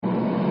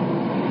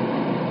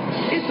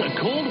a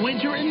cold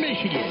winter in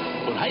Michigan,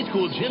 but high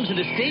school gyms in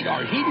the state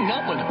are heating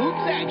up with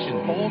hoops action.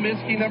 Ole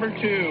Miskey number 2,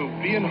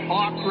 being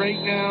hawked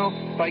right now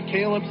by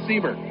Caleb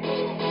Siebert.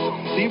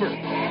 Siebert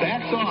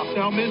backs off,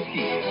 now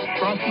Miskey.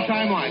 Across the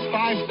timeline,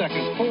 5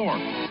 seconds,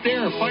 4.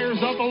 Stair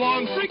fires up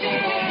along. Got it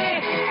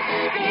at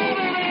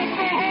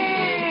the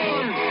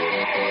horn!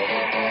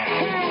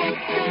 Caleb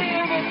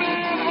Stair, the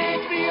man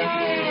with the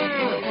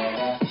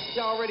iron!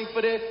 Y'all ready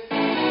for this?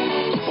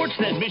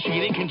 Sportsnet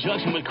Michigan, in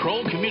conjunction with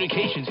Kroll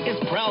Communications, is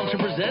proud to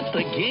present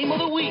the Game of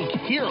the Week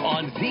here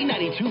on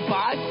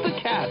Z92.5 The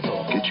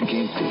Castle. Get your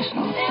game face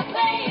on. They're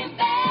playing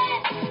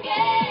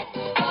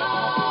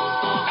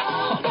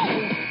basketball.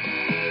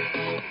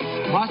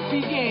 Must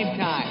be game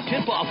time.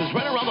 Tip-off is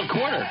right around the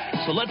corner,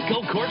 so let's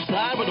go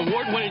courtside with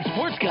award-winning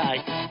sports guy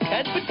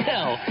Ted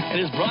Patel and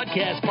his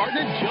broadcast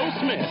partner Joe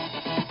Smith.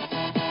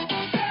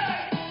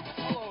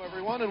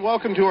 And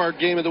welcome to our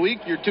Game of the Week.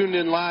 You're tuned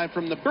in live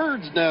from the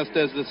Bird's Nest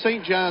as the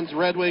St. John's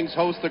Red Wings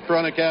host the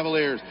Corunna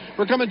Cavaliers.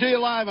 We're coming to you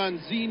live on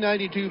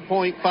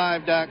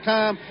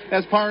Z92.5.com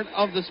as part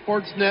of the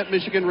Sportsnet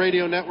Michigan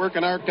Radio Network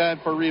and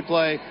archived for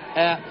replay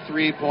at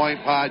 3 Point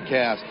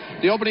Podcast.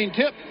 The opening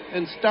tip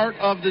and start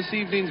of this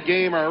evening's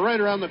game are right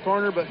around the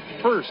corner, but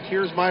first,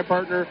 here's my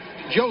partner,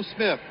 Joe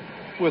Smith,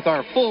 with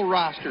our full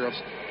roster of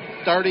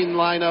starting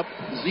lineup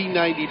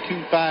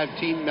Z92.5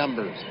 team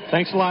members.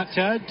 Thanks a lot,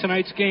 Ted.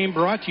 Tonight's game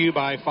brought to you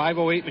by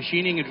 508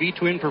 Machining and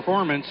V-Twin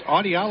Performance,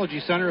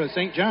 Audiology Center of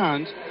St.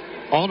 John's,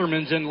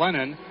 Alderman's in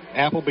Lennon,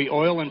 Appleby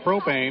Oil and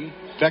Propane,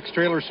 Vex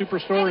Trailer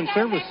Superstore and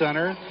Service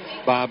Center,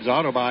 Bob's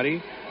Auto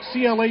Body,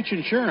 CLH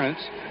Insurance,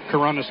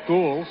 Corunna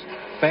Schools,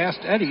 Fast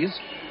Eddie's,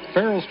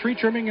 Farrell's Tree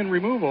Trimming and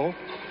Removal,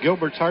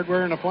 Gilbert's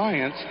Hardware and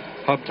Appliance,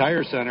 Hub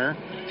Tire Center,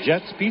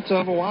 Jets Pizza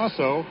of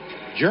Owasso,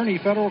 Journey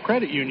Federal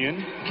Credit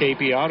Union,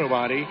 KP Auto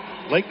Body,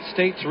 Lake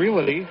States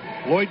Realty,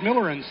 Lloyd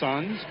Miller &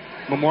 Sons,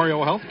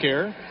 Memorial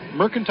Healthcare,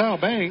 Mercantile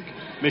Bank,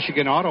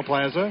 Michigan Auto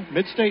Plaza,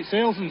 Midstate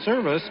Sales and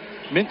Service,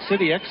 Mint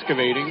City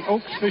Excavating,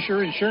 Oaks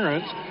Fisher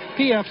Insurance,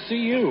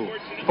 PFCU,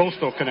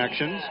 Postal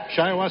Connections,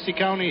 Shiawassee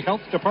County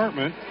Health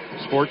Department,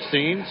 Sports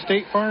Scene,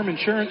 State Farm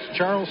Insurance,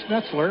 Charles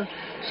Schnetzler,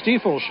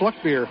 Stiefel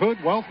Schluckbeer Hood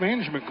Wealth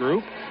Management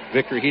Group,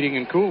 Victor Heating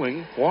and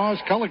Cooling, Waz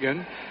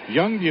Culligan,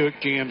 Young Buick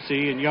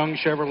GMC, and Young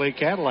Chevrolet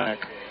Cadillac.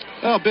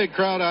 Well, big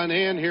crowd on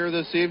hand here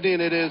this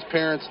evening. It is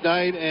Parents'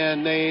 Night,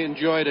 and they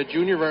enjoyed a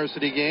junior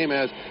varsity game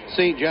as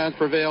St. John's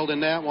prevailed in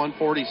that one,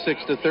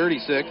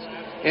 46-36.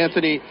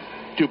 Anthony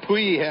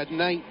Dupuis had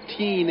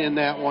 19 in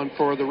that one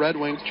for the Red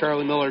Wings.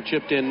 Charlie Miller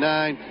chipped in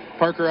 9.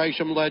 Parker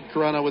Isham led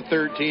Corunna with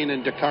 13,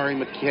 and Dakari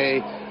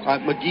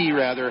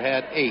McGee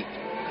had 8.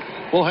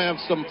 We'll have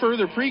some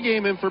further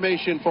pregame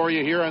information for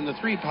you here on the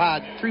 3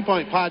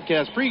 Point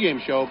Podcast pregame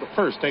show, but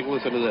first, take a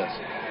listen to this.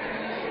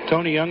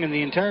 Tony Young and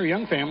the entire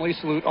Young family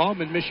salute all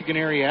mid-Michigan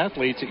area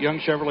athletes at Young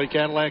Chevrolet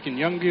Cadillac and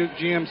Young Buick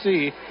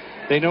GMC.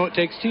 They know it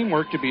takes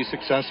teamwork to be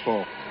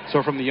successful.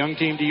 So from the Young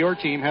team to your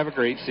team, have a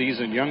great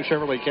season. Young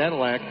Chevrolet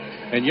Cadillac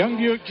and Young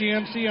Buick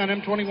GMC on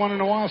M21 in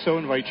Owasso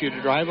invite you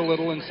to drive a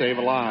little and save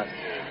a lot.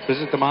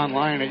 Visit them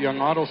online at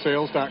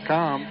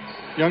youngautosales.com.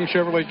 Young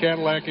Chevrolet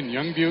Cadillac and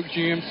Young Buick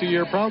GMC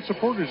are proud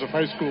supporters of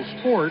high school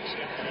sports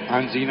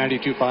on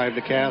Z92.5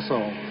 The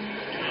Castle.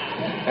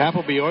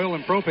 Appleby Oil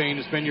and Propane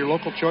has been your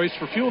local choice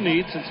for fuel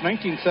needs since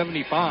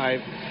 1975,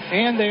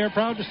 and they are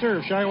proud to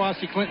serve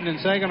Shiawassee, Clinton, and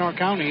Saginaw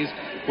counties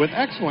with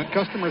excellent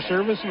customer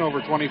service and over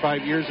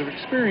 25 years of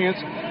experience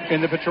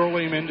in the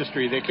petroleum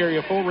industry. They carry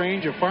a full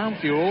range of farm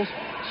fuels,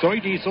 soy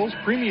diesels,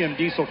 premium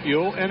diesel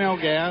fuel, NL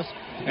gas,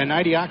 and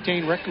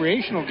 90-octane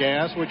recreational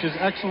gas, which is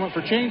excellent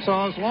for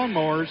chainsaws,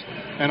 lawnmowers,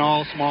 and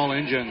all small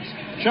engines.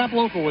 Shop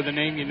local with a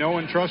name you know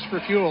and trust for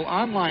fuel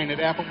online at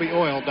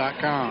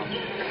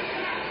ApplebyOil.com.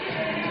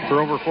 For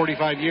over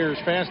 45 years,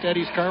 Fast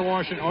Eddie's Car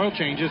Wash and Oil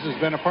Changes has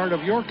been a part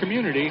of your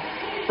community.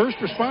 First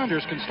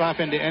responders can stop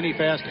into any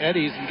Fast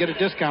Eddie's and get a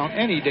discount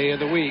any day of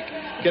the week.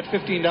 Get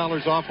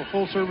 $15 off a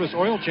full-service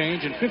oil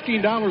change and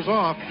 $15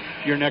 off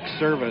your next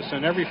service.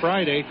 And every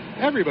Friday,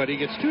 everybody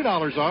gets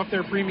 $2 off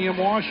their premium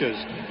washes.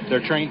 Their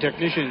trained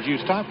technicians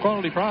use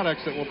top-quality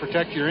products that will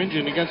protect your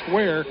engine against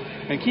wear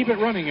and keep it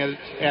running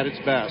at its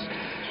best.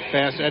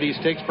 Fast Eddie's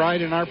takes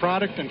pride in our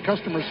product and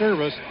customer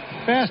service.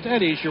 Fast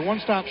Eddie's, your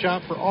one-stop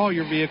shop for all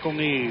your vehicle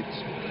needs.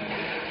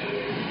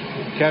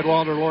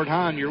 Cadwalder Lord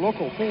Hahn, your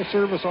local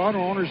full-service auto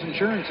owner's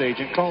insurance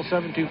agent. Call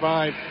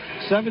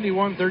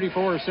 725-7134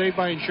 or save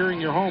by insuring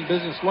your home,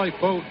 business, life,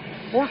 boat,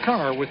 or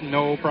car with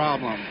no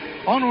problem.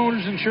 Auto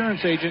owner's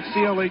insurance agent,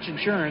 CLH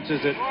Insurance,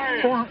 is at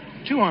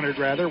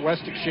 200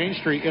 West Exchange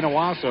Street in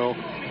Owasso.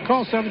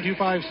 Call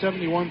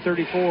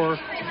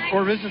 725-7134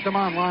 or visit them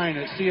online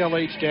at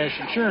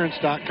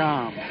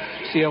clh-insurance.com.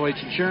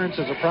 CLH Insurance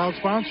is a proud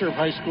sponsor of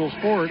high school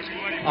sports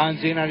on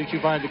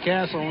Z92.5 The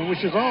Castle and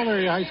wishes all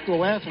area high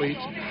school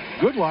athletes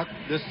good luck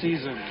this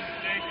season.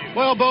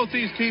 Well, both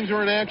these teams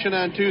were in action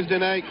on Tuesday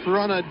night.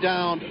 Corunna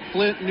downed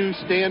Flint New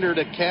Standard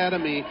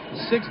Academy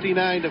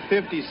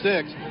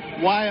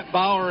 69-56. Wyatt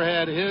Bauer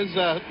had his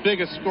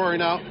biggest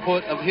scoring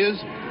output of his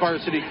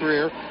varsity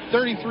career,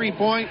 33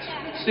 points,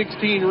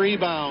 16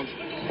 rebounds.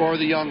 for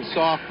the young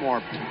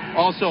sophomore.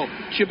 Also,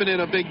 chipping in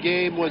a big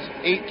game was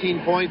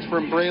 18 points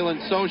from Braylon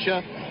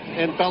Sosha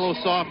and fellow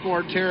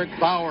sophomore Tarek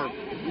Bauer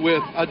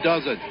with a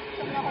dozen.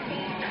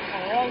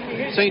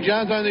 St.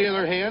 John's, on the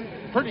other hand,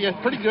 a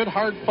pretty good,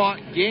 hard-fought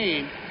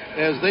game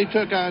as they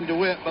took on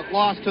DeWitt, but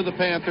lost to the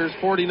Panthers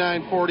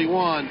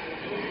 49-41.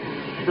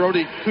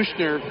 Brody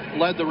Kushner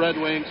led the Red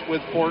Wings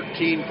with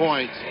 14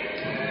 points.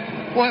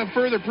 We'll have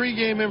further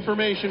pregame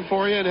information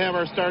for you and have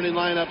our starting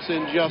lineups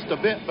in just a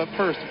bit, but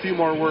first, a few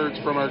more words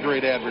from our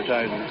great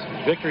advertisers.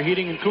 Victory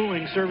Heating and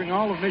Cooling, serving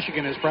all of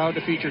Michigan, is proud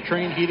to feature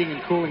Trane Heating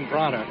and Cooling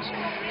products.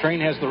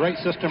 Trane has the right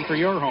system for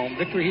your home.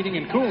 Victory Heating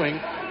and Cooling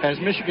has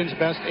Michigan's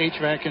best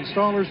HVAC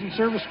installers and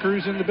service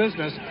crews in the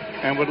business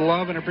and would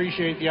love and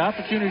appreciate the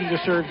opportunity to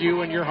serve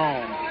you and your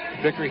home.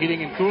 Victory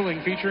Heating and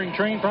Cooling, featuring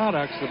Trane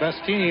products, the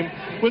best team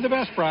with the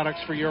best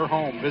products for your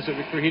home. Visit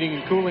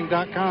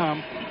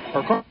victoryheatingandcooling.com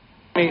or call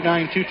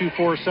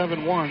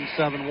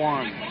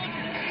 892-224-7171.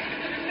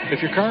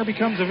 If your car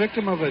becomes a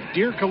victim of a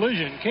deer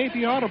collision,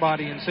 KP Auto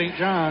Body in St.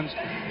 John's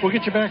will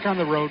get you back on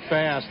the road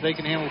fast. They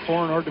can handle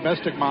foreign or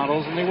domestic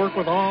models, and they work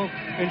with all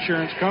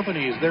insurance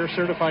companies. Their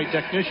certified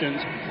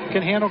technicians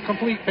can handle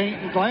complete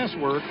paint and glass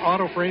work,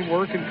 auto frame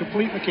work, and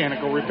complete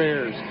mechanical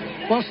repairs.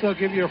 Plus, they'll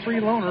give you a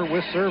free loaner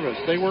with service.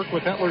 They work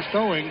with Hetler's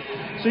Towing,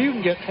 so you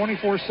can get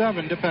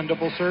 24/7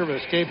 dependable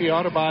service. KP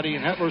Auto Body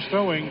and Hetler's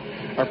Towing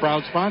are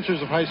proud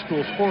sponsors of high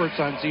school sports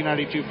on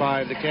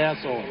Z92.5 The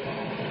Castle.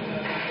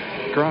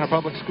 Corunna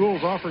Public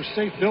Schools offers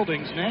safe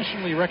buildings,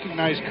 nationally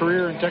recognized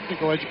career and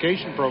technical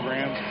education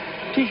programs,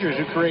 teachers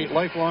who create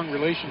lifelong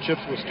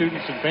relationships with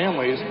students and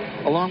families,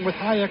 along with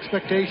high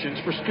expectations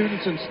for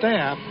students and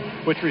staff,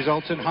 which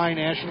results in high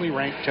nationally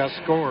ranked test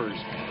scores.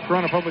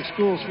 Corunna Public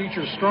Schools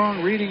features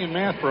strong reading and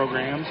math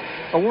programs,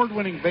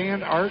 award-winning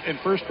band, art, and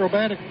first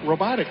robotic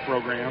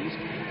programs,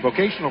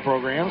 vocational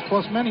programs,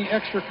 plus many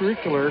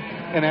extracurricular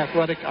and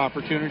athletic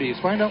opportunities.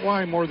 Find out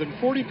why more than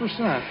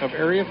 40% of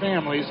area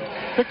families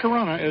pick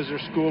Corunna as their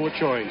school of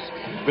choice.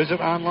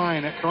 Visit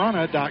online at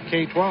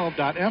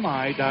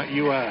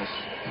corunna.k12.mi.us.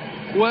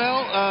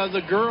 Well,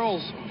 the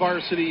girls'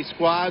 varsity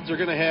squads are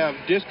going to have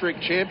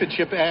district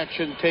championship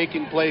action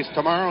taking place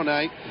tomorrow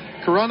night.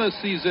 Corunna's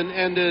season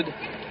ended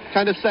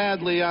kind of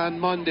sadly on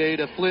Monday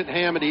to Flint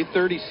Hamady,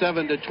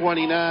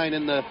 37-29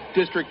 in the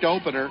district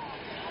opener.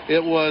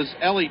 It was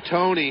Ellie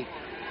Toney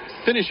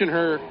finishing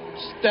her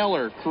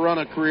stellar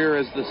Corunna career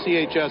as the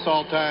CHS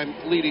all-time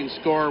leading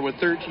scorer with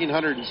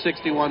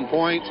 1,361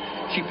 points.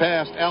 She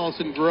passed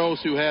Allison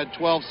Gross, who had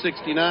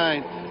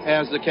 1,269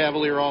 as the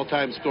Cavalier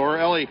all-time scorer.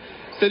 Ellie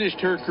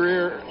finished her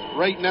career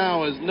right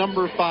now as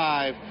number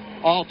 5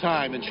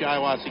 all-time in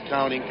Shiawassee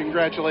County.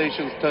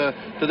 Congratulations to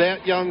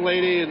that young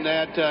lady and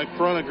that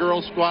Corunna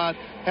girls squad.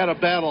 Had a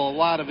battle, a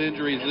lot of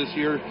injuries this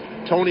year.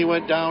 Tony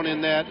went down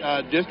in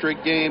that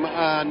district game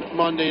on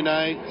Monday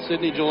night.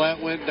 Sydney Gillette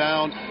went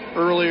down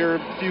earlier a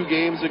few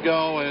games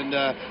ago, and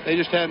they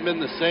just haven't been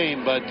the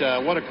same. But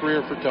what a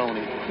career for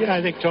Tony. Yeah,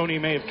 I think Tony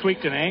may have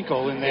tweaked an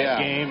ankle in that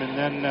game, and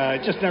then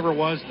it just never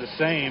was the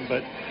same.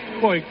 But,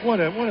 boy, what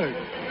a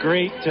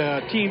great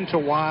team to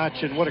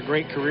watch, and what a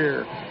great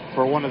career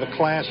for one of the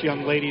class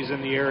young ladies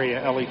in the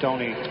area, Ellie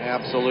Toney.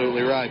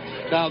 Absolutely right.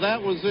 Now, that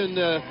was in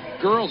the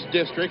girls'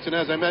 districts, and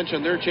as I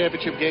mentioned, their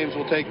championship games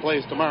will take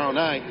place tomorrow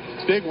night.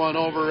 Big one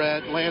over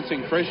at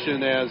Lansing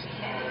Christian as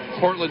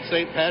Portland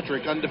St.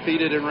 Patrick,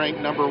 undefeated and ranked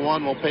number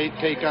 1, will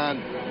take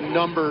on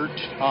number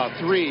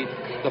 3,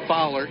 the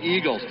Fowler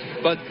Eagles.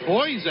 But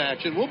boys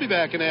action, we'll be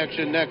back in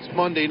action next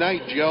Monday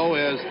night, Joe,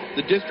 as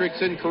the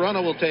districts in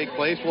Corunna will take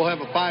place. We'll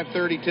have a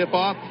 5:30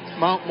 tip-off.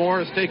 Mount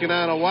Morris taking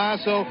on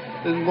Owasso.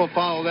 Then we'll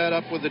follow that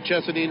up with the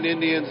Chesaning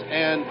Indians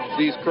and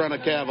these Corunna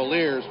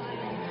Cavaliers.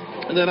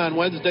 And then on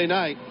Wednesday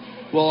night,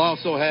 we'll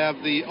also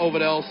have the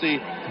Ovid Elsie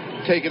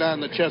taking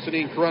on the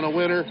Chesaning Corunna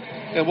winner.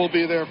 And we'll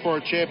be there for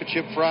a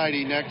championship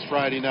Friday, next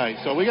Friday night.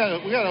 So we got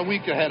a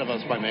week ahead of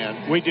us, my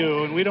man. We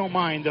do, and we don't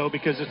mind, though,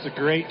 because it's a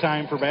great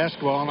time for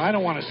basketball. And I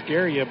don't want to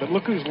scare you, but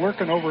look who's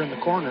lurking over in the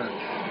corner.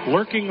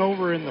 Lurking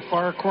over in the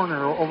far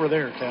corner over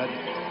there, Ted.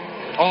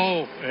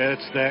 Oh,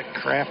 it's that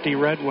crafty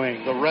Red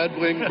Wing. The Red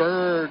Wing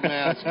bird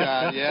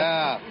mascot,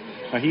 yeah.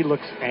 He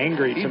looks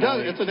angry tonight. He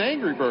does. It's an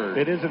angry bird.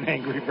 It is an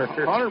angry bird.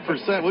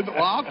 100%. Well,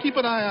 I'll keep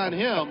an eye on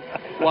him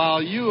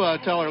while you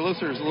tell our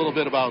listeners a little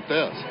bit about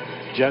this.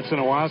 Jetson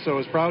Owasso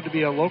is proud to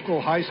be a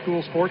local high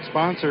school sports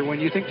sponsor. When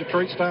you think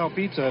Detroit-style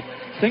pizza,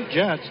 think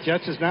Jets.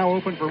 Jets is now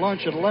open for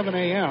lunch at 11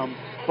 a.m.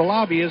 The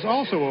lobby is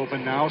also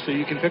open now, so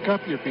you can pick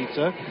up your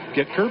pizza,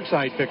 get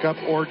curbside pickup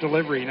or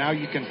delivery. Now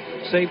you can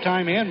save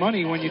time and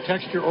money when you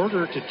text your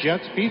order to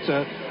Jets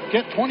Pizza.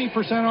 Get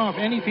 20% off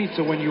any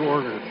pizza when you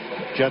order.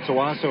 Jets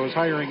Owasso is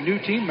hiring new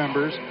team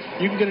members.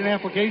 You can get an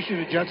application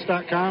at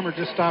Jets.com or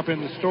just stop in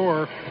the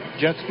store.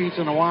 Jets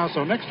Pizza in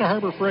Owasso, next to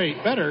Harbor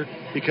Freight. Better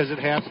because it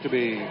has to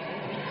be.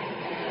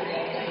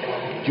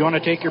 you want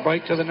to take your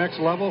bike to the next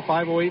level,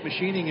 508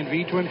 Machining and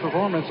V-Twin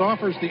Performance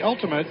offers the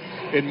ultimate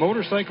in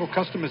motorcycle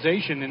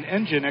customization and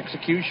engine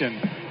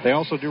execution. They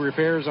also do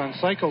repairs on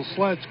cycles,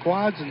 sleds,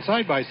 quads, and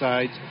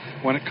side-by-sides.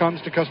 When it comes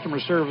to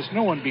customer service,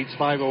 no one beats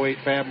 508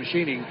 Fab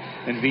Machining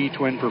and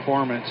V-Twin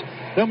Performance.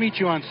 They'll meet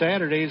you on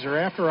Saturdays or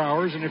after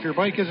hours, and if your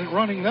bike isn't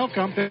running, they'll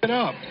come pick it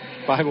up.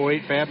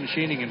 508 Fab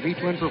Machining and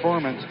V-Twin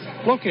Performance,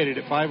 located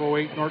at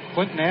 508 North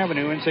Clinton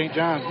Avenue in St.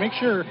 John's. Make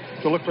sure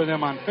to look for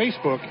them on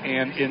Facebook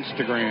and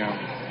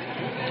Instagram.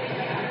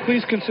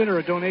 Please consider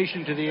a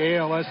donation to the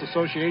ALS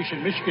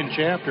Association Michigan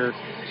chapter,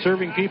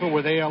 serving people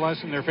with ALS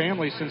and their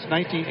families since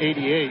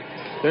 1988.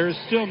 There is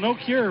still no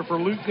cure for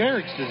Lou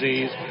Gehrig's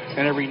disease,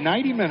 and every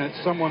 90 minutes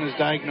someone is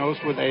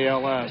diagnosed with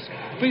ALS.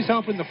 Please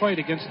help in the fight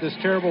against this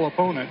terrible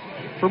opponent.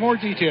 For more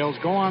details,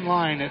 go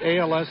online at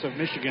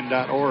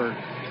alsofmichigan.org.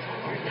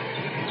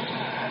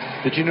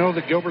 Did you know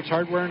that Gilbert's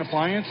Hardware and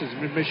Appliance is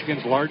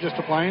Michigan's largest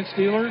appliance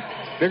dealer?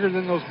 Bigger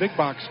than those big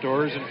box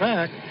stores. In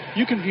fact,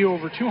 you can view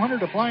over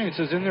 200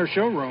 appliances in their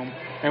showroom,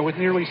 and with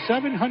nearly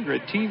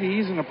 700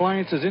 TVs and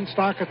appliances in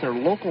stock at their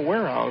local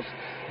warehouse,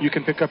 you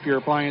can pick up your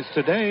appliance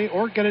today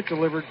or get it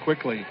delivered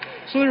quickly.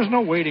 So there's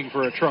no waiting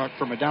for a truck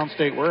from a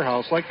downstate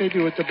warehouse like they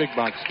do at the big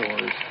box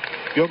stores.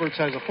 Gilbert's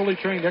has a fully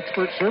trained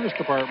expert service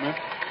department.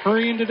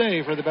 Hurry in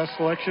today for the best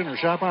selection or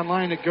shop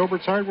online at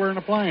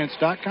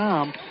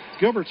gilbertshardwareandappliance.com.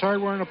 Gilbert's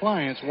Hardware and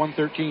Appliance,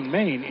 113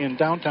 Main in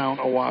downtown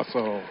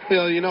Owasso.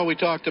 Well, you know, we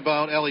talked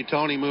about Ellie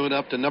Tony moving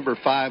up to number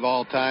 5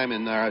 all-time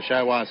in the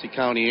Shiawassee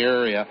County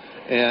area.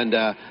 And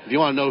if you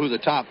want to know who the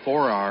top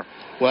 4 are,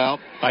 well,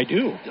 I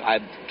do.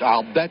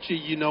 I'll bet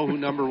you know who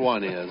number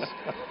 1 is.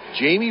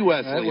 Jamie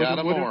Wesley out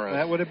of Morris.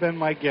 That would have been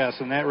my guess,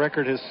 and that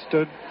record has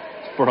stood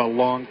for a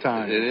long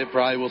time. It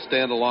probably will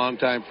stand a long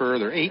time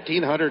further.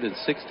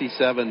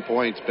 1,867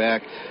 points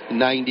back,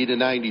 90 to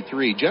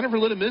 93. Jennifer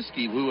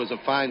Litimiski, who was a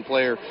fine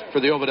player for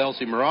the Ovid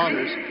Elsie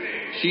Marauders,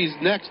 she's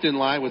next in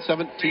line with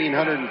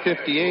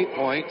 1,758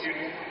 points.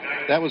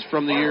 That was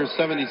from the years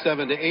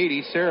 77 to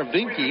 80. Sarah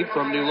Vinke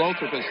from New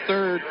Lothrop is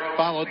third,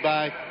 followed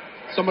by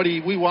somebody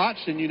we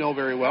watched and you know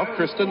very well,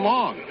 Kristen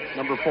Long,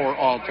 number 4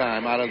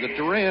 all-time out of the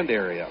Durand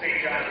area.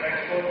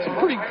 Some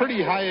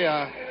pretty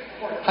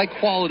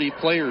high-quality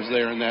players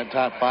there in that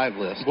top 5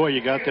 list. Boy, you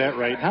got that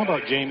right. How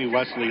about Jamie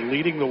Wesley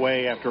leading the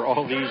way after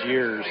all these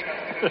years?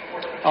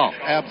 Oh,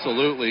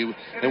 absolutely.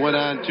 They went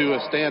on to a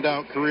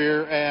standout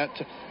career at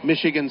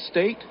Michigan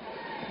State,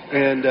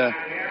 and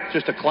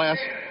just a class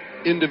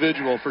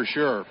individual for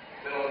sure.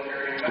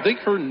 I think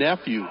her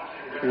nephew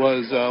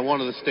was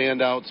one of the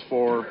standouts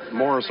for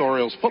Morris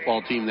Orioles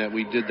football team that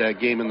we did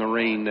that game in the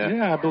rain.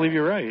 Yeah, I believe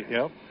you're right.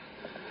 Yep.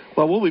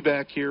 Well, we'll be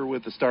back here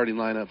with the starting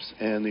lineups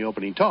and the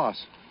opening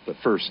toss. But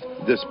first,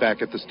 this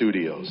back at the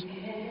studios.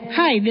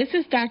 Hi, this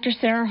is Dr.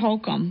 Sarah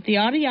Holcomb. The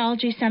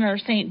Audiology Center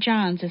of St.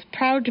 John's is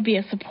proud to be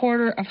a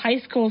supporter of high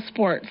school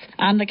sports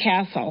on the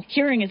Castle.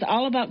 Hearing is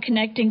all about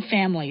connecting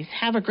families.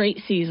 Have a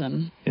great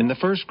season. In the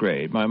first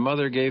grade, my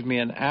mother gave me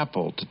an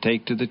apple to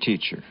take to the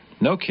teacher.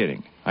 No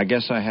kidding. I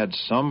guess I had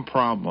some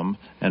problem,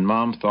 and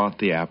Mom thought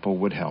the apple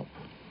would help.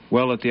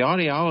 Well, at the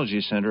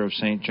Audiology Center of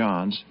St.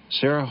 John's,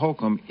 Sarah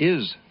Holcomb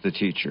is the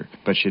teacher,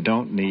 but you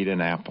don't need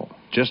an apple.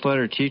 Just let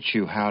her teach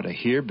you how to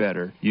hear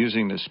better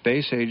using the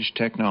space-age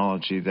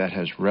technology that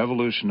has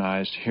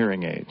revolutionized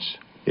hearing aids.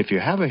 If you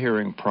have a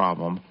hearing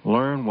problem,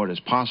 learn what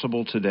is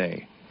possible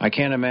today. I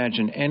can't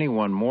imagine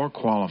anyone more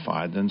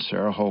qualified than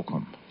Sarah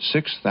Holcomb.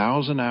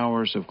 6,000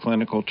 hours of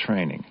clinical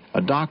training,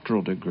 a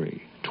doctoral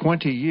degree,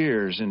 20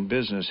 years in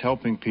business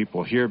helping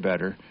people hear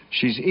better.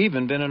 She's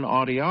even been an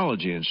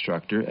audiology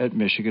instructor at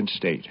Michigan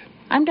State.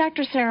 I'm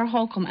Dr. Sarah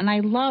Holcomb, and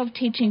I love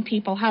teaching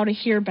people how to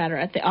hear better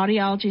at the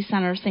Audiology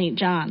Center of St.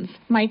 John's.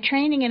 My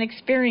training and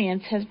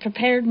experience has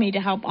prepared me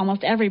to help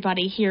almost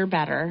everybody hear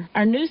better.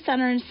 Our new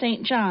center in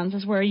St. John's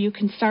is where you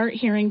can start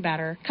hearing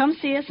better. Come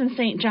see us in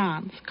St.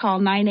 John's. Call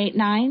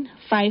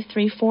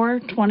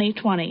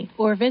 989-534-2020.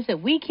 Or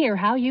visit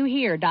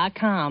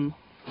wecarehowyouhear.com.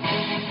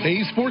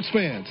 Hey, sports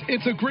fans,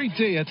 it's a great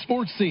day at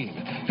Sports Scene.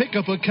 Pick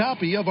up a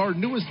copy of our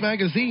newest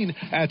magazine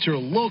at your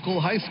local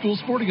high school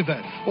sporting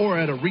event or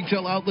at a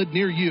retail outlet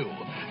near you.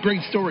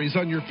 Great stories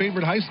on your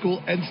favorite high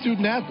school and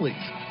student athletes.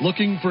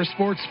 Looking for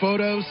sports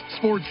photos?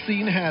 Sports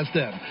Scene has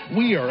them.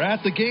 We are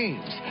at the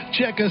games.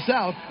 Check us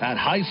out at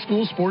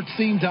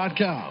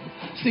highschoolsportscene.com.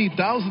 See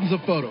thousands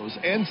of photos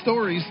and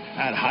stories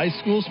at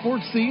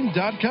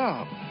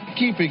highschoolsportscene.com.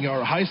 Keeping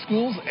our high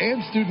schools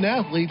and student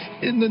athletes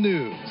in the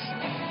news.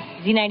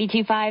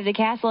 Z92.5 The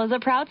Castle is a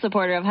proud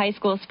supporter of high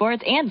school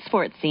sports and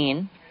Sports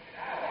Scene.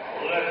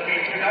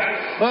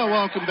 Well,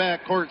 welcome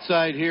back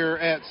courtside here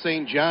at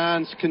St.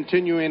 John's.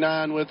 Continuing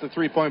on with the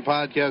 3 Point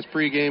Podcast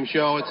pregame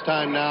show. It's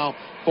time now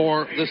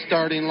for the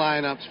starting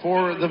lineups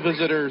for the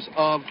visitors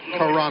of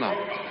Corunna.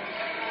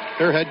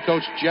 Their head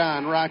coach,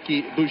 John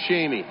Rocky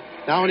Buscemi,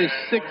 now in his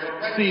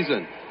 6th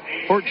season.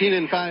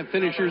 14-5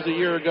 finishers a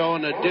year ago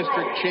in a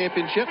district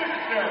championship.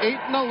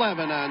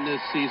 8-11 on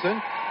this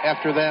season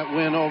after that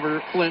win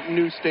over Flint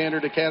New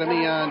Standard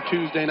Academy on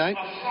Tuesday night.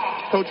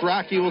 Coach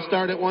Rocky will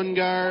start at one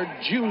guard.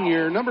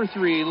 Junior, number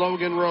 3,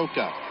 Logan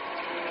Roca.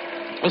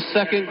 A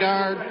second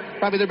guard,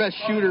 probably their best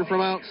shooter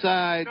from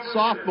outside,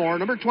 sophomore,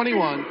 number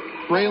 21,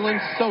 Braylon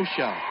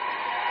Sosha.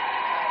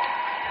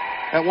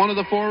 At one of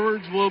the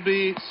forwards will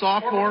be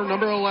sophomore,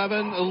 number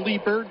 11, a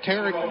leaper,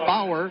 Tarek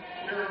Bauer.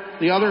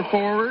 The other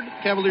forward,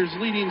 Cavaliers'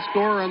 leading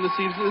scorer on the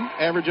season,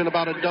 averaging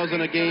about a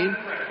dozen a game.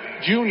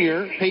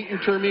 Junior, Peyton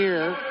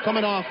Termier,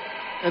 coming off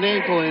an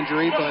ankle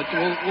injury, but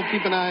we'll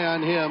keep an eye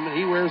on him.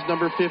 He wears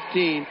number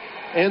 15.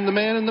 And the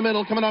man in the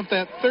middle, coming off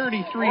that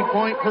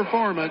 33-point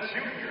performance,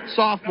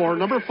 sophomore,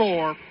 number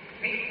 4,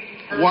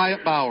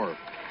 Wyatt Bauer.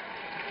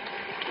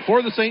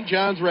 For the St.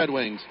 John's Red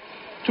Wings,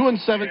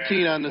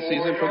 2-17 on the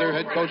season for their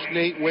head coach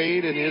Nate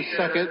Wade in his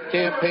second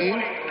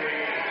campaign.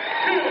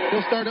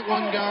 He'll start at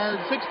one guard,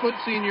 6-foot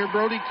senior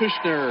Brody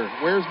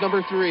Kushner, wears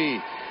number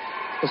 3.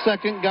 The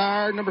second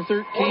guard, number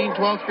 13,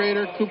 12th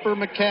grader Cooper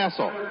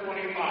McCassell.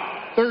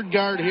 Third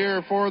guard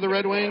here for the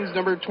Red Wings,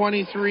 number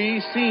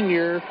 23,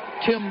 senior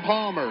Tim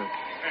Palmer.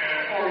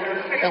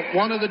 At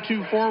one of the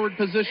two forward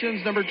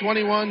positions, number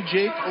 21,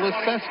 Jake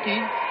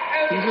Leseski.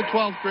 He's a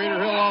 12th grader.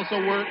 He'll also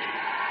work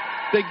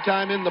big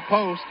time in the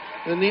post.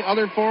 And the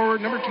other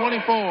forward, number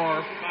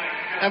 24,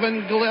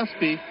 Evan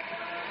Gillespie,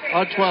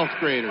 a 12th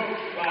grader.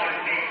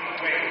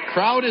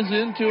 Crowd is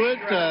into it.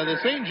 The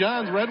St.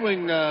 John's Red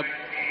Wing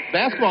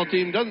basketball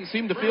team doesn't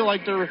seem to feel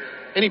like there's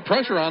any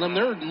pressure on them.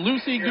 They're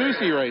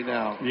loosey-goosey right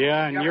now.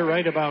 Yeah, and you're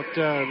right about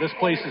this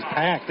place is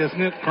packed,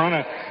 isn't it?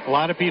 Corunna, a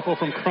lot of people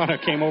from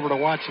Corunna came over to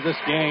watch this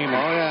game.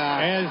 Oh,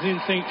 yeah. As in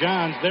St.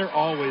 John's, they're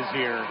always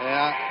here.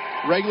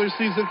 Yeah. Regular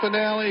season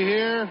finale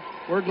here.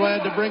 We're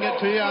glad to bring it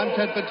to you. I'm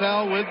Ted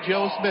Patel with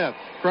Joe Smith.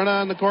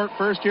 Corunna on the court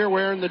first here,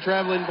 wearing the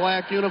traveling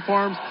black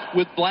uniforms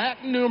with black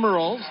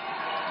numerals,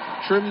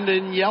 trimmed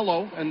in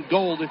yellow and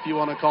gold, if you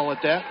want to call it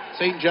that.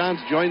 St. John's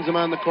joins them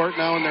on the court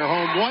now in their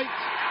home whites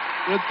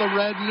with the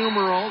red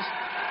numerals.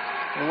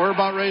 And we're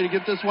about ready to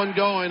get this one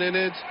going, and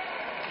it's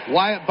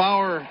Wyatt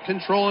Bauer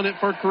controlling it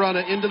for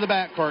Corunna into the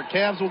backcourt.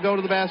 Cavs will go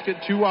to the basket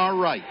to our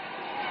right.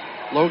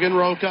 Logan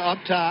Roca up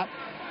top.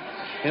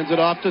 Hands it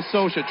off to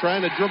Sosha,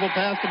 trying to dribble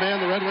past the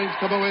man. The Red Wings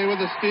come away with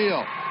a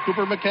steal.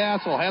 Cooper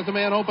McCassell has a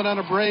man open on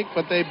a break,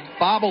 but they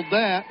bobbled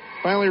that.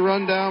 Finally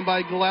run down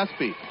by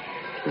Gillespie.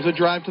 There's a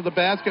drive to the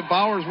basket.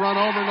 Bauer's run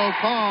over, no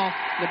call.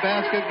 The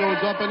basket goes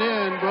up and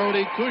in.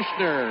 Brody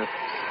Kushner.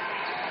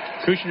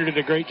 Kushner did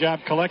a great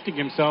job collecting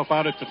himself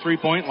out at the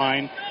three-point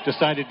line,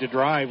 decided to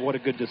drive. What a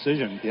good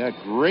decision. Yeah,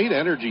 great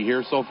energy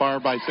here so far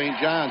by St.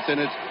 John's. And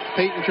it's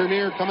Peyton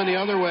Termier coming the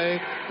other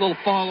way. Little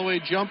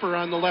fall-away jumper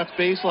on the left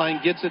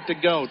baseline gets it to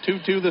go.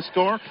 2-2 the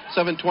score.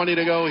 7:20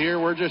 to go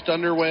here. We're just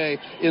underway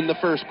in the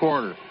first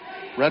quarter.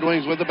 Red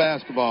Wings with the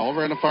basketball.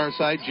 Over on the far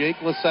side, Jake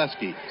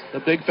Leseski. The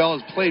big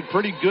fella's played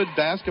pretty good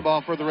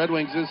basketball for the Red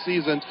Wings this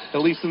season, at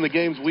least in the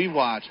games we've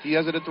watched. He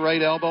has it at the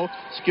right elbow,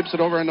 skips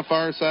it over on the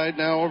far side,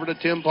 now over to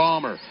Tim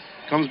Palmer.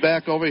 Comes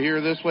back over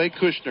here this way.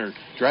 Kushner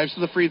drives to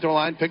the free throw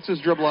line, picks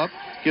his dribble up,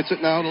 gets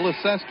it now to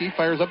Leseski,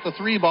 fires up the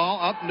three ball,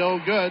 up, no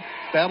good.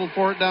 Battled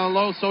for it down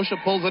low.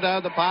 Sosha pulls it out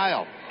of the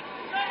pile.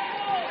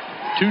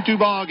 2-2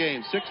 ball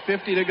game.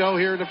 6:50 to go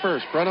here in the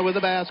first. Corunna with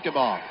the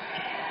basketball.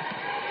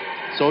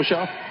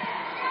 Sosha.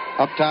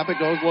 Up top it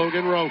goes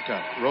Logan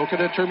Roca. Roca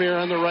to Termier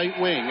on the right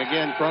wing.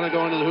 Again, Corunna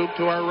going to the hoop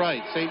to our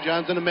right. St.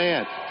 John's in a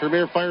man.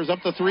 Termier fires up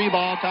the three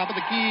ball. Top of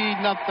the key.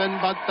 Nothing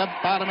but the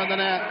bottom of the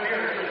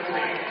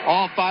net.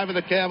 All 5 of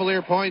the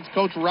Cavalier points.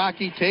 Coach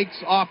Rocky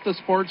takes off the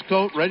sports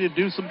coat, ready to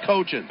do some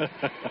coaching.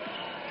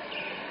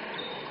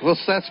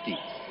 Leseski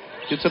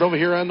gets it over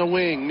here on the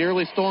wing.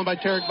 Nearly stolen by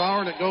Tarek Bauer,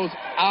 and it goes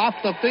off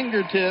the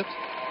fingertips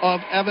of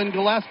Evan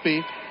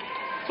Gillespie.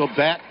 So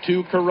back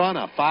to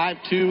Corunna.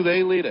 5-2,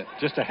 they lead it.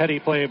 Just a heady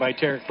play by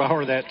Tarek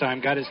Bauer that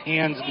time. Got his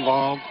hands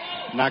involved,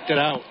 knocked it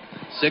out.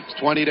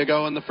 6:20 to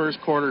go in the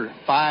first quarter.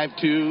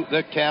 5-2,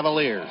 the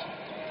Cavaliers.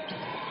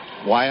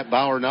 Wyatt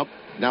Bauer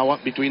now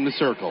up between the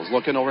circles.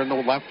 Looking over in the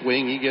left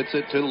wing, he gets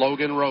it to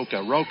Logan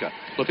Roca. Roca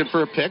looking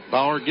for a pick.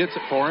 Bauer gets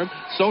it for him.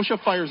 Sosha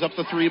fires up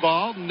the three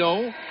ball. No,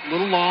 a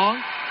little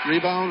long.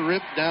 Rebound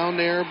ripped down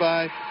there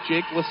by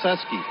Jake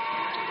Leseski.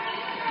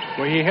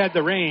 Well, he had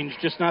the range,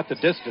 just not the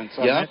distance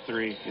on that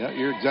three. Yeah,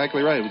 you're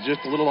exactly right. It was just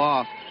a little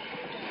off.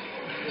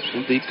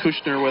 Beat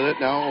Kushner with it.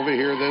 Now over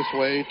here this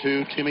way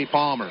to Timmy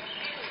Palmer.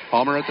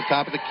 Palmer at the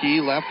top of the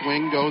key. Left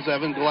wing goes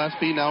Evan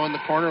Gillespie. Now in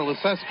the corner,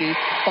 Leseski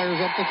fires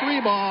up the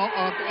three ball.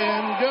 Up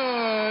and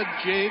good.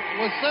 Jake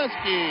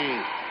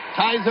Leseski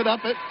ties it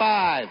up at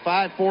 5.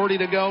 5:40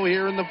 to go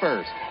here in the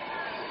first.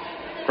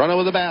 Corunna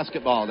with the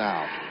basketball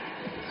now.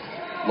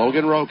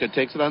 Logan Roca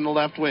takes it on the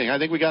left wing. I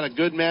think we got a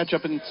good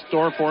matchup in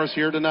store for us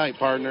here tonight,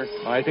 partner.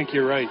 I think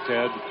you're right,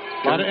 Ted.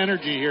 A lot of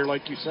energy here,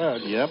 like you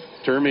said. Yep.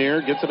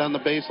 Termier gets it on the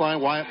baseline.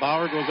 Wyatt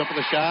Bauer goes up with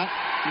a shot.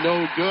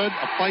 No good.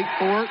 A fight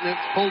for it, and it's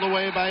pulled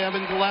away by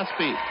Evan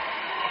Gillespie.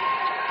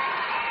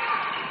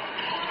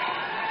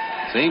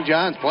 St.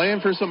 John's playing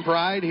for some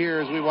pride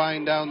here as we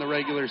wind down the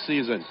regular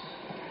season.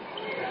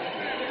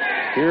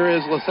 Here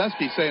is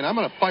Leseski saying, I'm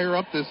going to fire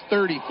up this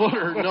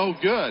 30-footer. No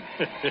good.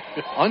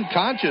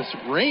 Unconscious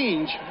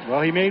range.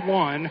 Well, he made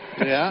one.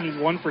 Yeah. He's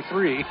 1 for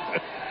 3.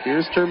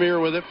 Here's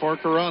Termere with it for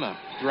Corunna.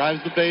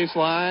 Drives the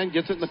baseline,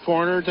 gets it in the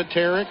corner to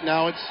Tarek.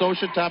 Now it's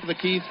Sosha, top of the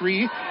key,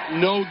 3.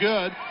 No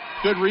good.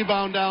 Good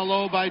rebound down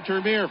low by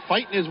Termere.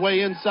 Fighting his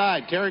way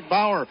inside. Tarek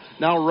Bauer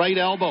now right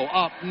elbow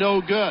up.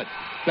 No good.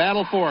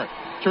 Battle for it.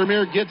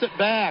 Termere gets it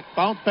back.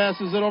 Bounce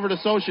passes it over to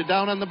Sosha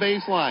down on the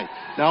baseline.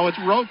 Now it's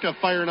Roca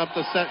firing up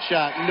the set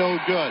shot. No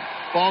good.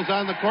 Ball's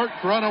on the court.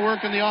 Corunna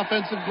working the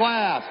offensive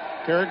glass.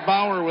 Tarek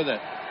Bauer with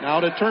it. Now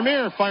to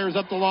Termere. Fires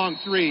up the long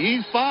 3.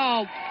 He's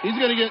fouled. He's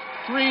going to get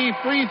 3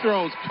 free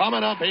throws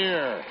coming up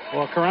here.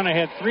 Well, Corunna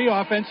had 3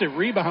 offensive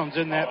rebounds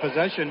in that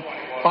possession,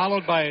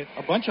 followed by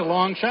a bunch of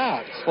long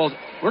shots. Well,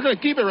 we're going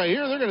to keep it right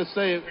here. They're going to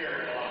say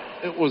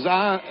it was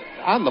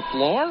on the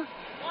floor?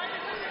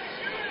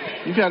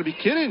 You've got to be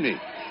kidding me.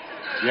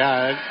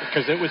 Yeah,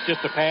 because it was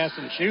just a pass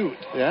and shoot.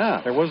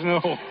 Yeah. There was no...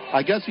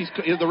 I guess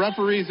the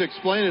referee's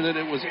explaining that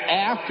it was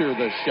after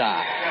the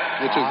shot,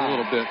 which is a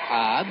little bit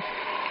odd.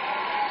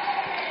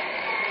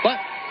 But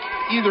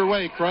either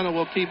way, Corunna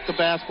will keep the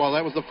basketball.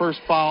 That was the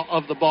first foul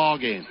of the ball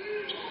game.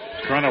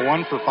 Corunna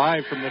 1 for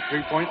 5 from the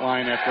three-point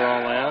line after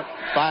all that.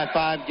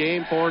 5-5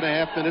 game,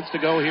 4.5 minutes to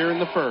go here in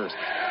the first.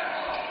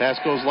 Pass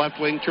goes left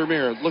wing,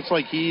 Termere. Looks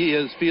like he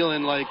is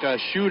feeling like a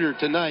shooter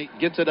tonight.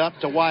 Gets it up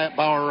to Wyatt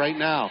Bauer right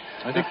now.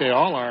 I think they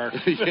all are.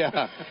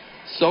 Yeah.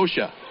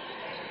 Sosha.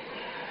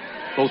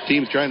 Both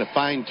teams trying to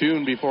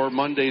fine-tune before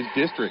Monday's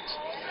districts.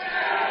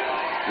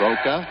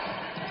 Roca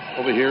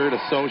over here to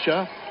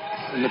Sosha.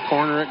 In the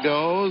corner it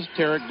goes.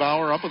 Tarek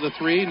Bauer up with a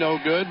 3. No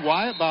good.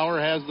 Wyatt Bauer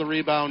has the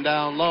rebound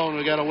down low, and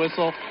we got a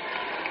whistle.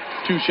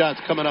 2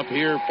 shots coming up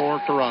here for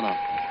Corunna.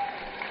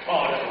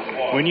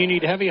 When you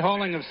need heavy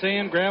hauling of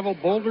sand, gravel,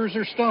 boulders,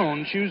 or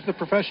stone, choose the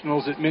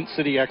professionals at Mint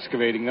City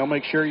Excavating. They'll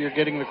make sure you're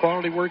getting the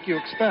quality work you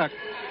expect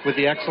with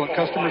the excellent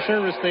customer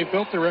service they've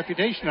built their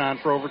reputation on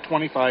for over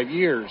 25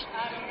 years.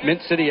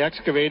 Mint City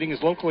Excavating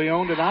is locally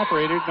owned and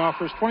operated and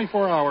offers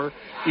 24-hour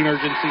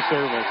emergency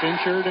service.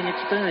 Insured and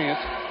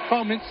experienced,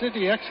 call Mint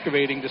City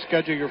Excavating to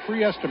schedule your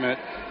free estimate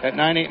at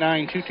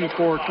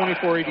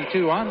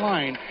 989-224-2482,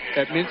 online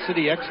at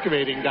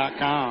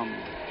mintcityexcavating.com.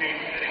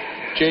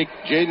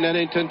 Jaden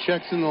Eddington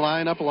checks in the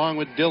lineup along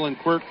with Dylan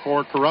Quirk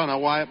for Corunna.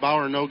 Wyatt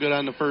Bauer no good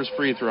on the first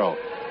free throw.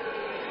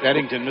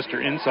 Eddington, Mr.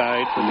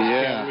 Inside for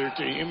the Cavalier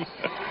team.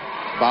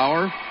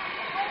 Bauer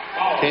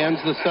cans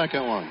the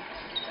second one.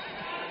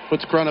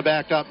 Puts Corunna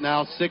back up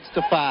now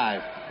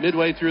 6-5.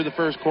 Midway through the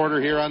first quarter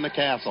here on the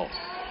Castle.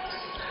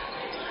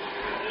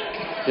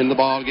 In the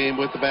ball game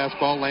with the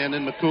basketball,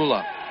 Landon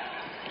McCullough.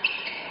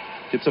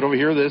 Gets it over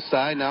here this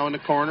side, now in the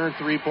corner.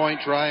 3-point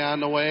try on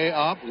the way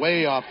up.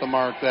 Way off the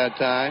mark that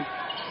time.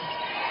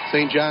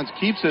 St. John's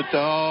keeps it,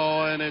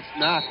 though, and it's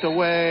knocked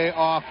away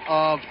off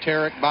of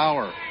Tarek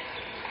Bauer.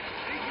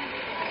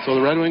 So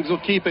the Red Wings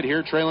will keep it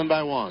here, trailing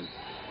by 1.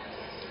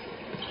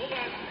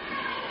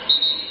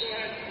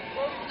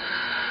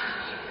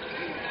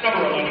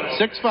 Number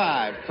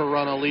 6-5.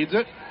 Corunna leads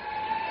it.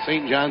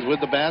 St. John's with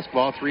the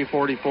basketball.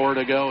 3:44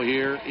 to go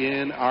here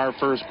in our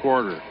first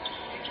quarter.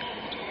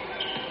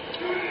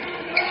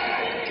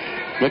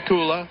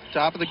 McCullough,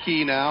 top of the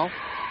key now.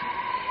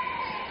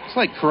 Looks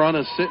like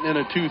Corunna's sitting in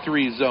a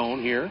 2-3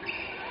 zone here.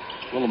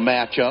 A little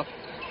matchup.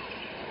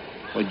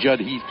 Well, Judd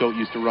Heathcote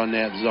used to run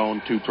that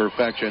zone to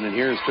perfection. And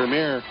here's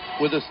Termere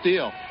with a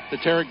steal. To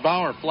Tarek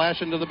Bauer,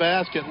 flashing to the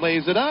basket,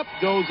 lays it up,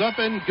 goes up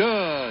and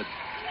good.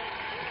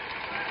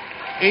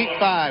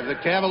 8-5, the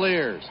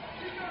Cavaliers.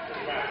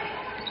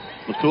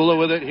 McCullough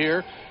with it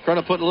here.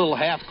 Corunna putting a little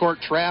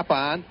half-court trap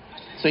on.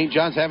 St.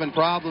 John's having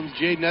problems.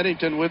 Jaden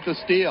Eddington with the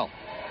steal.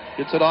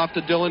 Gets it off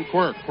to Dylan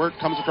Quirk. Quirk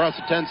comes across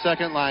the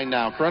 10-second line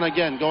now. Corunna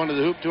again going to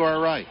the hoop to our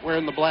right,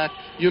 wearing the black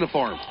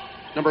uniform.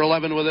 Number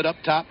 11 with it up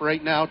top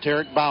right now,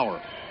 Tarek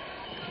Bauer.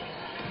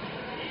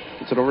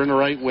 Gets it over in the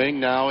right wing.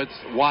 Now it's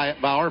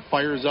Wyatt Bauer.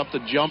 Fires up the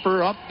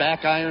jumper. Up,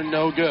 back iron,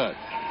 no good.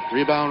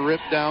 Rebound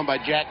ripped down by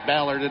Jack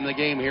Ballard in the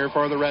game here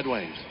for the Red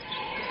Wings.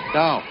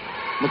 Now,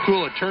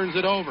 McCullough turns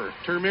it over.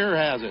 Termere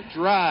has it.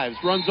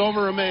 Drives, runs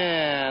over a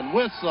man.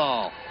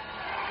 Whistle.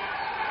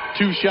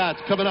 2 shots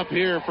coming up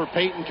here for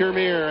Peyton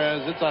Termere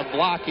as it's a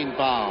blocking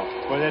foul.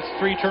 Well, that's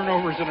 3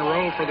 turnovers in a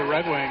row for the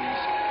Red Wings.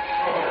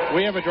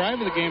 We have a Drive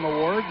of the Game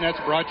award, and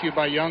that's brought to you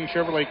by Young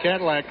Chevrolet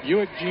Cadillac,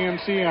 Buick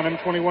GMC on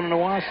M21 in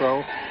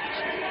Owasso.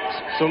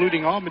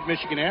 Saluting all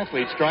Mid-Michigan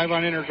athletes. Drive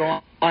on in or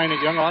go online at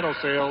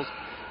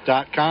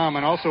YoungAutoSales.com.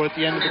 And also at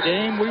the end of the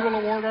game, we will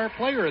award our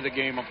Player of the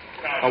Game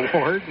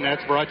award, and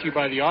that's brought to you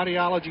by the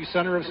Audiology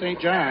Center of St.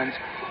 John's.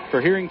 For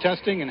hearing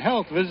testing and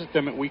health, visit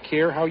them at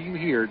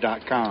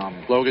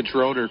WeCareHowYouHear.com. Logan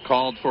Schroeder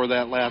called for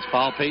that last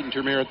foul. Peyton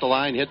Termere at the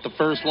line, hit the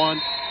first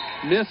one,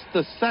 missed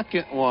the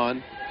second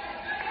one,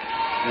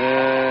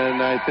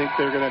 and I think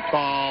they're going to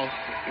call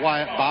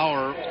Wyatt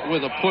Bauer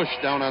with a push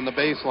down on the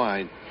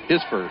baseline,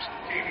 his first.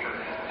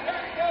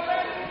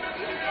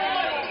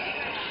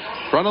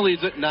 Corunna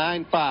leads at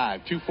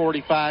 9-5.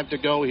 2:45 to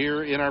go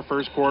here in our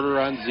first quarter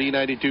on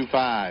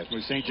Z92.5.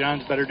 Well, St.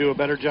 John's better do a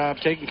better job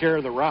taking care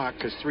of the rock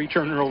because 3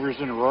 turnovers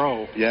in a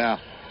row. Yeah,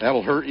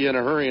 that'll hurt you in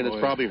a hurry, and it's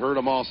probably hurt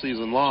them all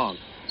season long.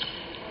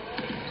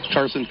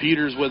 Carson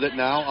Peters with it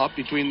now, up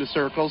between the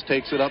circles,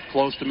 takes it up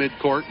close to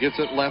midcourt, gets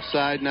it left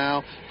side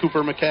now.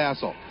 Cooper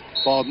McCassell.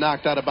 Ball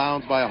knocked out of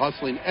bounds by a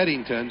hustling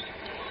Eddington.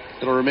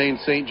 It'll remain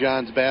St.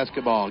 John's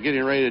basketball.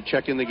 Getting ready to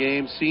check in the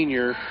game,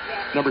 senior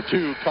number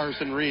 2,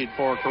 Carson Reed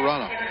for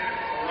Corunna.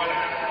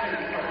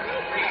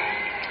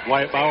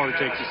 Wyatt Bauer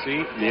takes a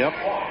seat. Yep.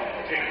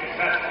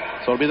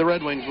 So it'll be the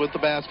Red Wings with the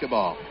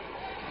basketball.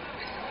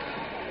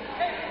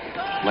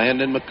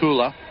 Landon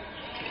McCullough.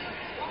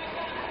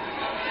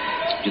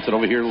 Gets it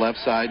over here left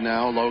side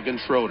now, Logan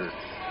Schroeder.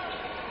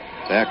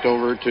 Back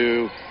over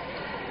to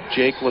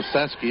Jake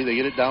Leseski. They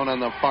get it down on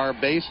the far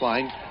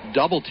baseline.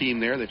 Double team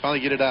there. They finally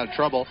get it out of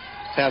trouble.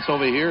 Pass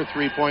over here.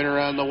 3-pointer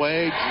on the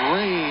way.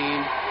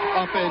 Drained.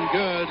 Up and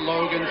good.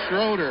 Logan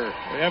Schroeder.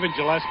 Evan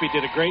Gillespie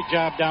did a great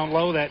job down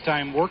low that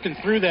time, working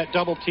through that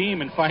double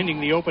team and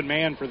finding the open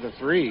man for the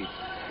 3.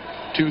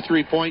 2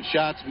 3-point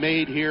shots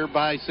made here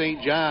by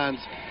St. John's.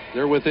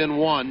 They're within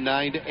 1,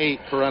 9-8.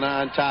 Corunna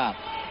on top.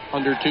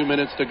 Under 2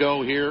 minutes to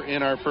go here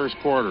in our first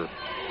quarter.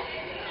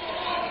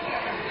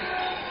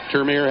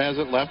 Termier has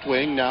it left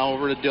wing. Now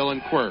over to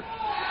Dylan Quirk.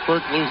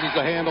 Quirk loses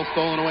the handle,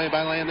 stolen away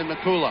by Landon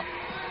McCullough.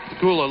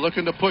 McCullough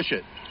looking to push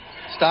it.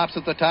 Stops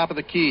at the top of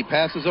the key.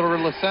 Passes over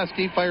to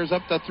Leseski. Fires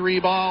up the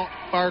 3-ball.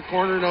 Far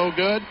corner, no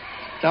good.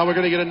 Now we're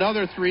going to get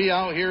another 3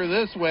 out here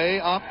this way.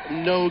 Up,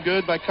 no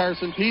good by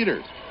Carson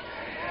Peters.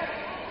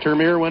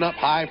 Termier went up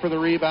high for the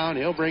rebound.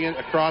 He'll bring it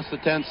across the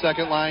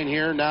 10-second line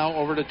here. Now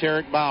over to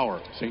Tarek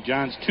Bauer. St.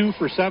 John's 2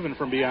 for 7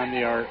 from beyond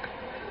the arc.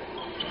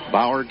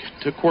 Bauer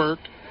to Quirk.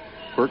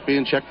 Quirk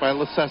being checked by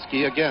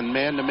Leseski. Again,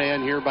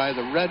 man-to-man here by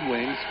the Red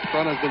Wings.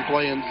 Corunna's been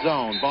playing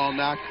zone. Ball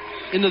knocked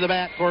into the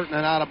backcourt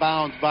and out of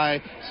bounds by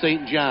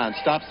St. John.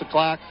 Stops the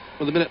clock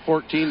with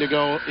 1:14 to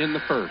go in the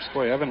first.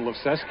 Boy, Evan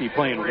Leseski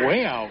playing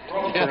way out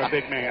for a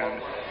big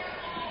man.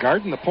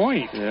 Guarding the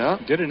point. Yeah.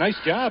 Did a nice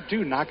job,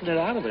 too, knocking it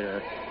out of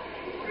there.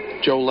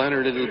 Joe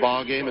Leonard into the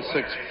ball game, a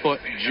 6-foot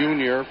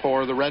junior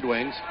for the Red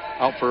Wings.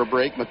 Out for a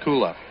break,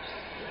 McCullough.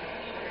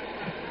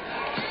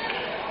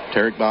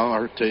 Tarek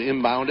Bauer to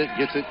inbound it,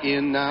 gets it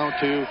in now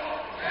to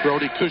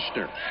Brody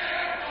Kushner.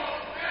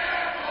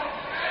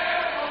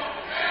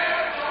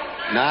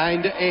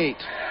 9-8.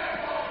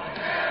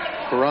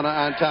 Corunna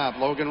on top.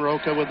 Logan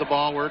Roca with the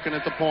ball, working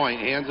at the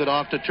point. Hands it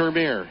off to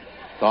Termier.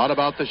 Thought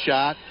about the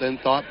shot, then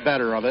thought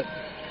better of it.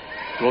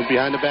 Goes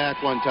behind the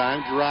back one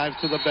time, drives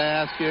to the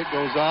basket,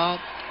 goes up.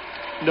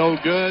 No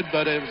good,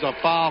 but it was a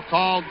foul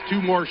called.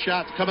 2 more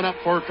shots coming up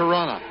for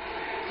Corunna.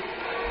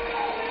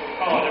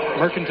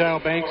 Mercantile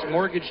Bank's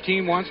mortgage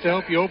team wants to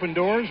help you open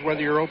doors,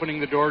 whether you're opening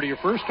the door to your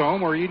first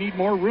home or you need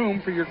more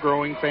room for your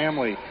growing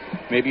family.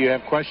 Maybe you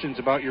have questions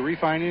about your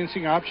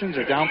refinancing options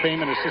or down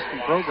payment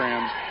assistance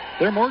programs.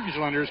 Their mortgage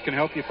lenders can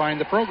help you find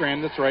the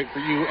program that's right for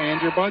you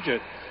and your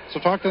budget. So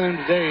talk to them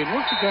today and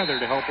work together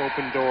to help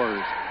open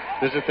doors.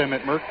 Visit them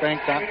at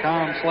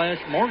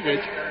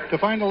mercbank.com/mortgage to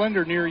find a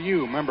lender near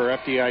you. Member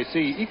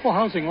FDIC, equal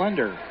housing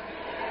lender.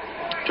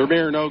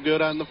 Termier no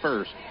good on the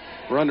first.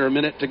 We're under a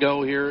minute to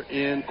go here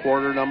in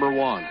quarter number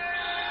 1.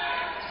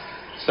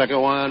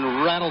 Second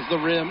one rattles the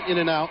rim in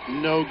and out,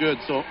 no good.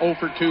 So 0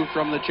 for 2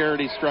 from the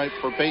charity stripe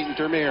for Peyton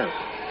Termier.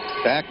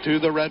 Back to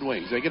the Red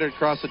Wings. They get it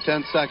across the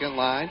 10-second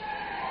line.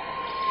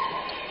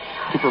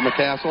 Cooper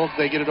McCassell,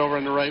 they get it over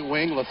on the right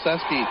wing.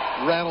 Leseski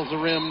rattles the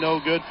rim, no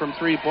good from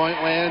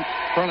 3-point land.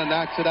 Corunna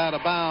knocks it out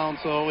of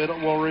bounds, so it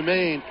will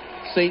remain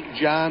St.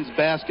 John's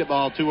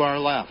basketball to our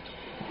left.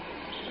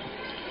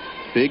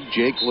 Big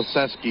Jake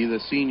Leseski, the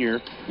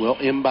senior, will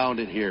inbound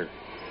it here.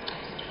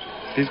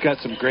 He's got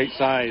some great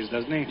size,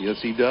 doesn't he?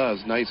 Yes, he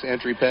does. Nice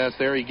entry pass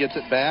there. He gets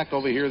it back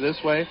over here this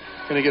way.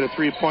 Going to get a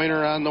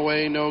 3-pointer on the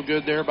way. No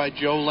good there by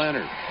Joe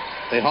Leonard.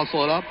 They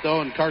hustle it up,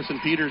 though, and Carson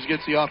Peters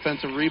gets the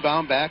offensive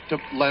rebound back to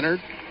Leonard.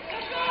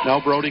 Now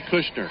Brody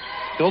Kushner.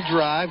 He'll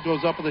drive,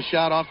 goes up with a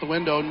shot off the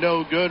window.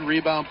 No good.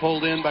 Rebound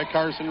pulled in by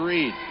Carson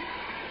Reed.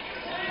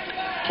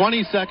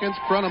 20 seconds.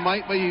 Corunna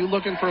might be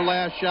looking for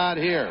last shot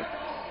here.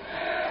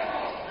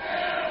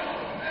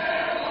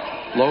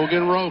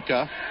 Logan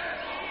Roca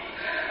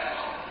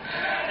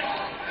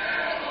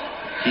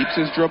keeps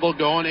his dribble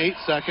going. 8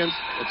 seconds.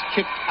 It's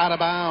kicked out of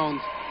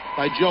bounds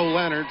by Joe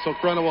Leonard, so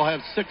Corunna will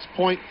have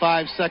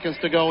 6.5 seconds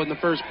to go in the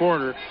first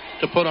quarter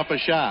to put up a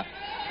shot.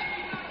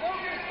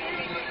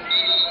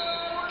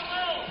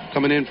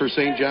 Coming in for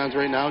St. John's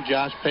right now,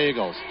 Josh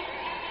Pagels.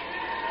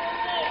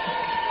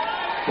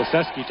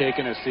 Leseski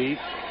taking a seat.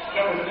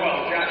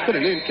 It's been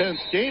an intense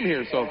game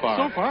here so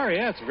far. So far,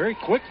 yeah, it's a very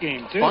quick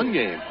game, too. Fun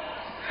game.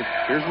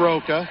 Here's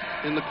Roca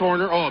in the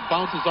corner. Oh, it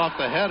bounces off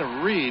the head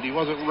of Reed. He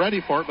wasn't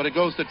ready for it, but it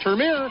goes to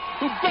Termier,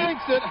 who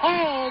banks it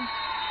home.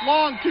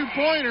 Long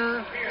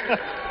 2-pointer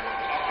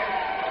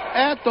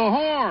at the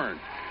horn.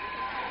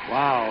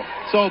 Wow.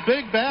 So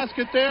big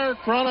basket there.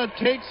 Corunna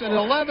takes an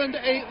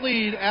 11-8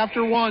 lead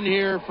after one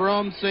here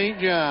from St.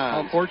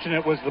 John's. How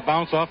fortunate was the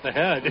bounce off the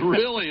head.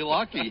 Really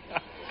lucky.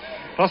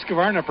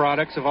 Husqvarna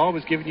products have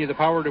always given you the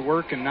power to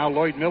work, and now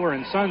Lloyd Miller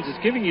 & Sons is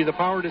giving you the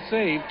power to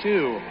save,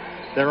 too.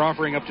 They're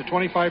offering up to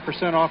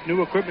 25% off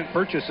new equipment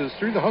purchases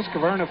through the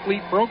Husqvarna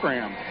Fleet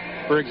program.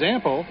 For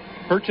example,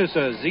 purchase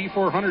a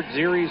Z400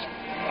 Series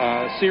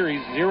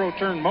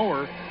zero-turn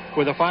mower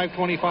with a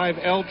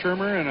 525L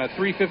trimmer and a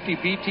 350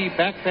 BT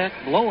backpack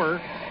blower,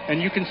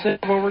 and you can save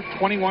over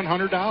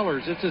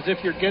 $2,100. It's as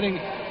if you're getting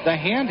the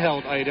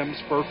handheld items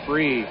for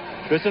free.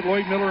 Visit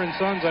Lloyd Miller &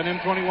 Sons on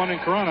M21 in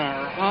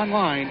Corunna or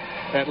online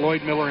at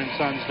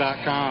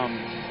LloydMillerandSons.com.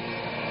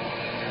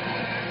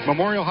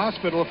 Memorial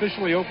Hospital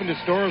officially opened its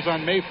doors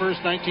on May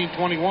 1st,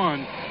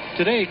 1921.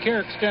 Today,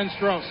 care extends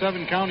throughout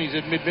 7 counties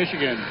in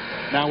mid-Michigan.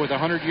 Now with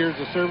 100 years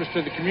of service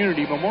to the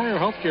community, Memorial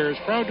Healthcare is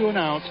proud to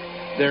announce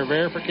their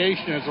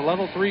verification as a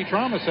Level 3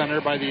 Trauma Center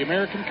by the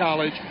American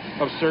College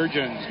of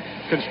Surgeons.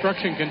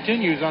 Construction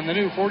continues on the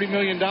new $40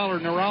 million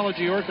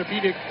Neurology,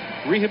 Orthopedic,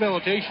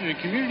 Rehabilitation, and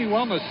Community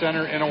Wellness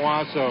Center in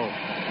Owasso.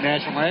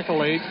 National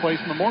accolades place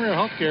Memorial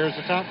Healthcare as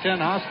a top 10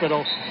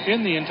 hospital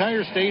in the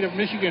entire state of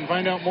Michigan.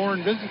 Find out more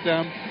and visit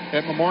them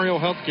at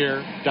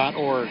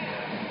memorialhealthcare.org.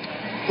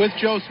 With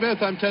Joe Smith,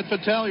 I'm Ted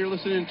Patel. You're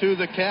listening to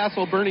The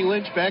Castle. Bernie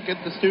Lynch back at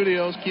the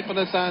studios, keeping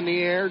us on the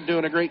air,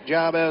 doing a great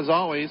job as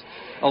always.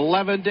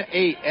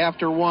 11-8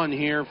 after one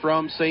here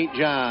from St.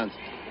 John's.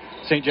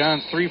 St.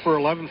 John's 3 for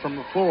 11 from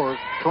the floor.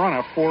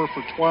 Corunna 4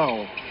 for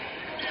 12.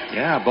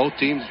 Yeah, both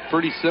teams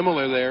pretty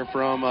similar there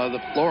from the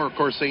floor. Of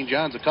course, St.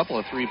 John's a couple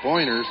of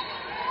three-pointers.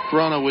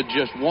 Corunna with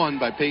just one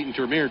by Peyton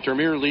Termeer.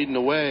 Termeer leading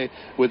the way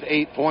with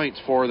 8 points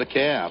for the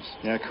Cavs.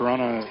 Yeah,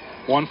 Corunna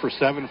 1 for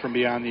 7 from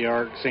beyond the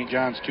arc. St.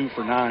 John's 2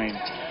 for 9.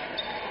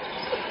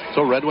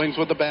 So Red Wings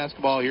with the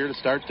basketball here to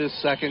start this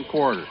second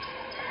quarter.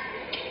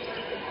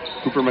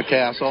 Cooper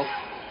McCassell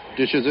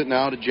dishes it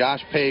now to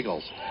Josh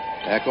Pagels.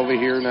 Back over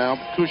here now,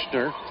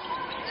 Kushner.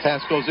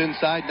 Pass goes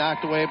inside,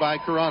 knocked away by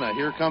Corunna.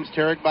 Here comes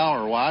Tarek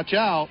Bauer. Watch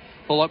out.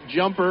 Pull-up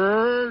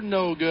jumper,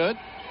 no good.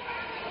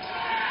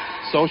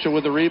 Socha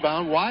with the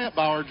rebound. Wyatt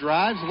Bauer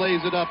drives,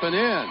 lays it up and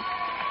in.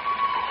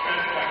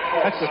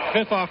 That's the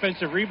 5th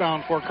offensive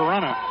rebound for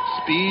Corunna.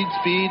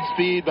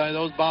 Speed by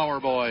those Bauer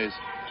boys.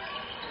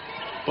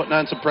 Putting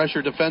on some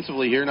pressure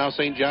defensively here. Now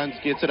St. John's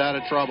gets it out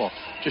of trouble.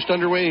 Just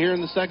underway here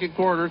in the second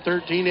quarter,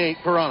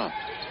 13-8 Corunna.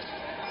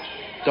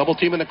 Double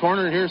team in the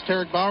corner, and here's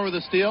Tarek Bauer with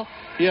a steal.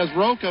 He has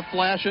Roca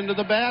flash into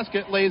the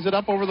basket, lays it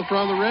up over the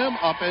front of the rim,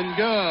 up and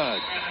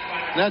good.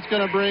 That's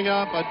going to bring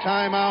up a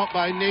timeout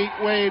by Nate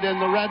Wade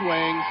and the Red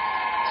Wings.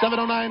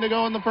 7:09 to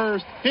go in the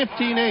first,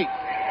 15-8.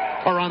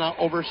 Corunna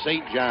over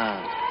St.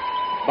 John's.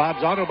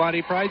 Bob's Auto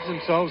Body prides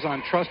themselves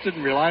on trusted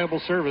and reliable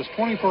service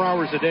 24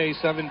 hours a day,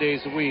 7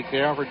 days a week.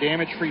 They offer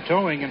damage-free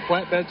towing and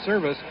flatbed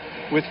service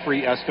with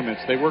free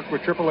estimates. They work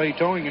with AAA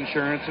towing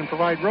insurance and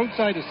provide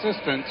roadside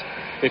assistance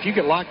if you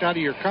get locked out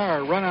of your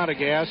car, run out of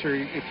gas, or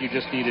if you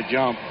just need a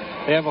jump.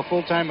 They have a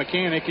full-time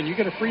mechanic, and you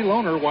get a free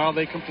loaner while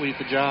they complete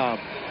the job.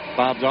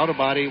 Bob's Auto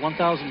Body,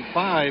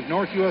 1005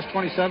 North US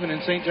 27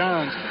 in St.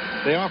 John's.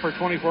 They offer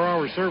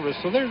 24-hour service,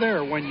 so they're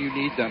there when you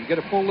need them. Get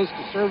a full list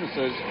of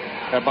services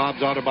at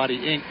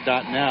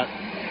bobsautobodyinc.net.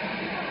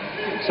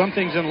 Some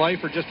things in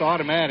life are just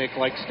automatic,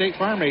 like State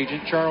Farm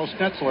agent Charles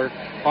Schnetzler,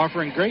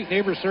 offering great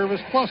neighbor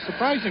service plus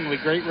surprisingly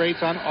great rates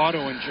on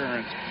auto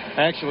insurance.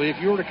 Actually, if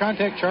you were to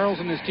contact Charles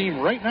and his team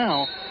right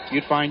now,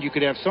 you'd find you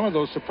could have some of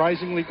those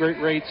surprisingly great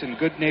rates and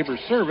good neighbor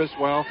service,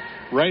 well,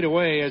 right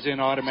away, as in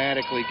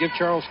automatically. Give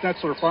Charles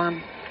Schnetzler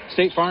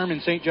State Farm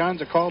in St.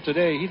 John's a call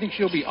today. He thinks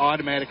you'll be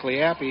automatically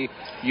happy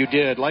you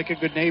did. Like a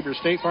good neighbor,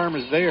 State Farm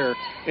is there.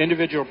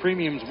 Individual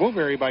premiums will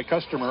vary by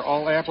customer.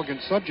 All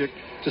applicants subject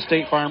to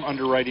State Farm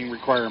underwriting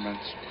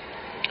requirements.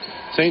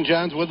 St.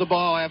 John's with the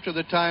ball after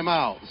the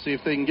timeout. See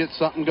if they can get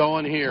something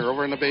going here.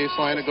 Over in the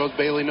baseline, it goes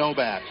Bailey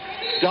Novak.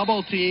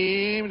 Double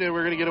teamed, and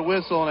we're going to get a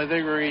whistle, and I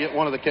think we're going to get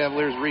one of the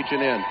Cavaliers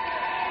reaching in.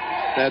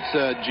 That's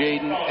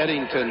Jaden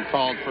Eddington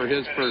called for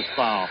his first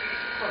foul.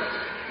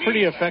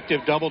 Pretty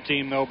effective double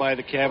team, though, by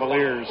the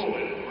Cavaliers.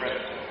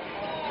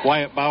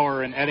 Wyatt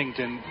Bauer and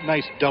Eddington,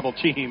 nice double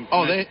team.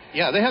 Oh, they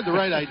had the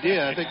right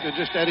idea. I think that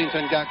just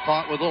Eddington got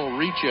caught with a little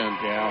reach in.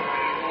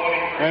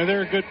 Yeah. And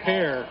they're a good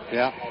pair.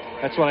 Yeah.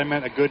 That's what I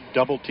meant, a good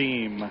double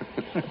team.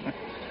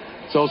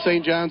 So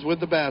St. John's with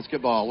the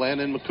basketball.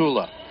 Landon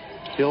McCullough.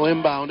 He'll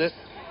inbound it.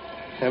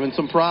 Having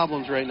some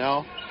problems right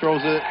now.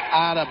 Throws it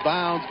out of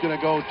bounds. Going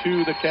to go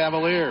to the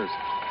Cavaliers.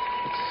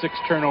 It's 6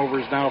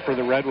 turnovers now for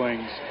the Red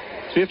Wings.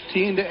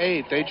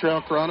 15-8. They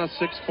trail Corunna.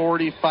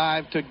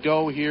 6:45 to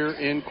go here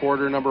in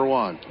quarter number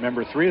 1.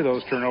 Remember, 3 of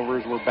those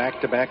turnovers were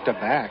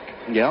back-to-back-to-back.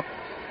 Yep.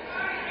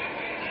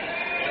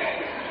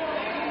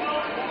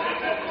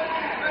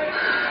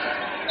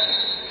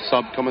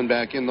 Sub coming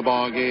back in the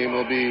ball game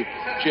will be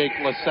Jake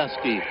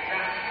Leseski.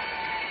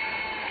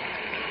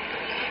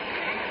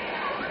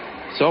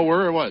 So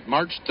we're,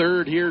 March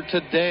 3rd here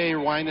today,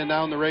 winding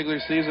down the regular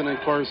season. And,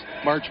 of course,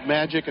 March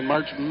Magic and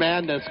March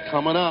Madness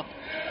coming up.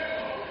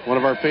 One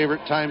of our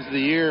favorite times of the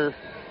year.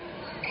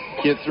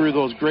 Get through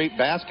those great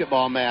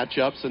basketball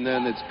matchups, and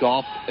then it's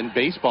golf and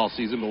baseball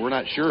season, but we're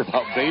not sure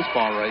about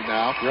baseball right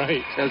now.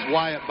 Right. As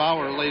Wyatt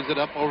Bauer lays it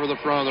up over the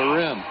front of the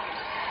rim.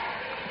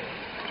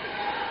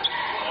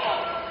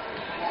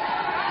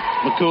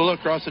 Mikula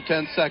across the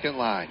 10-second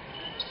line.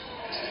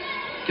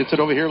 Gets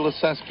it over here.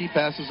 Leseski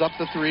passes up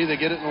the three. They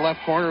get it in the left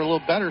corner. A little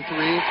better three.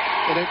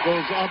 And it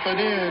goes up and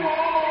in.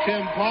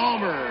 Tim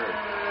Palmer.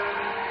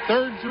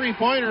 Third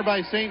three-pointer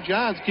by St.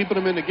 John's, keeping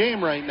them in the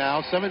game right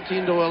now.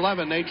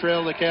 17-11. They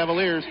trail the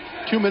Cavaliers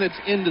 2 minutes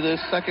into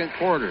this second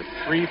quarter.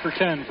 3 for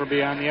 10 from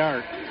beyond the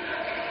arc.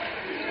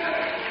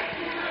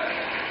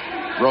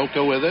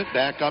 Roca with it.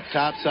 Back up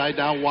top side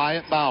now.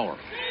 Wyatt Bauer.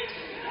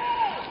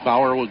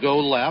 Bauer will go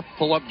left.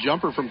 Pull-up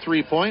jumper from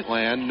three-point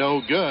land.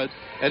 No good.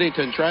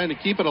 Eddington trying to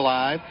keep it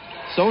alive.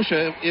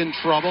 Sosha in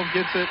trouble.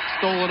 Gets it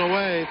stolen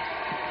away.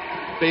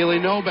 Bailey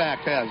Novak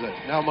has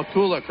it. Now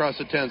Mikula across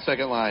the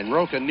 10-second line.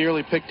 Roca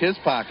nearly picked his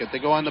pocket. They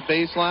go on the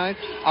baseline.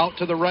 Out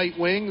to the right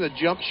wing. The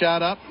jump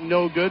shot up.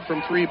 No good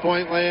from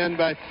three-point land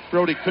by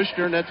Brody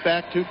Kushner. And that's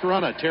back to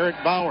Corunna.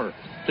 Tarek Bauer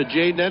to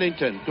Jaden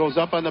Eddington. Goes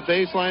up on the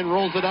baseline.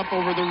 Rolls it up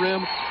over the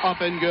rim.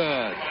 Up and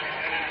good.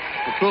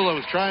 Mikula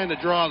was trying to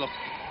draw the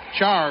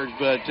charge,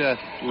 but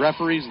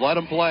referees let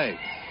him play.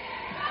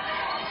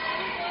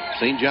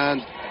 St.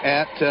 John's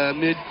at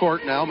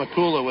midcourt now.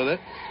 Mikula with it.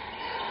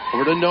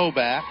 Over to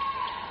Novak.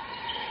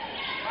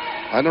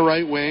 On the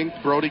right wing,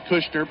 Brody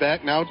Kushner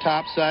back now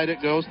top side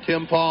it goes.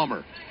 Tim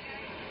Palmer.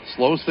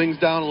 Slows things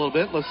down a little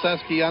bit.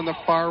 Leseski on the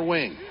far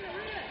wing.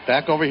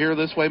 Back over here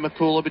this way,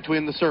 Mikula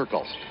between the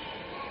circles.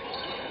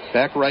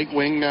 Back right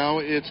wing now,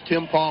 it's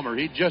Tim Palmer.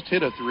 He just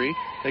hit a three.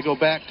 They go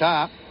back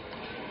top.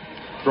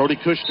 Brody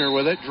Kushner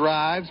with it.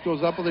 Drives,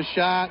 goes up with a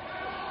shot.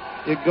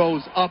 It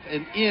goes up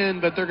and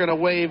in, but they're going to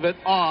wave it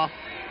off.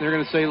 They're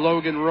going to say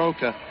Logan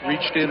Roca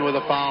reached in with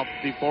a foul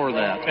before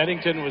that.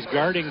 Eddington was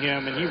guarding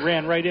him, and he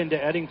ran right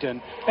into Eddington.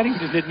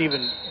 Eddington didn't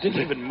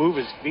even move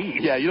his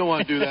feet. Yeah, you don't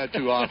want to do that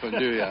too often,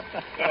 do you?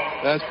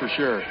 That's for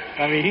sure.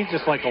 I mean, he's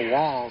just like a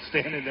wall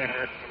standing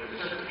there.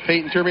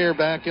 Peyton Termier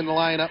back in the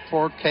lineup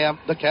for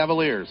the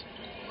Cavaliers.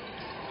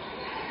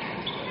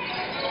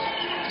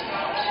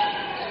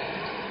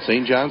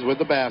 St. John's with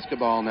the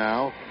basketball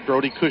now.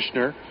 Brody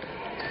Kushner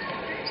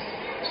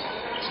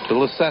to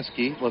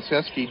Leseski.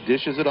 Leseski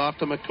dishes it off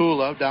to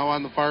Mikula. Down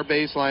on the far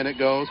baseline it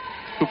goes.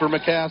 Cooper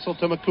McCassell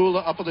to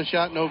Mikula. Up with the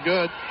shot, no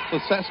good.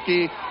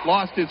 Leseski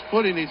lost his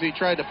footing as he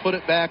tried to put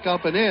it back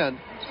up and in.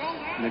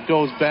 And it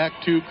goes back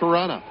to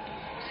Corunna.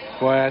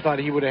 Boy, I thought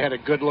he would have had a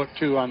good look,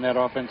 too, on that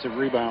offensive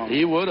rebound.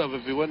 He would have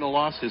if he wouldn't have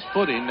lost his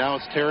footing. Now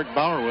it's Tarek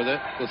Bauer with it.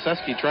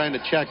 Leseski trying to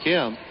check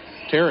him.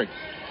 Tarek,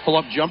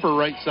 pull-up jumper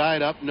right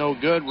side up, no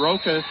good.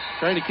 Roca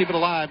trying to keep it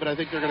alive, but I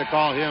think they're going to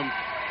call him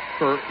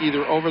for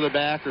either over the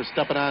back or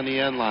stepping on the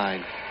end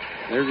line.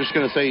 They're just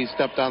going to say he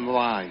stepped on the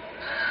line.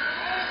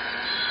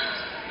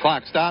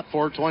 Clock stop,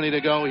 4:20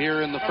 to go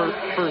here in the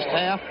first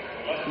half.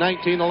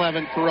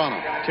 19-11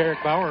 Corunna.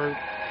 Tarek Bauer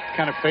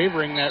kind of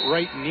favoring that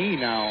right knee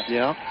now.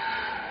 Yeah.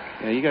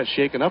 Yeah, he got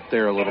shaken up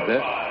there a little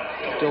bit.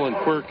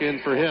 Dylan Quirk in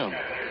for him.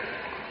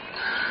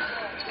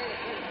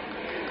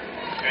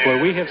 Well,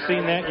 we have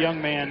seen that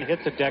young man hit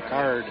the deck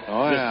hard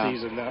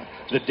this season.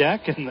 The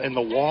deck and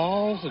the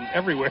walls and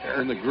everywhere.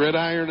 And the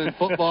gridiron in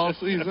football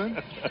season.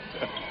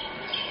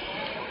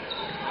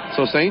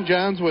 So St.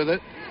 John's with it.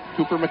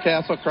 Cooper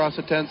McCassell across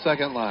the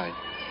 10-second line.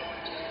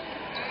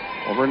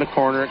 Over in the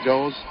corner it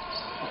goes.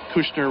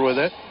 Kushner with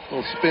it.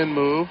 Little spin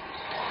move.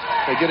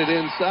 They get it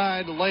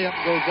inside. The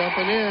layup goes up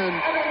and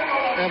in.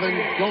 Evan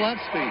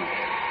Gillespie.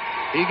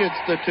 He gets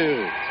the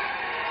two.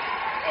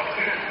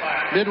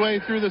 Midway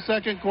through the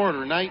second quarter,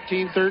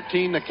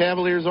 19-13, the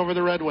Cavaliers over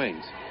the Red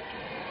Wings.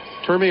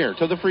 Termier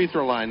to the free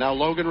throw line. Now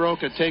Logan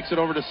Roca takes it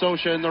over to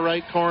Sosha in the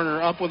right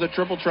corner. Up with a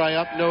triple try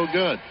up, no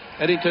good.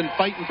 Eddington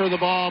fighting for the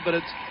ball, but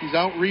he's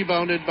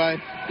out-rebounded by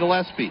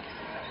Gillespie.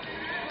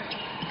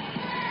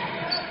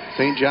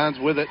 St. John's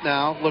with it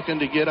now, looking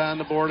to get on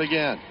the board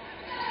again.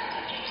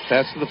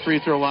 Pass to the free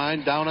throw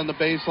line, down on the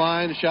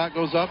baseline. The shot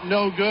goes up,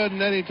 no good,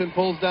 and Eddington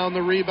pulls down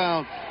the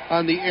rebound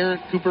on the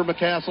errant Cooper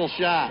McCassell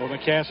shot. Well,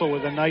 McCassell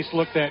with a nice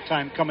look that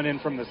time coming in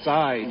from the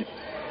side.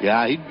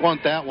 Yeah, he'd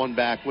want that one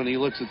back when he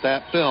looks at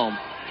that film.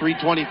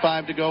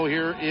 3:25 to go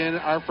here in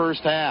our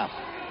first half.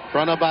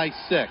 Corunna by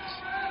 6.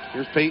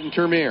 Here's Peyton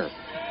Termier.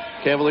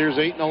 Cavaliers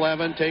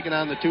 8-11, taking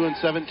on the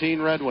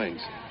 2-17 Red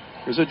Wings.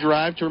 There's a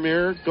drive.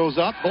 Termier goes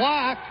up,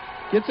 block.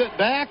 Gets it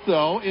back,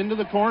 though. Into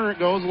the corner it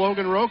goes.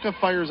 Logan Roca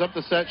fires up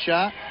the set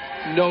shot.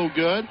 No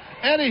good.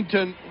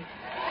 Eddington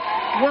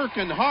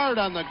working hard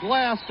on the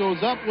glass. Goes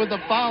up with a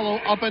follow.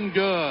 Up and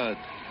good.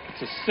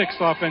 It's a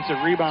 6th offensive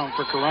rebound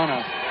for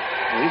Corunna.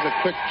 Well, he's a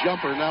quick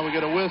jumper. Now we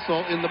get a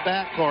whistle in the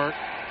backcourt.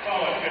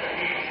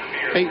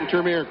 Peyton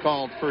Termier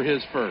called for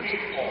his first.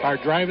 Our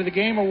Drive of the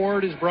Game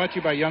award is brought to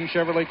you by Young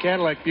Chevrolet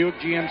Cadillac Buick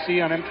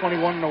GMC on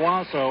M21 in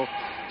Owasso.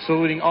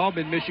 Saluting all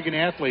Mid-Michigan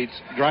athletes.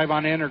 Drive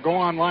on in or go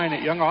online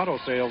at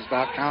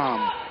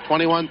youngautosales.com.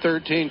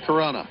 21-13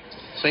 Corunna.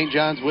 St.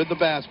 John's with the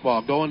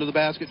basketball. Going to the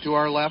basket to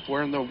our left,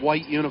 wearing the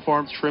white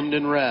uniforms trimmed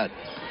in red.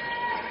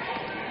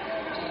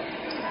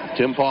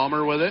 Tim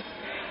Palmer with it.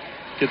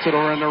 Gets it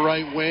over on the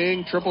right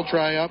wing. Triple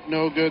try up.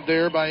 No good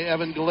there by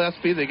Evan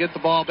Gillespie. They get the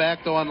ball back,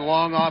 though, on the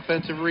long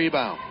offensive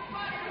rebound.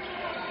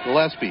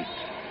 Gillespie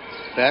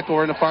back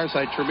over on the far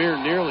side. Tremere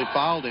nearly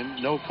fouled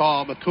him. No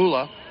call.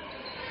 Makula.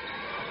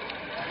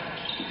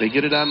 They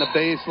get it on the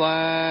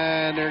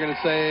baseline. They're going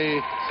to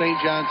say St.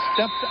 John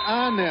stepped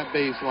on that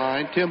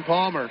baseline. Tim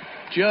Palmer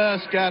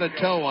just got a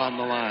toe on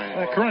the line.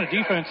 That Corunna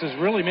defense is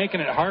really making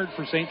it hard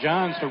for St.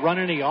 John's to run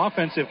any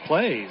offensive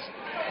plays.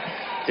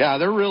 Yeah,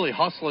 they're really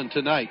hustling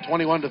tonight.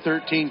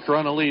 21-13,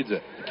 Corunna leads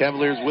it. The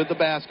Cavaliers with the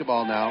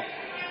basketball now.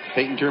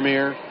 Peyton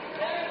Termere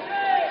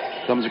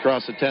comes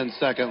across the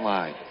 10-second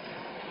line.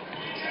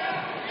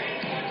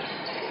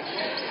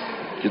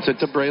 Gets it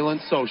to Braylon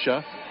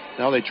Sosha.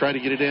 Now they try to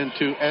get it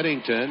into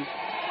Eddington.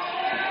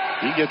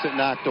 He gets it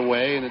knocked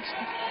away, and it's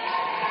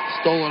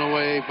stolen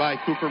away by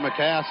Cooper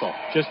McCassell.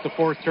 Just the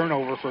fourth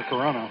turnover for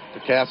Corunna.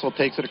 McCassell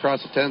takes it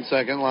across the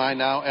 10-second line.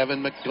 Now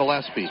Evan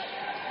Gillespie.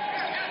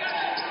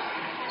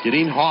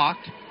 Getting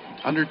hawked.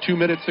 Under 2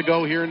 minutes to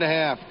go here in the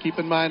half. Keep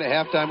in mind, at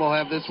halftime we'll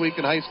have This Week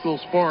in High School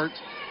Sports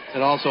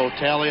and also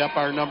tally up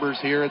our numbers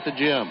here at the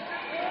gym.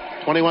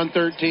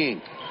 21-13.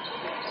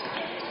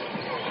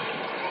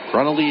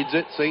 Corunna leads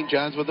it. St.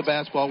 John's with the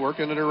basketball,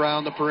 working it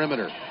around the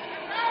perimeter.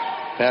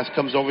 Pass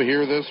comes over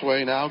here this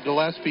way now.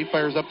 Gillespie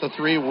fires up the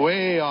three,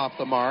 way off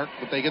the mark,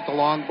 but they get the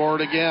long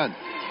board again.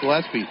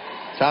 Gillespie,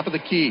 top of the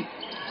key.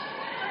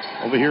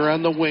 Over here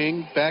on the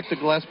wing, back to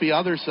Gillespie,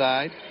 other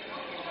side.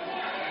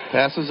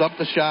 Passes up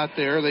the shot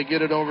there. They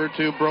get it over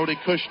to Brody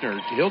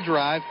Kushner. He'll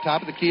drive,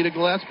 top of the key to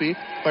Gillespie.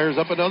 Fires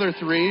up another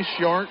three,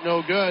 short,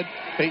 no good.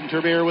 Peyton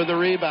Termere with the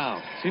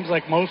rebound. Seems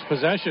like most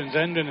possessions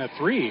end in a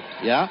three.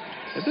 Yeah,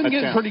 it's been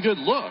getting pretty good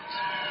looks.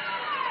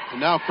 And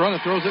now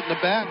Corunna throws it in the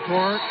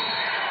backcourt.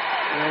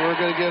 And we're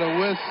going to get a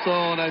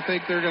whistle, and I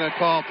think they're going to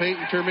call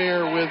Peyton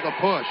Termere with a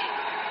push.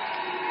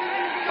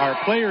 Our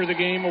Player of the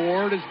Game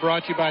award is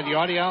brought to you by the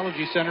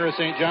Audiology Center of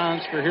St.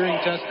 John's for hearing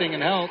testing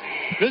and health.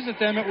 Visit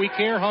them at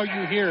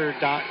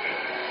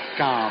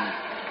wecarehowYouHear.com.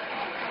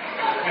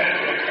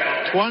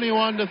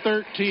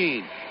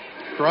 21-13.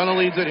 Corunna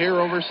leads it here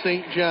over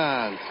St.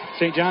 John's.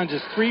 St. John's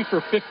is 3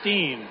 for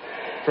 15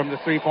 from the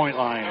three-point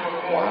line.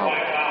 Wow.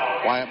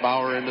 Wyatt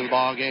Bauer into the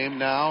ball game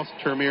now.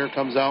 Termere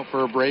comes out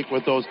for a break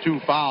with those two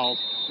fouls.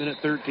 Minute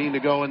 13 to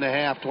go in the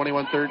half.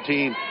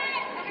 21-13.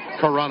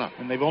 Corunna.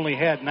 And they've only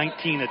had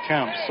 19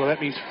 attempts, so that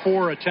means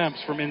 4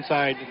 attempts from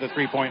inside the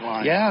three-point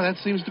line. Yeah, that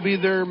seems to be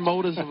their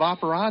modus of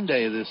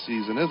operandi this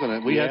season, isn't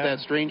it? We had that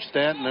strange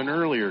stat in an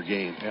earlier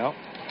game. Yep.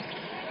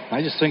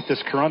 I just think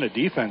this Corunna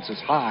defense is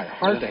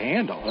hard to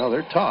handle. Well,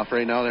 they're tough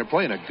right now. They're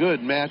playing a good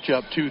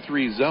matchup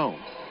 2-3 zone.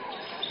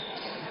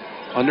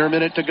 Under a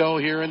minute to go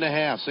here in the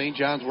half. St.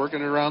 John's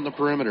working around the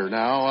perimeter.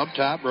 Now up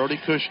top, Brody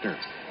Kushner.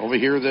 Over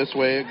here this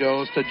way it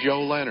goes to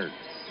Joe Leonard.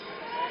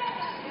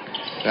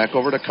 Back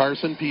over to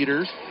Carson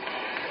Peters.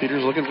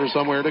 Peters looking for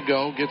somewhere to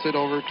go. Gets it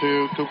over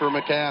to Cooper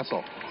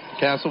McCassell.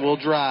 McCassell will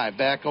drive.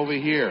 Back over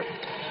here.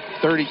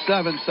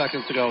 37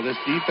 seconds to go. This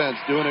defense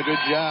doing a good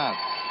job.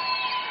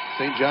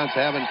 St. John's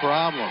having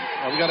problems.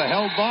 We got a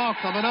held ball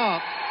coming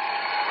up.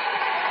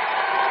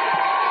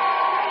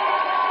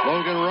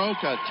 Logan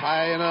Roca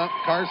tying up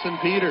Carson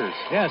Peters.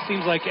 Yeah, it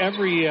seems like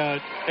every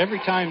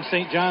time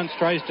St. John's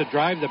tries to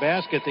drive the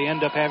basket, they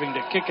end up having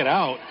to kick it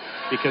out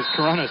because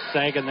Corunna's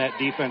sagging that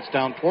defense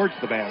down towards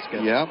the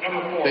basket. Yep.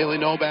 Bailey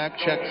Novak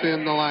checks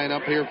in the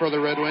lineup here for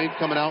the Red Wings.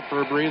 Coming out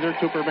for a breather,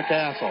 Cooper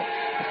McCassell.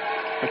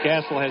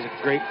 McCassell has a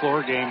great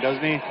floor game,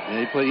 doesn't he?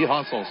 Yeah, he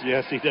hustles.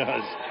 Yes, he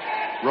does.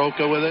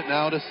 Roca with it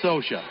now to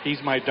Sosha. He's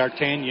my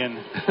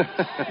D'Artagnan.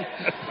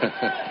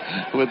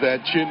 With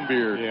that chin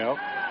beard. Yep.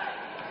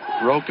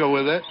 Roca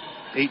with it.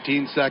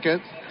 18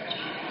 seconds.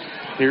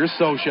 Here's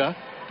Sosha.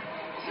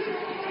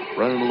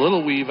 Running a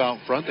little weave out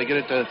front. They get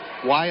it to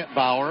Wyatt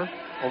Bauer.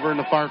 Over in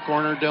the far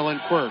corner, Dylan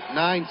Quirk.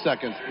 9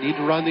 seconds. Need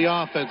to run the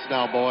offense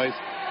now, boys.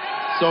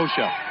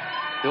 Sosha.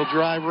 He'll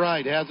drive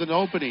right. Has an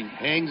opening.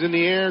 Hangs in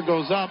the air.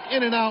 Goes up.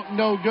 In and out.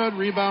 No good.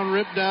 Rebound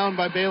ripped down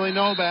by Bailey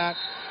Novak.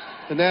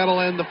 And that'll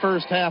end the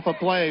first half of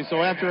play.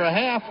 So after a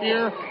half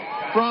here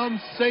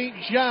from St.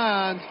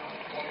 John's,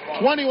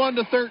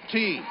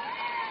 21-13.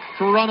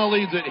 Corunna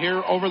leads it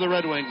here over the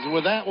Red Wings. And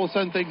with that, we'll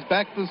send things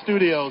back to the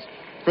studios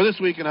for This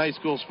Week in High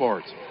School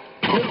Sports.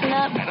 Listen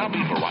up. An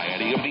upbeat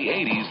variety of the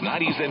 80s,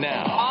 90s, and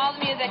now. All the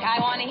music I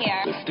want to hear.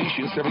 The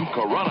station serving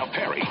Corunna,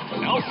 Perry,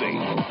 Elsing,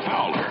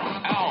 Fowler,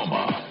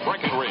 Alma,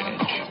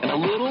 Breckenridge, and a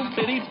little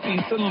bitty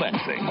piece of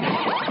Lexing.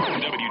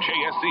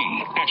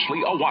 WJSC,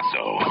 Ashley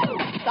Owasso.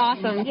 It's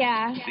awesome,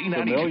 yeah.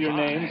 Familiar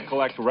names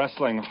collect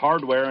wrestling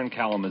hardware in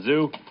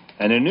Kalamazoo,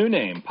 and a new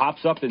name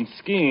pops up in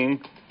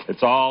skiing.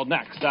 It's all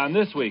next on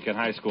This Week in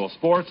High School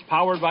Sports,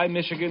 powered by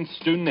Michigan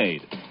Student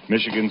Aid,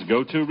 Michigan's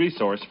go-to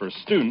resource for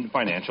student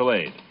financial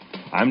aid.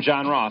 I'm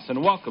John Ross,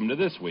 and welcome to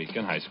This Week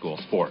in High School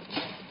Sports.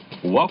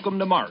 Welcome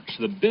to March,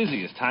 the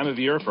busiest time of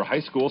year for high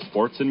school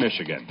sports in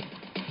Michigan.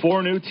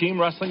 4 new team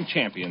wrestling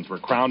champions were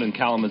crowned in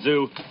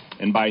Kalamazoo,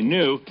 and by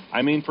new,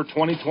 I mean for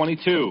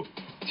 2022.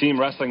 Team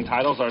wrestling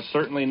titles are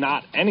certainly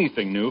not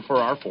anything new for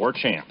our 4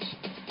 champs.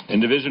 In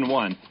Division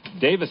I,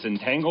 Davison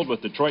tangled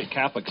with Detroit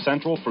Catholic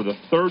Central for the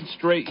 3rd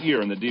straight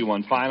year in the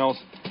D1 Finals,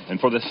 and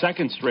for the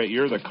 2nd straight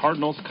year, the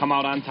Cardinals come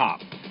out on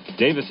top.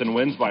 Davison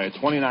wins by a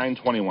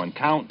 29-21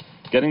 count,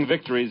 getting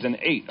victories in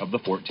 8 of the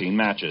 14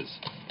 matches.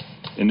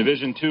 In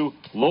Division II,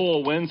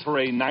 Lowell wins for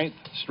a 9th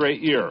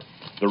straight year.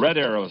 The Red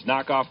Arrows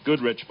knock off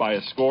Goodrich by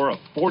a score of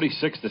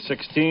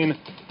 46-16.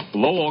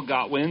 Lowell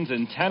got wins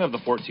in 10 of the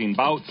 14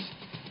 bouts.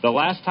 The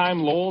last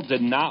time Lowell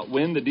did not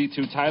win the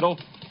D2 title,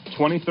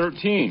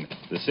 2013,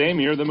 the same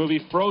year the movie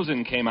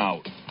Frozen came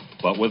out.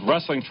 But with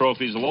wrestling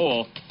trophies,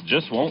 Lowell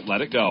just won't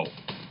let it go.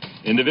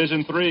 In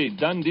Division III,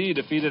 Dundee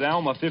defeated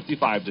Alma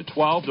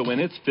 55-12 to win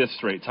its 5th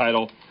straight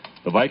title.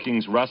 The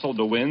Vikings wrestled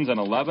to wins in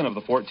 11 of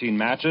the 14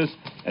 matches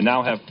and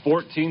now have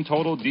 14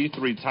 total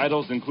D3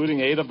 titles, including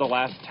 8 of the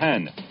last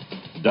 10.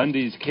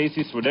 Dundee's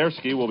Casey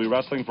Swiderski will be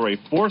wrestling for a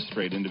 4th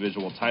straight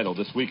individual title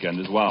this weekend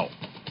as well.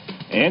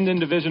 And in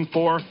Division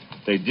IV,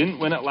 they didn't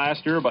win it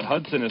last year, but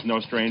Hudson is no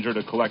stranger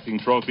to collecting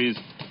trophies.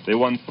 They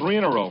won 3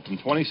 in a row from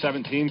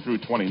 2017 through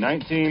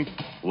 2019,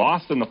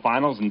 lost in the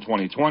finals in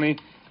 2020,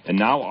 and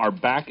now are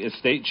back as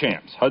state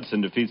champs.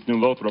 Hudson defeats New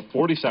Lothrop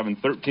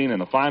 47-13 in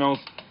the finals.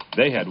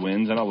 They had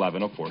wins in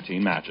 11 of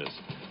 14 matches.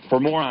 For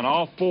more on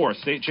all 4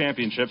 state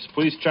championships,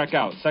 please check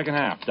out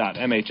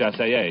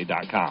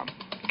secondhalf.mhsaa.com.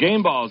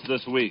 Game balls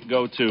this week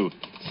go to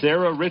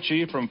Sarah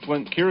Ritchie from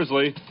Flint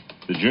Kearsley.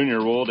 The junior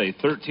rolled a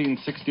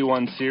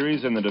 13-61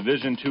 series in the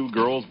Division II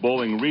Girls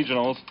Bowling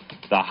Regionals,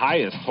 the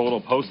highest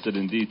total posted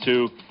in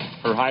D2.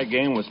 Her high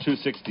game was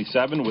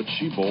 267, which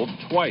she bowled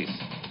twice.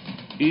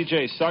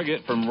 E.J.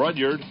 Suggett from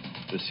Rudyard,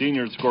 the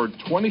senior scored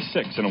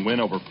 26 in a win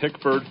over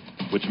Pickford,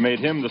 which made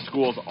him the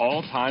school's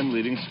all-time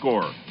leading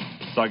scorer.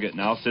 Suggett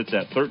now sits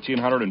at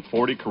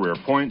 1,340 career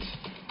points.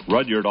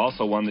 Rudyard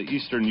also won the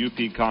Eastern UP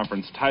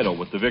Conference title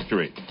with the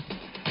victory.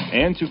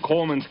 And to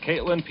Coleman's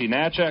Caitlin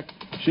Pinachek,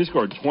 she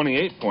scored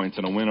 28 points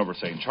in a win over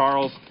St.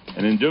 Charles,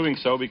 and in doing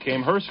so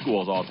became her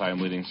school's all-time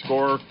leading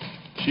scorer.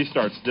 She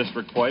starts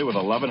district play with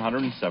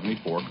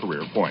 1,174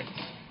 career points.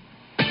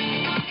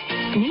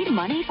 Need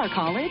money for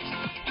college?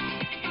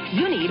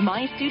 You need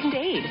My Student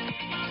Aid.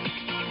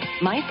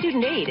 My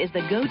Student Aid is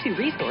the go-to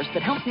resource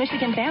that helps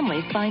Michigan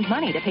families find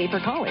money to pay for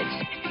college.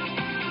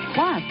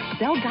 Plus,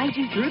 they'll guide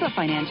you through the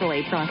financial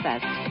aid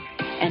process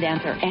and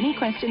answer any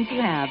questions you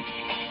have.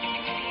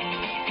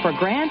 For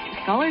grants,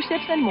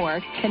 scholarships, and more,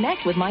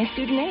 connect with My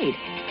Student Aid,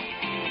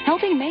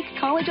 helping make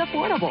college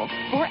affordable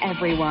for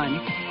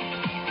everyone.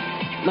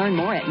 Learn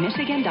more at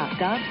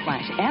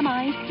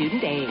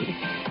michigan.gov/MIStudentAid.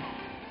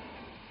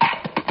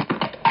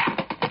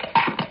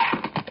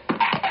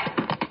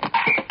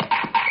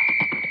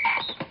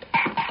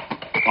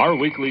 Our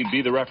weekly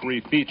Be the Referee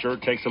feature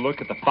takes a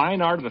look at the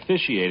fine art of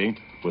officiating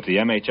with the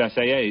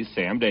MHSAA's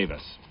Sam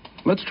Davis.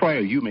 Let's try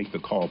a you make the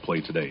call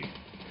play today.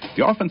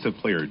 The offensive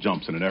player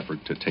jumps in an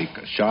effort to take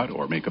a shot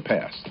or make a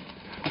pass.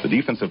 The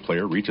defensive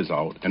player reaches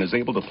out and is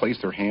able to place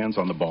their hands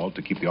on the ball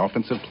to keep the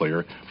offensive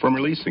player from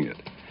releasing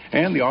it.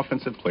 And the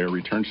offensive player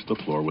returns to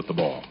the floor with the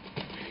ball.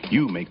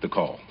 You make the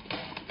call.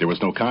 There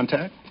was no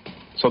contact,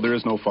 so there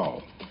is no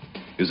foul.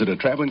 Is it a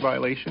traveling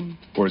violation,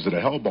 or is it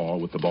a held ball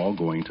with the ball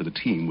going to the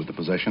team with the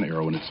possession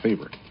arrow in its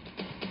favor?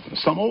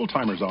 Some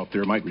old-timers out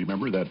there might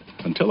remember that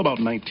until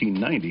about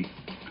 1990,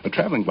 a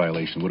traveling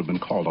violation would have been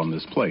called on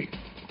this play.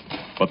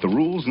 But the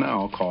rules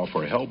now call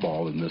for a held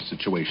ball in this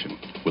situation,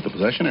 with the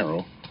possession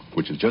arrow,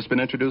 which has just been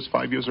introduced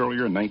 5 years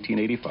earlier in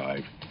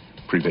 1985,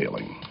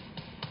 prevailing.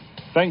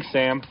 Thanks,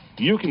 Sam.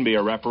 You can be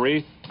a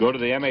referee. Go to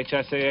the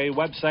MHSAA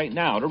website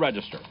now to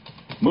register.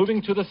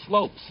 Moving to the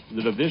slopes,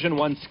 the Division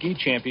I ski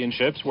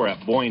championships were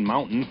at Boyne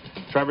Mountain.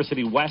 Traverse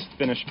City West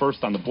finished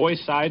first on the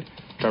boys' side.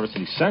 Traverse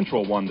City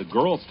Central won the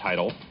girls'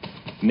 title.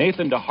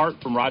 Nathan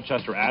DeHart from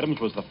Rochester Adams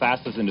was the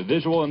fastest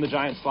individual in the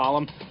giant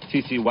slalom.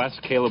 TC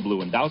West, Caleb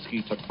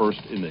Lewandowski took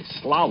first in the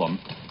slalom.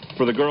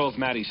 For the girls,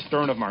 Maddie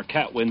Stern of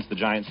Marquette wins the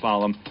giant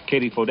slalom.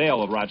 Katie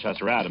Fodale of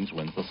Rochester Adams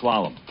wins the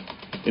slalom.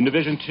 In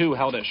Division II,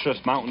 held at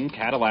Schuss Mountain,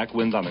 Cadillac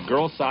wins on the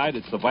girls' side.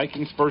 It's the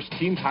Vikings' first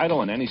team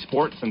title in any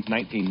sport since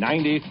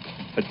 1990.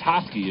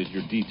 Petoskey is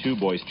your D2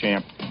 boys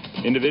champ.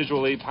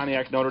 Individually,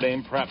 Pontiac Notre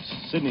Dame Prep's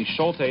Sydney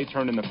Schulte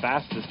turned in the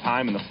fastest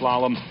time in the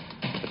slalom.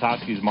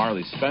 Petoskey's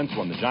Marley Spence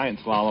won the giant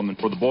slalom. And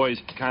for the boys,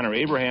 Connor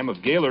Abraham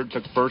of Gaylord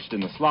took first in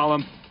the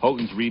slalom.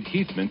 Houghton's Reed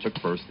Heathman took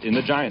first in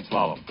the giant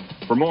slalom.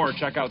 For more,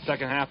 check out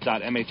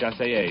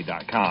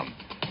secondhalf.mhsaa.com.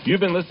 You've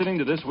been listening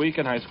to This Week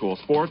in High School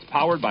Sports,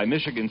 powered by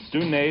Michigan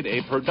Student Aid,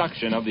 a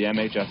production of the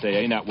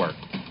MHSAA Network.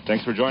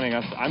 Thanks for joining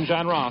us. I'm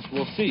John Ross.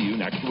 We'll see you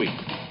next week.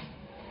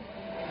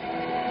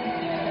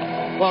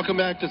 Welcome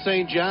back to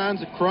St.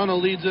 John's. Corunna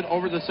leads it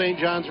over the St.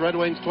 John's Red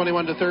Wings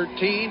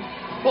 21-13.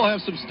 We'll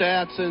have some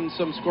stats and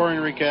some scoring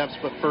recaps,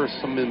 but first,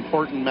 some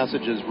important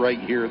messages right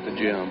here at the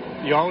gym.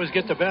 You always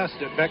get the best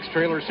at Beck's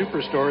Trailer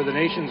Superstore, the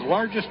nation's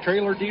largest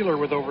trailer dealer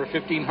with over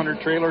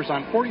 1,500 trailers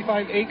on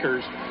 45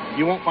 acres.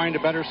 You won't find a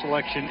better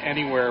selection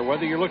anywhere.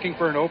 Whether you're looking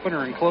for an open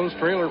or enclosed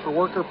trailer for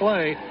work or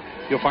play,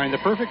 you'll find the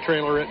perfect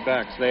trailer at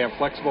Beck's. They have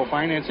flexible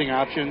financing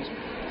options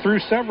through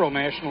several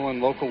national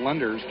and local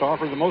lenders to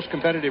offer the most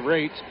competitive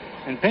rates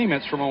and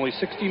payments from only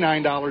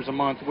 $69 a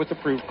month with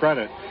approved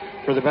credit.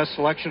 For the best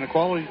selection of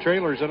quality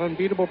trailers at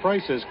unbeatable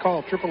prices,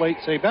 call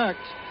 888-SAY-BECKS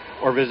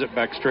or visit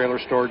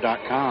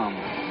BecksTrailerStore.com.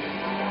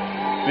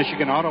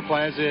 Michigan Auto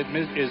Plaza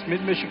is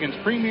Mid-Michigan's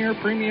premier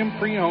premium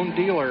pre-owned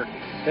dealer.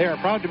 They are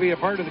proud to be a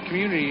part of the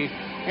community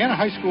and a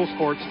high school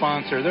sports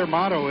sponsor. Their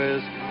motto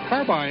is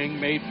car buying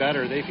made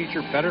better. They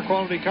feature better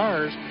quality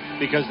cars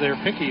because they're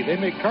picky. They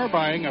make car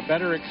buying a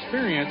better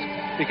experience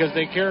because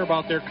they care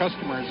about their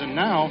customers. And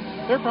now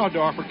they're proud to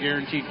offer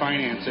guaranteed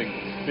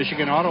financing.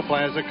 Michigan Auto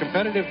Plaza,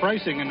 competitive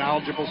pricing and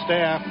knowledgeable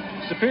staff,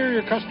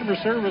 superior customer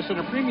service, and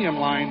a premium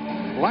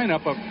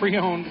lineup of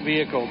pre-owned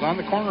vehicles on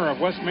the corner of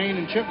West Main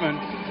and Chipman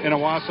in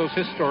Owasso's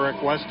historic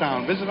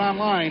Westtown. Visit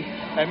online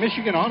at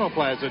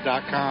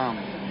MichiganAutoplaza.com.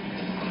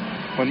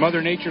 When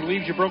Mother Nature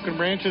leaves you broken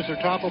branches or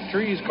toppled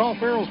trees, call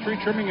Farrell's Tree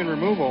Trimming and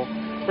Removal.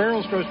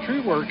 Farrell's does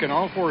tree work in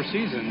all 4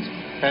 seasons,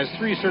 has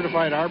 3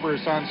 certified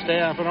arborists on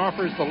staff, and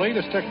offers the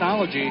latest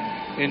technology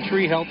in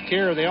tree health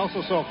care. They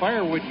also sell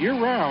firewood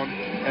year-round,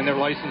 and they're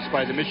licensed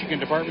by the Michigan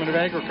Department of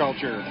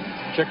Agriculture.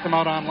 Check them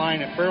out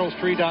online at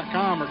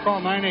farrellstree.com or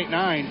call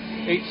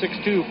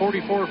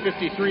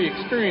 989-862-4453.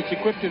 Experience,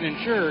 equipped, and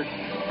insured.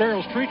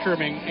 Farrell's Tree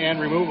Trimming and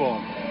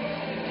Removal.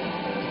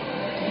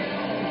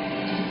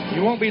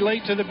 You won't be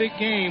late to the big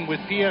game with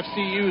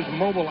PFCU's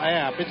mobile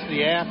app. It's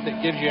the app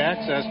that gives you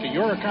access to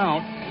your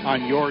account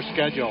on your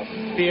schedule.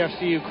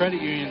 PFCU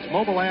Credit Union's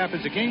mobile app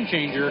is a game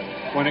changer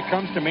when it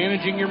comes to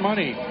managing your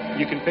money.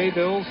 You can pay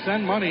bills,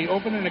 send money,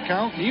 open an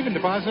account, and even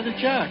deposit a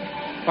check.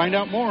 Find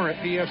out more at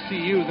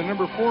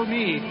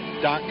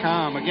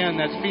PFCU4me.com. Again,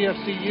 that's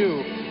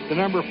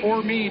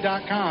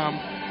PFCU4me.com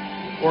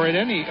or at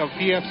any of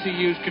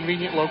PFCU's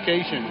convenient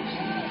locations.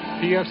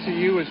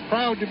 PFCU is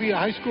proud to be a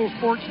high school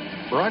sports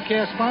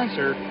broadcast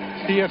sponsor.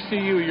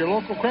 PFCU, your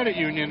local credit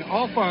union,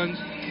 all funds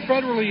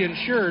federally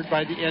insured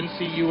by the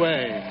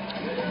NCUA.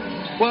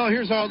 Well,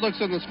 here's how it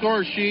looks on the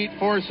score sheet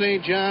for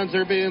St. John's.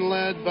 They're being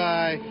led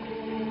by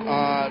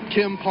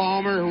Kim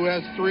Palmer, who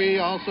has 3,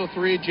 also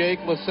 3, Jake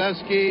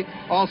Leseski,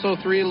 also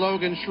 3,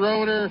 Logan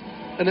Schroeder,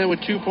 and then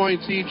with 2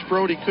 points each,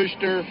 Brody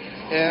Kushner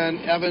and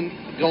Evan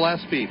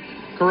Gillespie.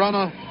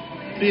 Corunna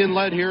being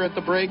led here at the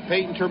break.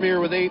 Peyton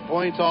Termeer with 8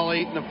 points, all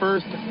 8 in the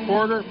first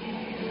quarter.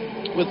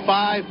 With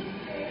 5,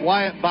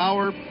 Wyatt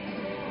Bauer.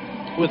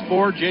 With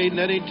 4, Jaden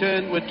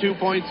Eddington. With 2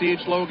 points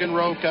each, Logan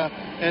Roca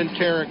and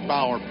Tarek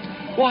Bauer.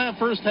 We'll have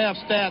first half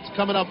stats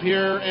coming up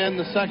here and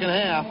the second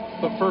half.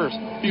 But first,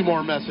 a few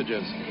more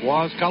messages.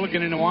 Waz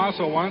Culligan in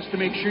Owasso wants to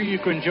make sure you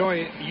can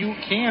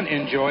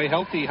enjoy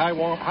healthy,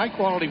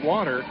 high-quality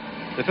water.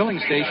 The filling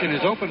station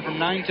is open from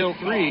 9 till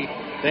 3.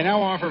 They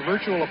now offer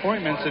virtual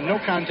appointments and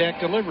no-contact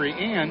delivery,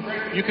 and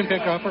you can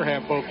pick up or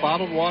have both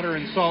bottled water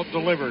and salt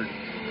delivered.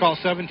 Call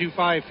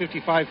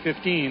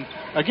 725-5515.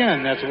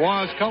 Again, that's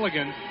Waz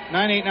Culligan,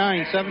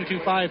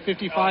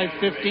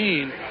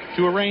 989-725-5515,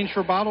 to arrange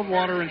for bottled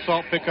water and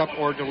salt pickup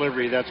or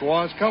delivery. That's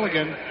Waz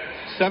Culligan,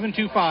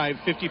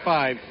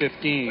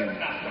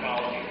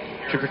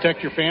 725-5515. To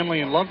protect your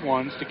family and loved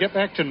ones, to get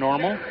back to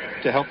normal,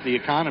 to help the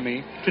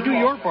economy, to do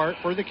your part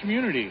for the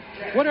community.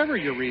 Whatever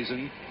your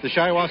reason, the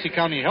Shiawassee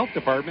County Health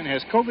Department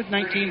has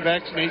COVID-19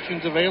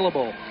 vaccinations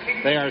available.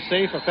 They are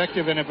safe,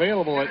 effective, and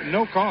available at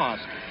no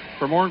cost.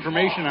 For more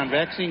information on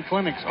vaccine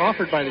clinics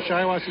offered by the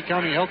Shiawassee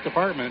County Health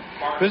Department,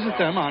 visit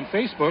them on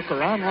Facebook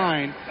or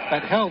online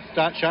at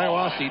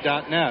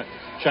health.shiawassee.net.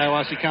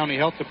 Shiawassee County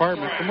Health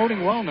Department, promoting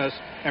wellness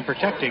and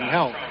protecting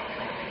health.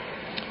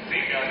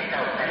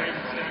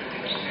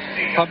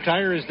 Hub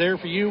Tire is there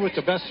for you with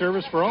the best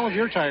service for all of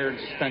your tire and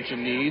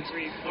suspension needs.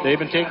 They've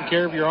been taking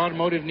care of your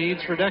automotive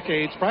needs for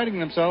decades, priding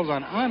themselves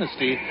on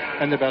honesty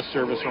and the best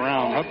service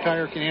around. Hub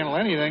Tire can handle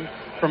anything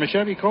from a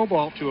Chevy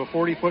Cobalt to a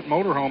 40-foot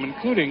motorhome,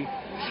 including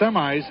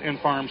semis and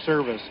farm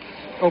service.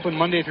 Open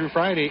Monday through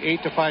Friday,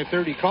 8 to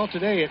 5:30. Call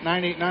today at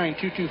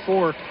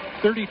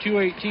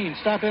 989-224-3218.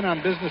 Stop in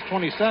on Business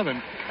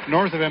 27,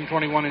 north of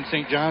M21 in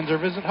St. John's, or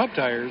visit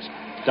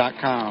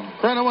HubTires.com.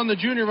 Corunna won the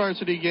junior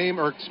varsity game,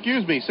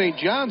 St.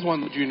 John's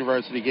won the junior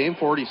varsity game,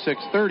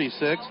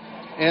 46-36.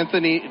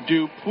 Anthony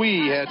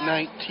Dupuis had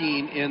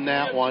 19 in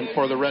that one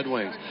for the Red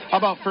Wings. How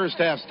about first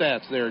half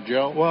stats there,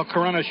 Joe? Well,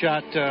 Corunna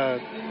shot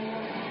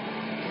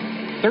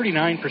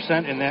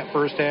 39% in that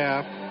first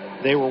half.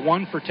 They were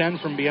 1 for 10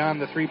 from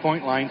beyond the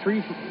three-point line,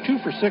 2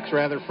 for 6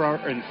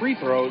 in free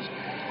throws.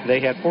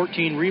 They had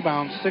 14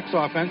 rebounds, 6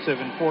 offensive,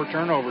 and 4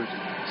 turnovers.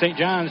 St.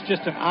 John's,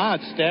 just an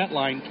odd stat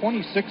line,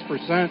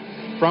 26%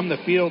 from the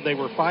field. They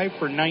were 5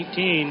 for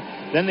 19.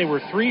 Then they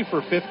were 3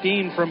 for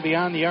 15 from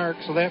beyond the arc,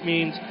 so that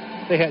means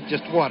they had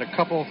just, a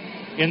couple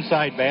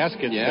inside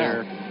baskets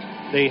there.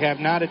 They have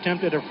not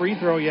attempted a free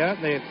throw yet.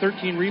 They have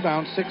 13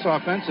 rebounds, 6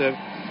 offensive,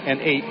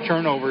 and 8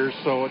 turnovers.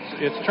 So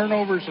it's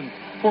turnovers and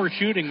poor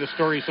shooting, the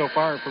story so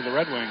far for the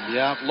Red Wings.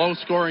 Yeah,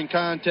 low-scoring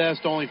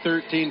contest, only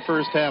 13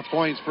 first-half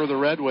points for the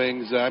Red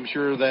Wings. I'm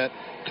sure that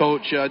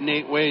Coach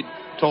Nate Wade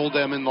told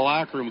them in the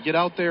locker room, get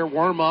out there,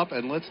 warm up,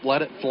 and let's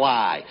let it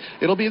fly.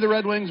 It'll be the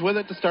Red Wings with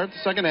it to start the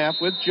second half.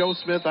 With Joe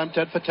Smith, I'm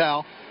Ted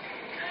Fatale.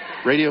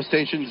 Radio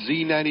station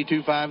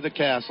Z92.5 The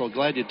Castle.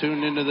 Glad you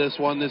tuned into this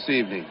one this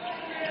evening.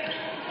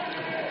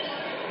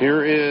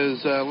 Here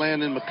is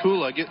Landon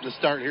McCullough getting the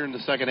start here in the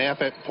second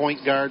half at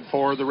point guard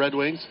for the Red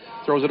Wings.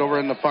 Throws it over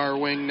in the far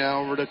wing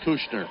now over to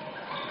Kushner.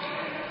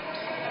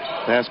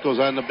 Pass goes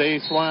on the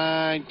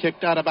baseline,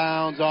 kicked out of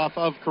bounds off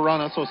of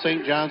Corunna, so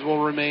St. John's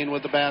will remain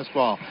with the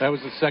basketball. That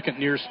was the second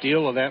near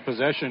steal of that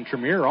possession.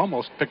 Tremere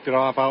almost picked it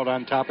off out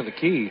on top of the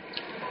key.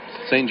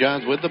 St.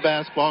 John's with the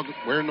basketball,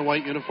 wearing the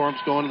white uniforms,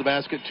 going to the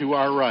basket to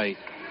our right.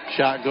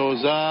 Shot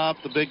goes up.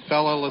 The big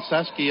fella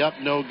Leseski up,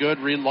 no good.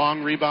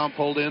 Long rebound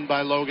pulled in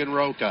by Logan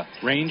Roca.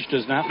 Range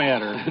does not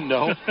matter.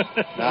 No,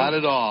 not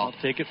at all.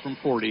 I'll take it from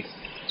 40.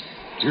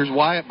 Here's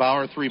Wyatt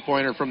Bauer,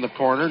 three-pointer from the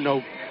corner.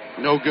 No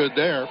good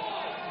there.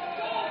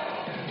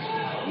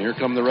 And here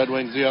come the Red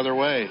Wings the other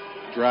way.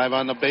 Drive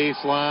on the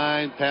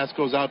baseline. Pass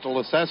goes out to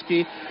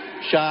Leseski.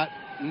 Shot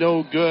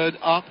no good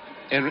up,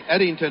 and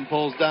Eddington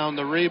pulls down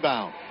the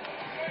rebound.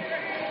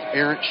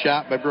 Errant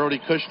shot by Brody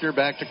Kushner,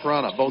 back to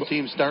Corunna. Both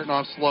teams starting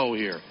off slow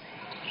here.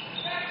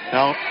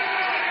 Now,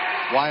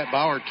 Wyatt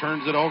Bauer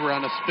turns it over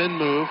on a spin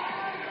move.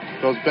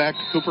 Goes back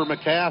to Cooper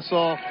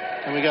McCassell.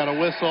 And we got a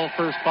whistle.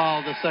 First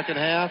foul of the second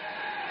half.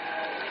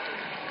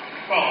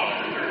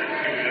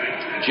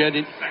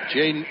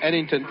 Jaden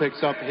Eddington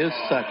picks up his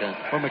second.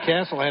 Well,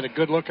 McCassell had a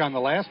good look on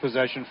the last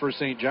possession for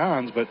St.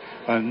 John's, but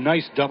a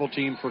nice double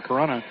team for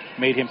Corunna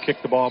made him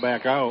kick the ball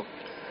back out.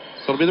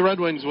 So it'll be the Red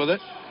Wings with it.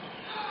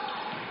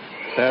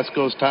 Pass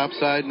goes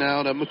topside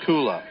now to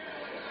McCullough.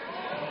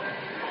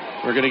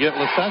 We're going to get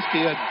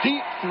Leseski a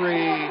deep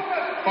three,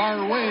 far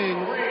wing,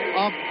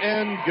 up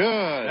and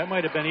good. That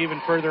might have been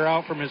even further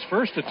out from his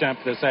first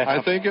attempt this half.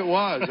 I think it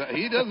was.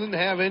 He doesn't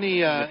have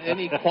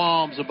any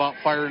qualms about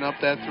firing up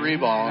that three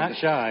ball. Not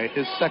shy.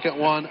 His second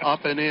one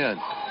up and in.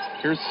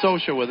 Here's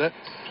Sosha with it.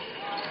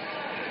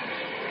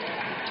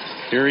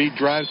 Here he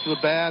drives to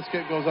the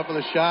basket, goes up with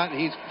a shot, and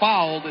he's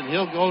fouled, and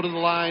he'll go to the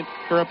line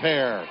for a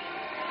pair.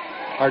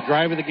 Our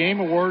Drive of the Game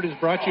award is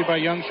brought to you by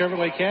Young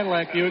Chevrolet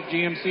Cadillac Buick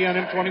GMC on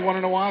M21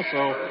 in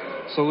Owasso.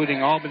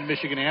 Saluting Albany,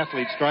 Michigan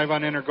athletes. Drive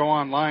on in or go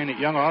online at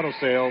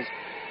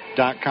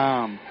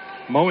youngautosales.com.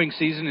 Mowing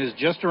season is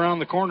just around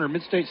the corner.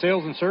 Midstate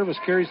Sales and Service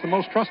carries the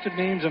most trusted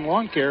names in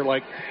lawn care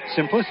like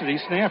Simplicity,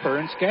 Snapper,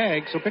 and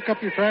Skag. So pick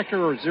up your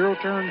tractor or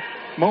zero-turn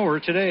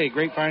mower today.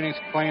 Great finance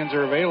plans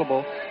are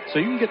available, so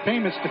you can get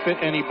payments to fit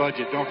any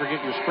budget. Don't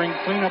forget your spring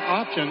cleanup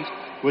options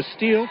with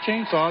steel,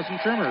 chainsaws, and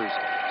trimmers.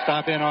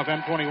 Stop in off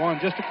M21,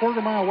 just a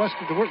quarter mile west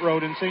of DeWitt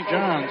Road in St.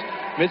 John's.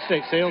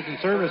 Midstate Sales and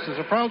Service is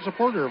a proud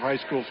supporter of high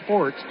school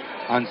sports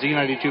on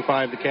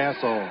Z92.5 The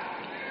Castle.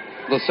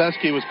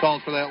 Leseski was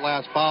called for that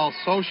last foul.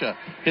 Sosha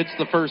hits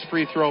the first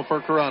free throw for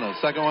Corunna.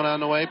 Second one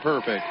on the way,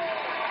 perfect.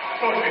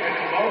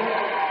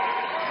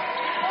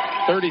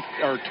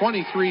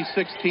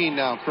 23-16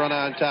 now,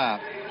 Corunna on top.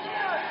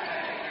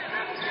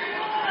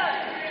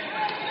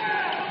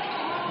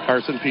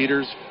 Carson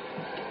Peters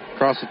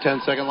across the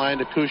 10-second line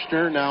to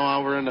Kushner. Now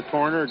over in the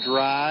corner,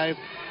 drive.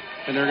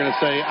 And they're going to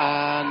say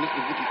on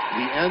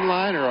the end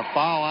line or a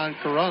foul on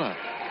Corunna.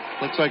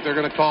 Looks like they're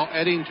going to call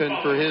Eddington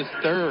for his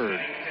third.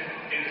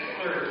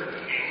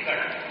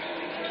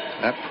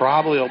 That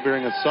probably will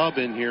bring a sub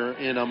in here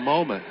in a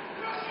moment.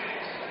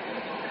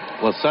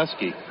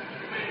 Leseski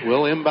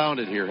will inbound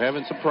it here,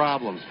 having some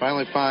problems.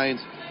 Finally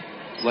finds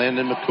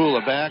Landon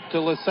McCullough. Back to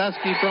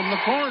Leseski from the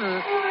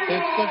corner.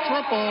 It's the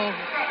triple.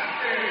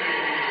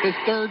 His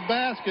third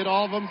basket,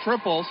 all of them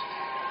triples.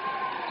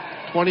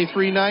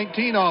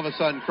 23-19 all of a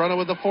sudden. Corunna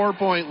with a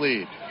 4-point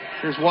lead.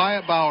 Here's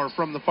Wyatt Bauer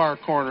from the far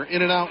corner.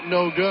 In and out,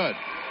 no good.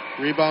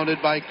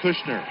 Rebounded by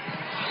Kushner.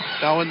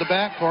 Now in the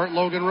backcourt,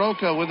 Logan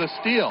Roca with a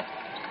steal.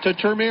 To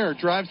Termier,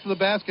 drives to the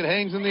basket,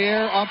 hangs in the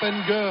air, up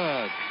and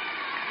good.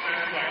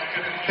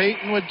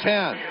 Peyton with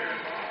 10.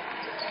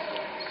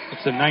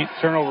 It's the 9th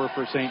turnover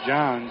for St.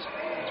 John's.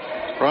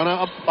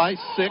 Corunna up by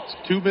 6.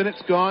 2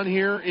 minutes gone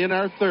here in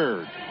our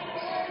third.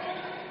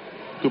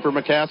 Cooper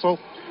McCassell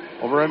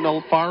over in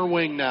the far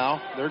wing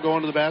now. They're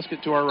going to the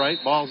basket to our right.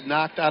 Ball's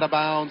knocked out of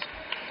bounds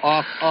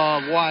off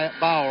of Wyatt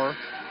Bauer.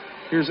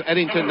 Here's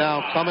Eddington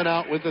now coming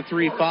out with the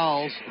 3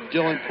 fouls.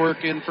 Dylan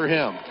Quirk in for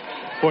him.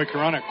 Boy,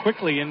 Corunna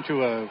quickly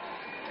into a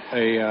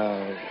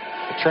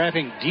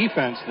trapping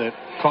defense that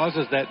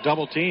causes that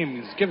double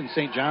team. It's given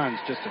St. John's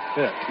just a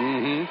fit.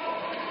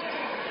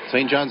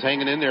 St. John's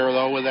hanging in there,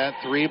 though, with that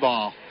 3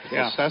 ball.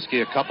 Yeah.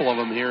 Leseski, a couple of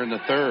them here in the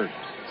third.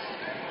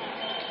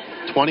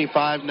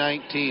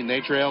 25-19.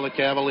 They trail the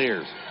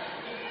Cavaliers.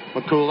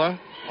 McCullough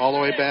all the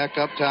way back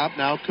up top.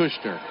 Now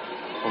Kushner.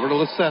 Over to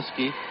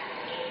Leseski.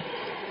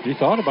 He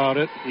thought about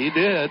it. He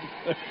did.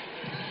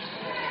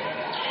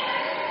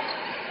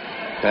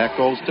 Back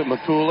goes to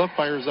Makula,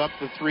 fires up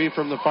the three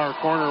from the far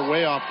corner,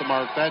 way off the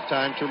mark that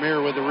time.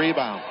 Termeer with the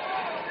rebound.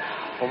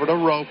 Over to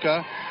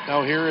Roca.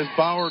 Now here is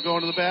Bauer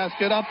going to the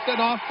basket, up and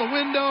off the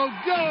window,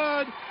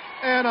 good!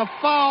 And a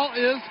foul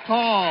is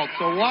called.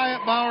 So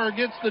Wyatt Bauer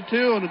gets the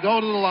two and go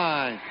to the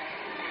line.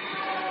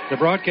 The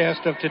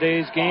broadcast of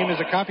today's game is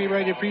a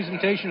copyrighted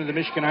presentation of the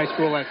Michigan High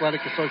School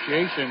Athletic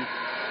Association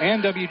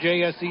and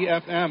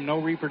WJSC-FM.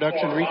 No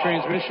reproduction,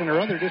 retransmission, or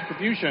other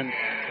distribution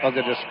of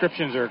the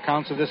descriptions or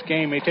accounts of this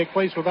game may take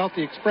place without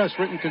the express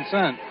written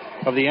consent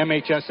of the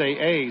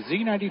MHSAA,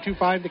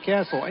 Z92.5 The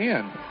Castle,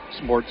 and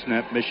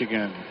Sportsnet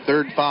Michigan.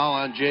 Third foul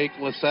on Jake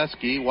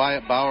Leseski.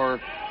 Wyatt Bauer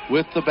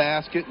with the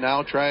basket.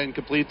 Now try and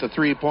complete the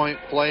three-point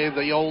play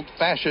the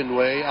old-fashioned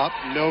way. Up,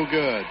 no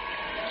good.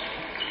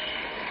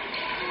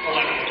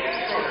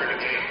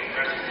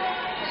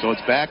 So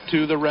it's back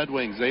to the Red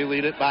Wings. They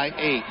lead it by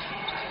 8.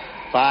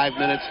 5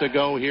 minutes to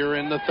go here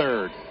in the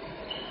third.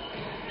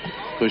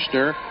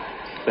 Kushner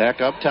back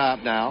up top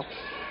now.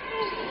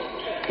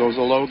 Goes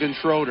to Logan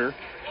Schroeder.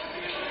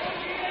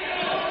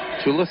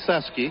 To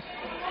Leseski.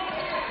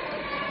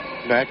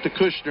 Back to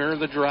Kushner.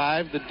 The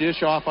drive. The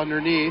dish off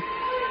underneath.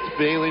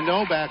 Bailey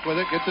Novak with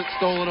it. Gets it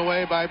stolen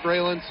away by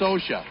Braylon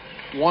Sosha.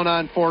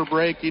 1-on-4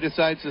 break. He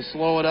decides to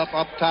slow it up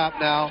top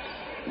now.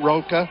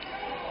 Roca.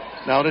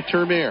 Now to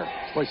Termeer.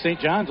 Boy, St.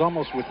 John's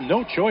almost with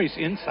no choice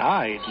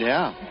inside.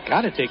 Yeah.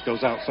 Got to take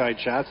those outside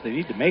shots. They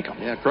need to make them.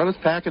 Yeah, Crudup's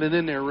packing it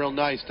in there real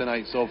nice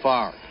tonight so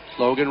far.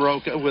 Logan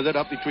Roca with it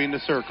up between the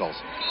circles.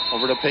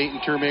 Over to Peyton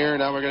Termeer.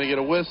 Now we're going to get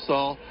a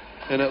whistle.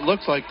 And it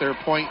looks like they're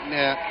pointing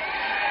at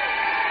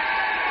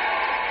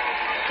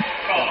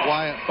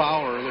Wyatt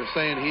Bauer. They're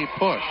saying he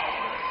pushed.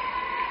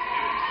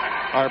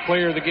 Our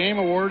Player of the Game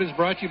award is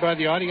brought to you by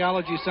the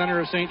Audiology Center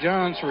of St.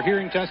 John's for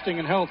hearing testing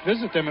and health.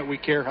 Visit them at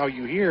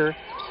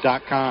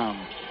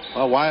WeCareHowYouHear.com.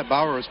 Well, Wyatt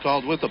Bauer was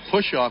called with a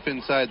push-off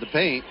inside the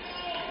paint.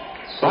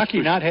 Rocky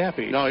not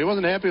happy. No, he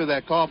wasn't happy with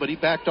that call, but he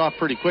backed off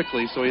pretty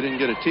quickly, so he didn't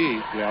get a tee.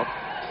 Yep.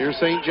 Here's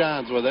St.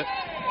 John's with it.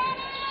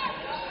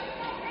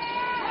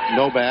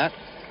 Novak.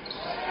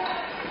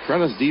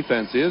 Crudups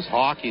defense is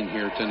hawking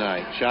here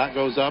tonight. Shot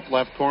goes up,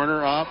 left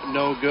corner, up,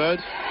 no good.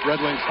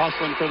 Red Wings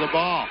hustling for the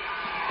ball.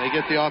 They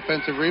get the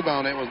offensive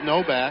rebound. It was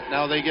Novak.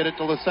 Now they get it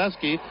to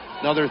Leseski.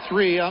 Another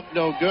three, up,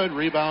 no good.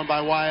 Rebound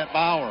by Wyatt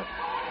Bauer.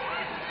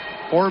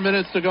 4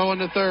 minutes to go in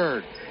the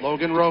third.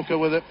 Logan Roca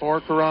with it for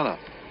Corunna.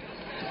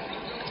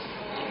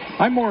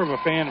 I'm more of a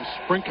fan of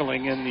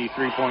sprinkling in the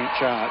three-point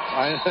shots.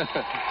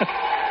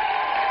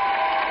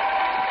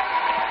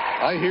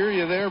 I hear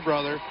you there,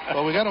 brother.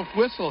 Well, we got a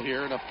whistle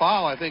here, and a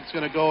foul, I think, is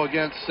going to go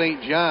against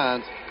St.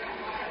 John's.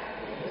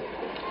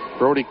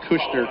 Brody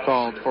Kushner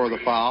called for the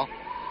foul,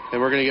 and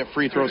we're going to get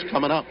free throws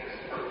coming up.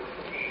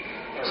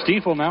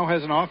 Stiefel now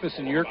has an office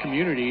in your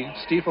community.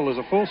 Stiefel is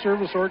a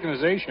full-service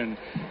organization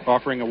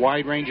offering a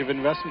wide range of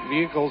investment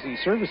vehicles and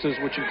services,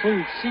 which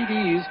includes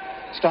CDs,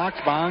 stocks,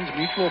 bonds,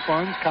 mutual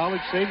funds,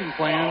 college saving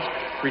plans,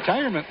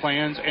 retirement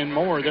plans, and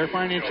more. Their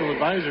financial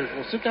advisors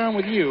will sit down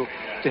with you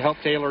to help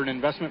tailor an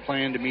investment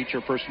plan to meet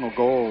your personal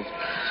goals.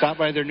 Stop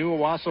by their new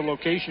Owasso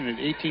location at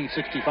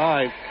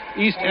 1865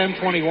 East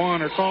M21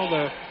 or call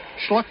the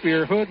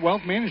Schluckbeer Hood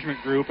Wealth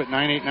Management Group at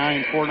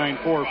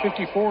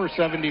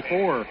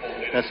 989-494-5474.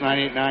 That's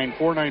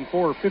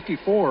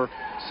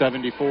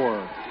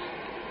 989-494-5474.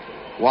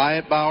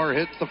 Wyatt Bauer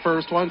hits the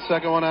first one.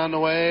 Second one on the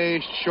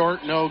way.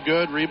 Short, no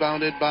good.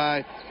 Rebounded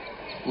by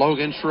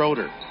Logan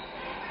Schroeder.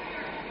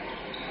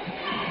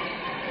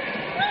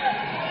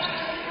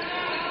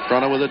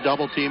 Corunna with a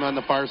double team on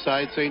the far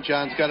side. St.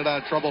 John's got it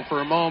out of trouble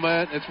for a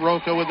moment. It's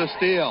Roca with the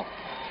steal.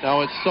 Now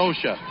it's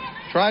Sosha.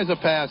 Tries a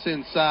pass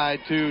inside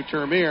to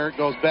Termeer.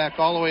 Goes back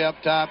all the way up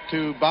top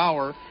to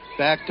Bauer.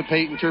 Back to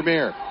Peyton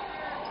Termeer.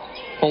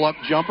 Pull-up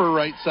jumper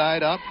right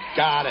side up.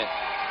 Got it.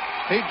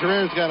 Peyton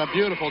Termeer's got a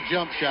beautiful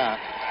jump shot.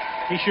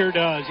 He sure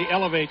does. He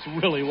elevates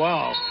really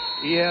well.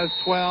 He has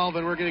 12,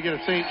 and we're going to get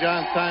a St.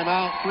 John's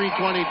timeout.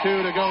 3:22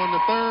 to go in the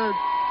third.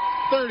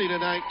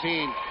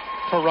 30-19.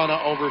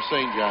 Corunna over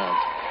St. John's.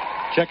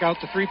 Check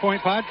out the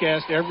 3-Point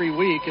Podcast every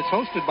week. It's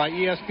hosted by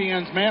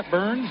ESPN's Matt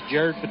Burns,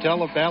 Jared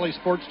Patel of Valley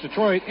Sports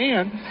Detroit,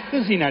 and the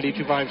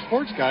Z92.5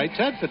 sports guy,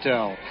 Ted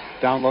Patel.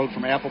 Download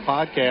from Apple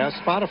Podcasts,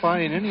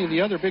 Spotify, and any of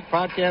the other big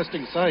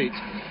podcasting sites.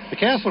 The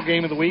Castle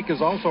Game of the Week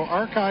is also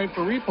archived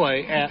for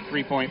replay at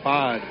 3-Point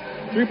Pod.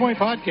 3-Point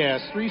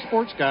Podcast, 3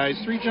 sports guys,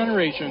 3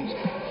 generations,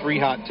 3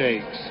 hot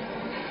takes.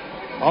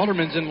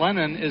 Aldermans in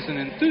Lennon is an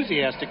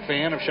enthusiastic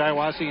fan of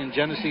Shiawassee and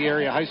Genesee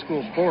area high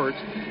school sports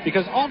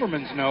because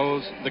Aldermans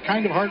knows the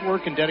kind of hard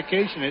work and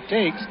dedication it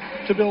takes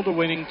to build a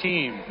winning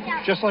team.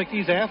 Just like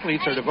these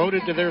athletes are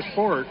devoted to their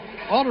sport,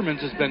 Aldermans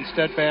has been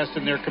steadfast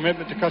in their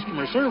commitment to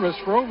customer service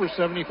for over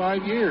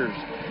 75 years.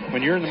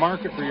 When you're in the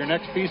market for your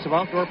next piece of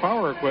outdoor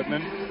power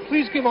equipment,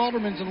 please give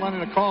Aldermans in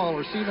Lennon a call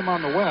or see them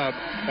on the web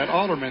at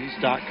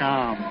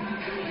aldermans.com.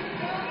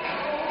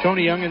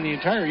 Tony Young and the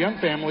entire Young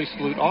family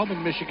salute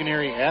Albany, Michigan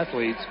area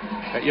athletes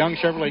at Young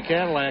Chevrolet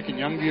Cadillac and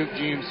Young Buick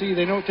GMC.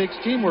 They know it takes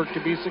teamwork to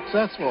be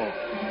successful.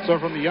 So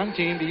from the Young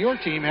team to your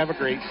team, have a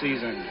great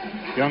season.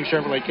 Young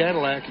Chevrolet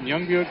Cadillac and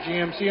Young Buick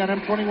GMC on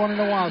M21 in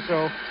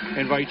Owasso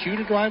invite you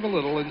to drive a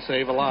little and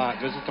save a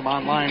lot. Visit them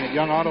online at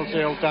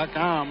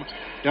youngautosales.com.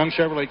 Young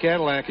Chevrolet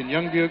Cadillac and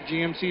Young Buick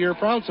GMC are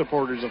proud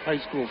supporters of high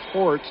school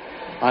sports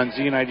on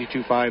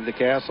Z92.5 The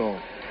Castle.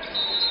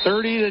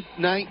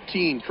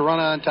 30-19,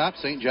 Corunna on top.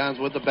 St. John's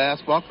with the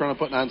basketball. Corunna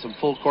putting on some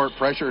full court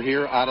pressure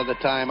here out of the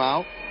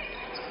timeout.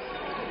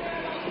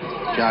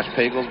 Josh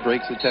Pagels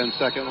breaks the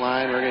 10-second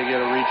line. We're going to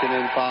get a reaching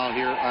in foul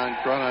here on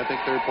Corunna. I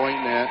think they're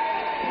pointing at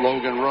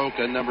Logan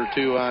Roca, number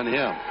 2 on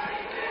him.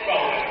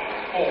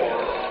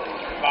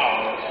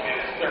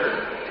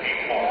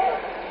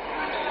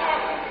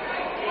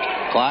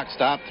 Clock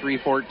stopped,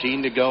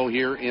 3:14 to go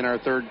here in our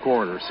third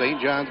quarter. St.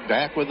 John's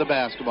back with the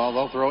basketball.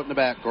 They'll throw it in the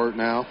backcourt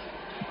now.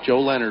 Joe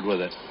Leonard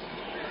with it.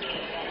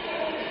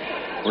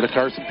 Over to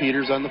Carson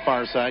Peters on the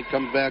far side.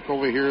 Comes back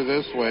over here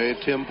this way.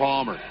 Tim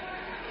Palmer.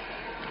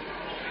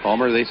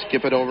 They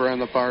skip it over on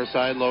the far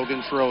side.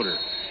 Logan Schroeder.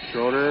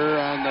 Schroeder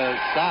on the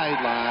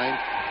sideline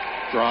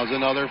draws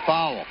another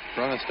foul.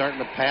 Corunna starting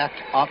to pack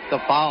up the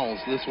fouls.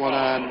 This one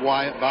on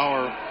Wyatt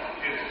Bauer.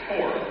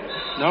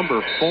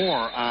 Number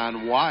 4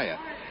 on Wyatt.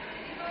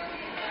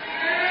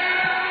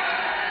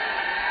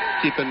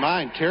 Keep in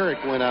mind,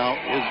 Tarek went out,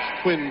 his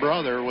twin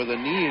brother, with a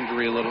knee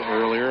injury a little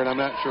earlier, and I'm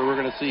not sure we're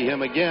going to see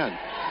him again.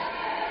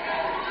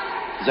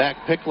 Zach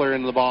Pickler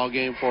in the ball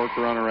game for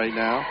Corunna right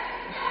now.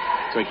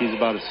 Looks like he's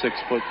about a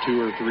 6'2"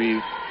 or 3"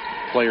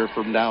 player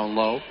from down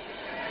low.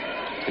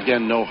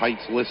 Again, no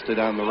heights listed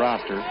on the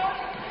roster.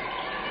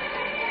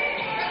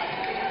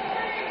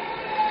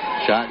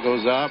 Shot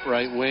goes up,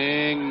 right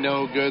wing,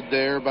 no good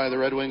there by the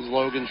Red Wings.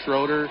 Logan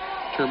Schroeder.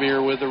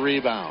 Termier with the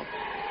rebound.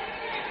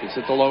 It's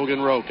at the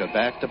Logan Roca.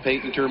 Back to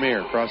Peyton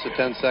Termier. Across the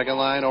 10-second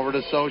line. Over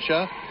to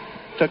Sosha.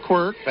 To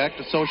Quirk. Back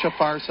to Sosha,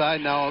 far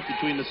side. Now up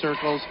between the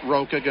circles.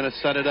 Roca going to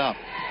set it up.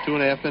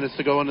 2.5 minutes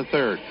to go in the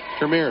third.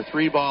 Termier,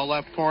 3-ball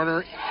left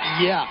corner.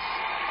 Yes.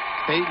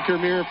 Peyton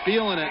Termier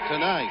feeling it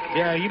tonight.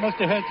 Yeah, he must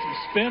have had some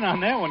spin on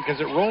that one because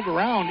it rolled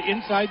around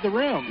inside the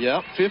rim.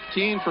 Yep,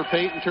 15 for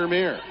Peyton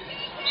Termier.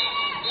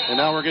 And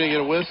now we're going to get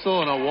a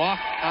whistle and a walk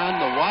on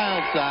the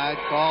wild side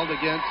called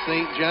against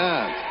St.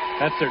 John's.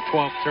 That's their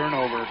 12th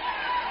turnover.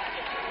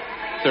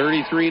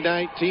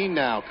 33-19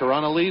 now.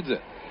 Corunna leads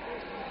it.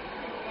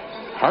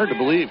 Hard to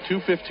believe.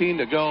 2:15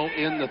 to go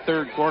in the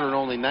third quarter and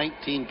only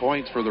 19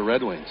 points for the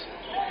Red Wings.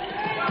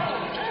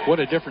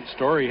 What a different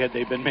story had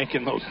they been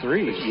making those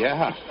threes.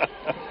 Yeah.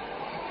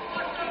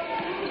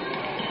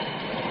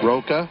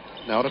 Roca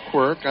now to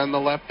Quirk on the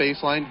left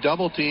baseline.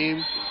 Double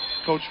team.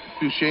 Coach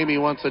Buscemi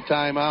wants a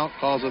timeout.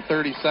 Calls a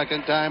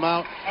 30-second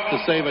timeout to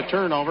save a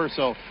turnover.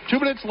 So 2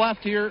 minutes left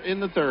here in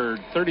the third.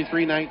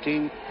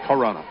 33-19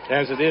 Corunna.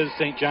 As it is,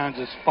 St. John's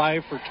is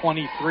 5 for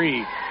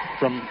 23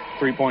 from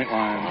three-point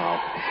line.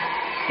 Wow.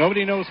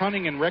 Nobody knows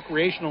hunting and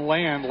recreational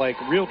land like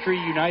Realtree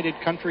United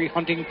Country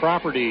Hunting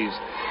Properties.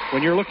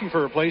 When you're looking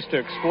for a place to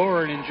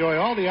explore and enjoy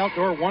all the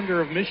outdoor wonder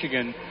of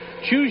Michigan,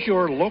 choose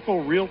your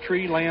local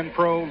Realtree Land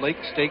Pro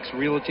Lake Stakes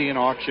Realty and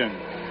Auction.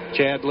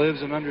 Chad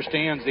lives and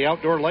understands the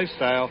outdoor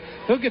lifestyle.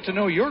 He'll get to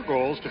know your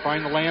goals to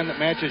find the land that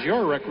matches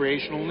your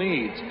recreational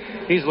needs.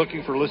 He's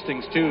looking for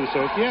listings too,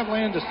 so if you have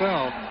land to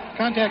sell,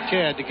 contact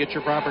Chad to get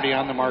your property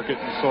on the market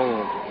and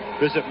sold.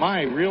 Visit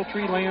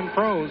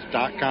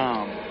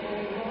myrealtreelandpros.com.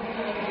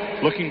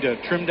 Looking to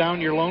trim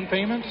down your loan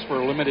payments for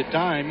a limited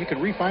time, you can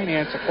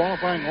refinance a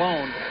qualifying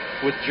loan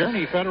with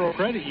Journey Federal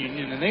Credit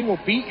Union, and they will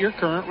beat your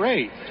current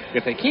rate.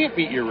 If they can't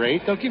beat your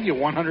rate, they'll give you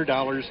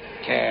 $100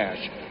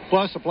 cash.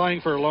 Plus,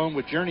 applying for a loan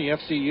with Journey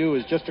FCU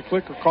is just a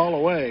click or call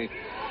away.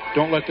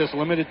 Don't let this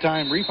limited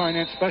time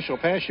refinance special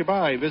pass you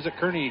by. Visit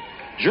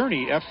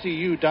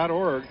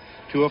JourneyFCU.org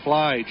to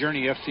apply.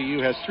 Journey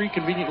FCU has 3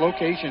 convenient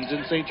locations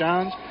in St.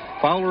 John's,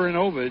 Fowler, and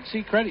Ovid.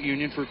 See Credit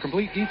Union for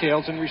complete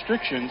details and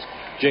restrictions.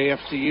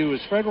 JFCU is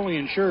federally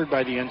insured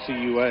by the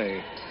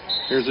NCUA.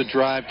 Here's a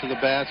drive to the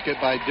basket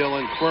by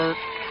Dylan Quirk.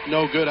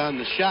 No good on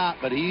the shot,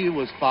 but he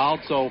was fouled,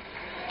 so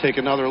take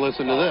another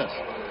listen to this.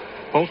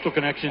 Postal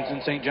Connections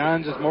in St.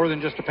 John's is more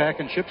than just a pack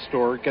and ship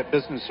store. Get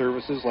business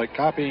services like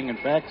copying and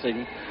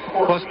faxing,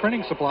 plus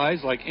printing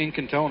supplies like ink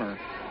and toner.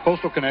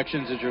 Postal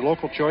Connections is your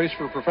local choice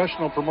for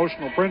professional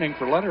promotional printing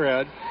for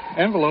letterhead,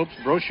 envelopes,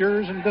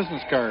 brochures, and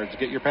business cards.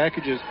 Get your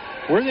packages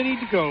where they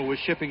need to go with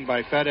shipping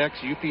by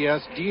FedEx,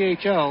 UPS,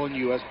 DHL, and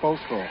U.S.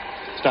 Postal.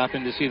 Stop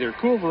in to see their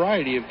cool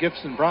variety of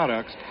gifts and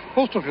products.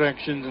 Postal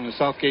Connections in the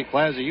Southgate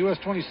Plaza, US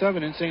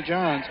 27 in St.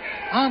 John's.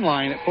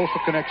 Online at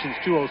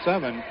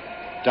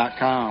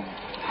postalconnections207.com.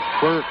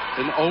 Quirk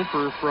an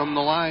offer from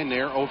the line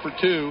there, 0 for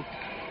 2.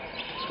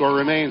 Score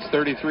remains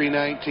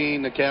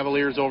 33-19. The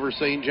Cavaliers over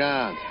St.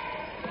 John's.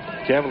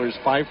 Cavaliers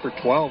 5 for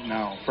 12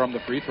 now from the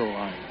free throw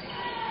line.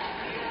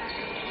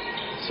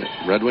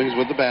 Red Wings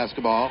with the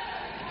basketball.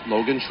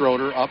 Logan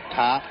Schroeder up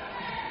top.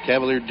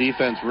 Cavalier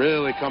defense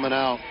really coming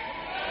out,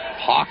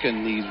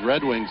 hawking these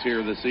Red Wings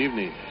here this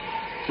evening.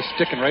 Just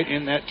sticking right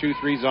in that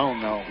 2-3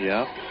 zone, though.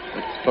 Yeah,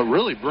 but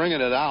really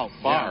bringing it out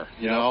far.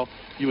 Yeah. You know,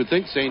 you would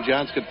think St.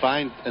 John's could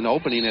find an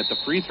opening at the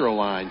free throw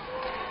line.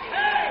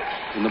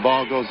 And the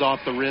ball goes off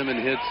the rim and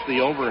hits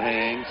the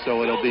overhang,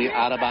 so it'll be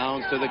out of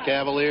bounds to the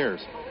Cavaliers.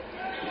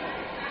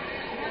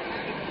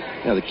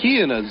 Now, the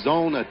key in a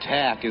zone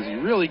attack is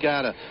you really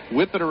got to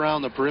whip it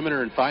around the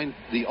perimeter and find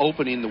the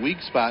opening, the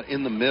weak spot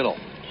in the middle.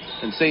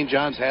 And St.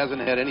 John's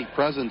hasn't had any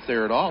presence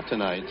there at all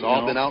tonight. It's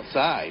all been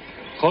outside.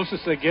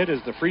 Closest they get is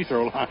the free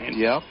throw line.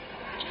 Yep.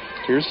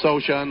 Here's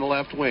Sosha on the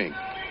left wing.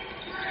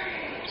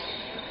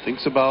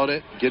 Thinks about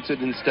it, gets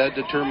it instead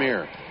to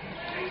Termier.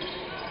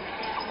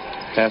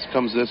 Pass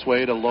comes this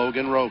way to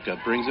Logan Roca.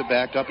 Brings it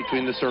back up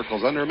between the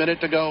circles. Under a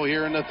minute to go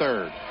here in the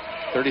third.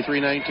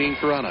 33-19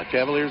 Corunna.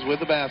 Cavaliers with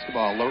the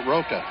basketball.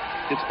 Roca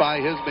gets by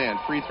his man.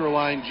 Free throw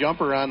line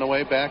jumper on the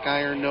way. Back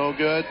iron no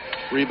good.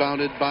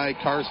 Rebounded by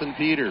Carson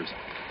Peters.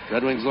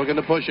 Red Wings looking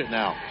to push it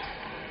now.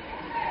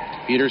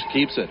 Peters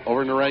keeps it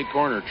over in the right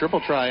corner.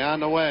 Triple try on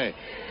the way.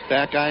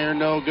 Back iron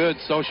no good.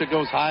 Sosha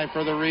goes high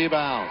for the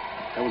rebound.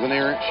 That was an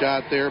errant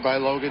shot there by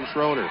Logan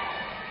Schroeder.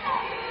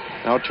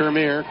 Now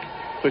Termier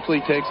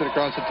quickly takes it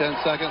across the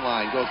 10-second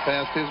line. Goes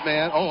past his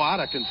man. Oh, out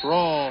of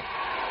control.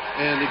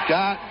 And it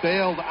got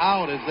bailed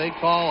out as they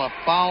call a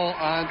foul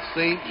on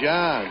St.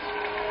 John's.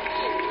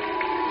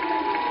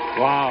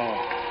 Wow.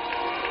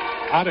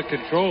 Out of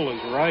control is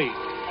right.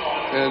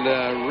 And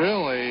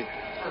really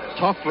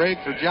tough break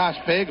for Josh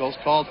Pagels.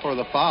 Called for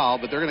the foul,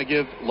 but they're going to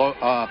give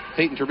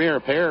Peyton Termier a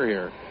pair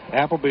here.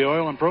 Appleby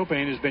Oil and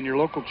Propane has been your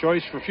local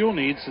choice for fuel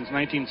needs since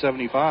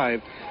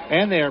 1975,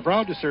 and they are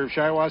proud to serve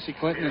Shiawassee,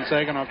 Clinton, and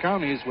Saginaw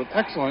counties with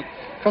excellent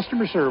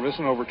customer service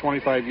and over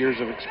 25 years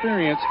of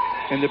experience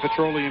in the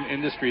petroleum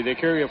industry. They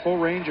carry a full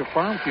range of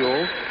farm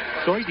fuel,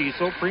 soy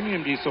diesel,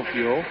 premium diesel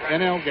fuel,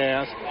 NL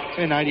gas,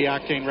 and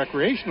 90-octane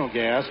recreational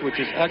gas, which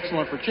is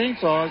excellent for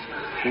chainsaws,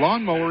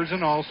 lawnmowers,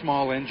 and all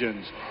small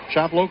engines.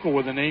 Shop local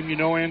with a name you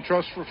know and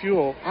trust for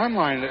fuel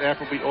online at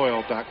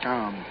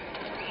ApplebyOil.com.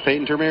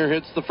 Peyton Termier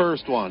hits the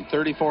first one.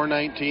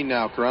 34-19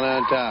 now.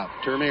 Corunna on top.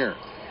 Termier.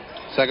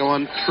 Second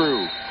one,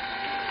 True.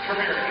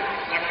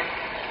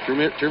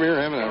 Termier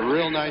having a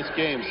real nice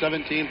game.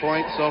 17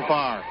 points so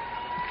far.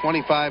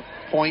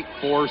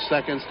 25.4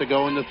 seconds to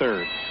go in the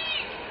third.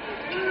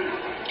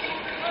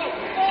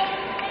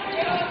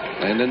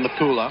 And then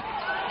Makula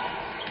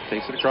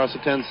takes it across the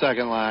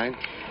 10-second line.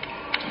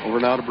 Over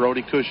now to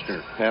Brody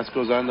Kushner. Pass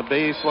goes on the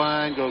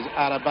baseline, goes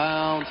out of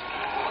bounds,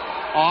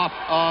 off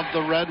of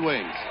the Red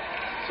Wings.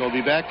 So we'll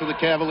be back to the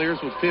Cavaliers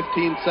with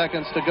 15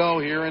 seconds to go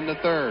here in the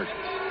third.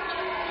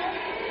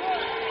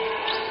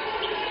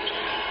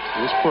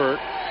 Here's Quirk.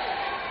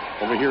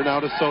 Over here now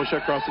to Sosha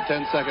across the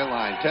 10-second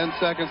line. 10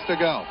 seconds to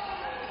go.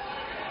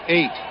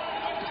 8.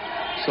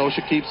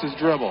 Sosha keeps his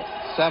dribble.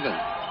 7.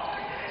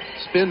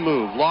 Spin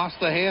move. Lost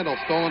the handle.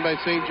 Stolen by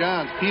St.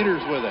 John's.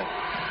 Peters with it.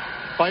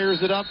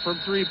 Fires it up from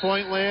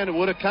three-point land. It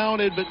would have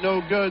counted, but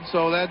no good.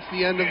 So that's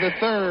the end of the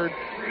third.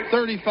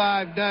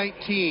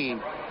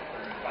 35-19.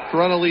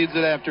 Corunna leads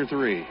it after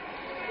 3.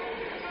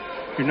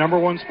 Your number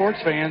one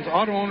sports fans,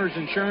 Auto Owners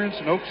Insurance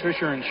and Oaks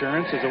Fisher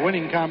Insurance is a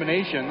winning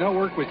combination. They'll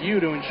work with you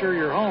to insure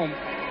your home,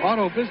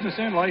 auto, business,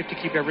 and life to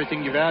keep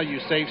everything you value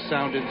safe,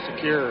 sound, and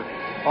secure.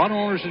 Auto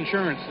Owners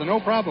Insurance, the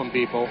no-problem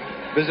people.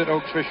 Visit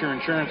Oaks Fisher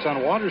Insurance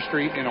on Water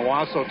Street in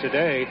Owasso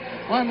today,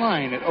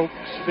 online at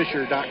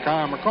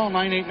oaksfisher.com, or call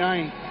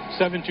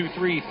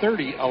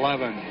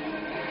 989-723-3011.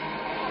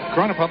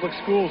 Corunna Public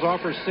Schools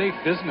offers safe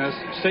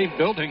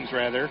buildings,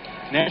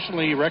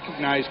 nationally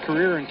recognized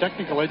career and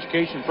technical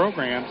education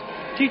programs,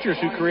 teachers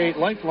who create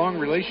lifelong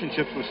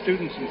relationships with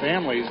students and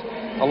families,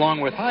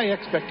 along with high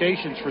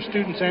expectations for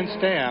students and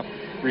staff,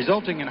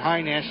 resulting in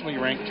high nationally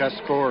ranked test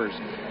scores.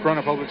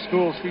 Corunna Public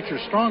Schools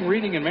features strong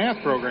reading and math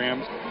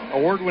programs,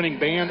 award-winning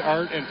band,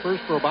 art, and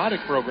FIRST robotic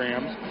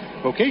programs,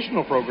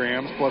 vocational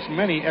programs, plus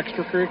many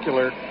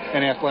extracurricular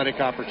and athletic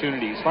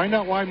opportunities. Find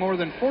out why more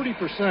than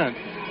 40%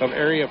 of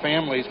area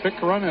families pick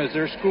Corunna as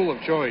their school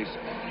of choice.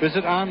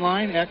 Visit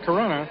online at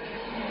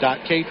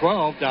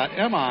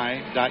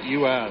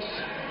corunna.k12.mi.us.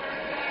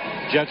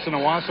 Jets in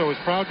Owasso is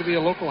proud to be a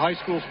local high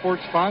school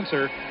sports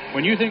sponsor.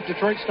 When you think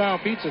Detroit-style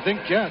pizza,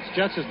 think Jets.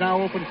 Jets is now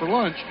open for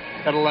lunch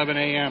at 11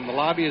 a.m. The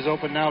lobby is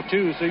open now,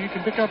 too, so you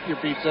can pick up your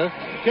pizza,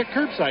 get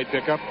curbside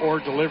pickup, or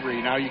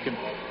delivery. Now you can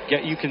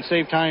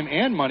save time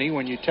and money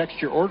when you text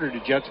your order to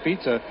Jets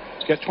Pizza.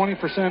 Get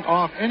 20%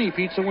 off any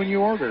pizza when you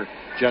order.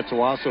 Jets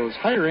Owasso is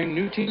hiring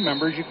new team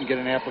members. You can get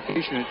an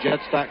application at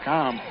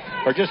jets.com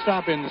or just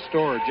stop in the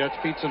store. Jets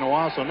Pizza in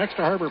Owasso next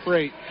to Harbor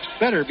Freight.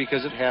 Better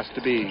because it has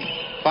to be.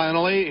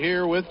 Finally,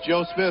 here with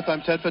Joe Smith,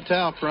 I'm Ted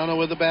Patel. Corunna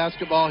with the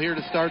basketball here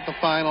to start the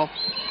final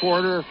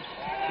quarter.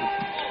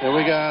 And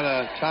we got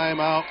a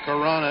timeout.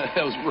 Corunna,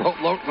 it was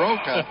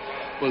Roca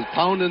was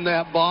pounding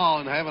that ball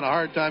and having a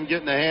hard time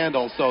getting the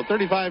handle. So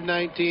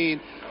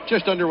 35-19,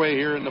 just underway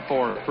here in the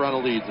fourth.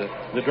 Corunna leads it.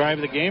 The Drive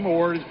of the Game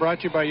Award is brought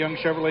to you by Young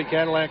Chevrolet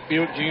Cadillac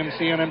Buick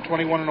GMC on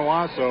M21 in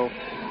Owasso.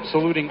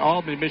 Saluting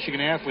all Mid-Michigan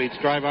athletes.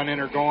 Drive on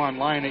in or go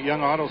online at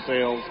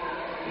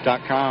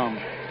youngautosales.com.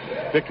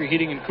 Victory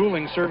Heating and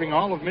Cooling, serving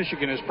all of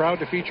Michigan, is proud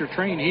to feature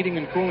Trane Heating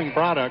and Cooling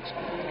products.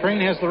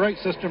 Trane has the right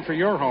system for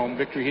your home.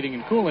 Victory Heating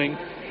and Cooling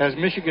has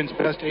Michigan's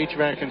best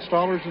HVAC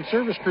installers and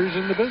service crews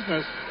in the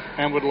business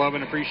and would love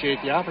and appreciate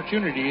the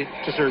opportunity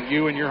to serve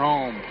you and your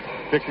home.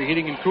 Victory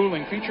Heating and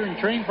Cooling, featuring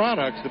Trane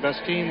products, the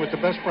best team with the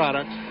best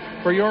products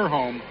for your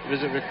home.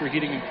 Visit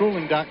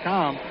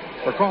victoryheatingandcooling.com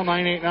or call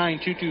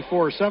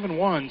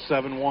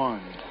 989-224-7171.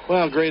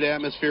 Well, great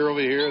atmosphere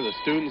over here. The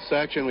student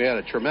section, we had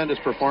a tremendous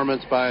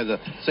performance by the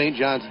St.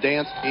 John's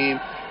dance team.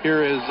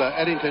 Here is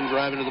Eddington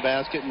driving to the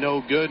basket,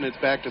 no good, and it's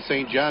back to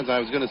St. John's. I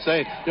was going to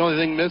say, the only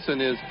thing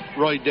missing is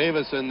Roy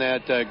Davis and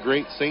that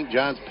great St.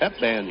 John's pep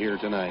band here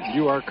tonight.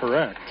 You are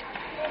correct.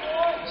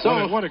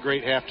 So what a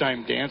great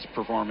halftime dance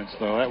performance,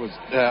 though. That was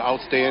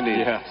outstanding.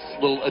 Yes.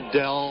 Little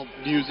Adele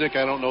music.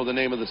 I don't know the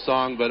name of the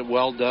song, but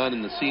well done,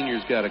 and the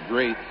seniors got a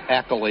great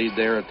accolade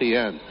there at the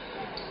end.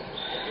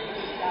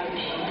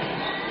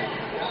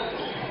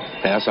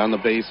 Pass on the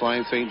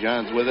baseline. St.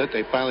 John's with it.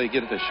 They finally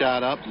get the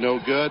shot up. No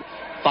good.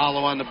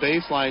 Follow on the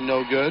baseline.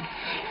 No good.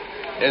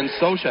 And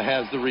Sosha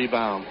has the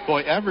rebound.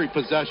 Boy, every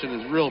possession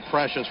is real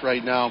precious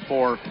right now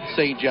for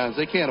St. John's.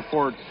 They can't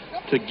afford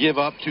to give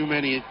up too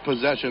many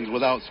possessions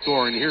without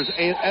scoring. Here's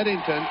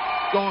Eddington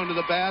going to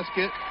the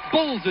basket,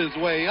 bulls his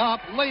way up,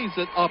 lays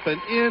it up and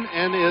in,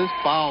 and is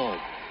fouled.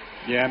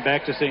 Yeah, and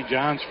back to St.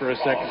 John's for a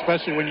second,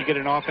 especially when you get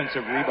an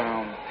offensive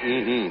rebound.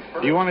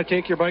 Mm-hmm. Do you want to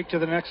take your bike to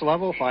the next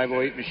level?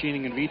 508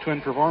 Machining and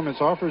V-Twin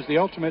Performance offers the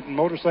ultimate in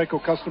motorcycle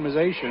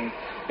customization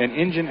and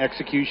engine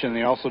execution.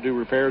 They also do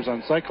repairs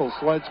on cycles,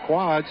 sleds,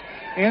 quads,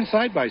 and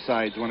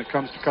side-by-sides. When it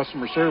comes to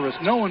customer service,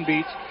 no one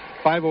beats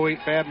 508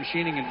 Fab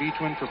Machining and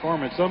V-Twin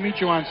Performance. They'll meet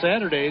you on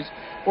Saturdays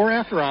or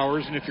after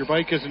hours, and if your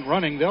bike isn't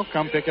running, they'll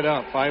come pick it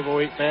up.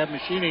 508 Fab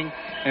Machining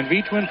and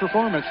V-Twin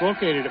Performance,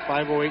 located at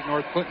 508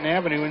 North Clinton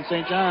Avenue in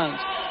St. John's.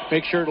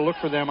 Make sure to look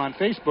for them on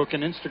Facebook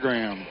and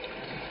Instagram.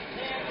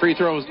 Free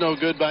throw is no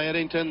good by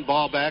Eddington.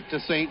 Ball back to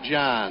St.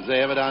 John's. They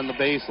have it on the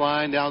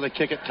baseline. Now they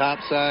kick it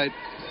topside.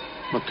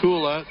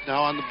 McCullough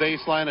now on the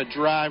baseline. A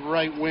drive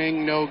right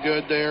wing, no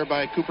good there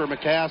by Cooper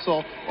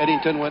McCassell.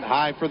 Eddington went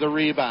high for the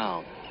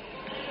rebound.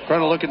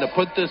 Corona looking to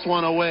put this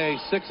one away.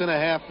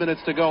 6.5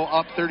 minutes to go,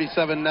 up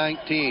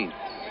 37-19.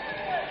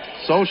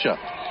 Sosha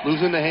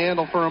losing the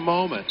handle for a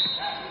moment.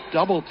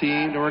 Double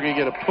teamed, and we're going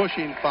to get a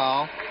pushing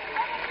foul.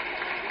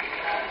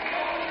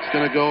 It's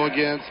going to go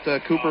against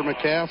Cooper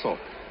McCassell.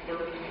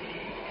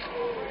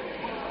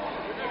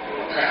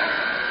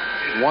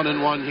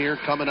 1-1 here,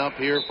 coming up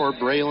here for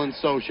Braylon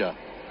Sosha.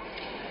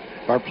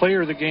 Our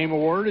Player of the Game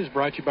Award is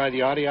brought to you by the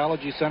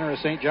Audiology Center of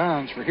St.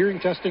 John's. For hearing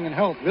testing and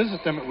health,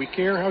 visit them at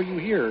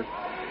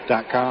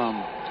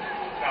WeCareHowYouHear.com.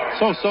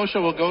 So Sosha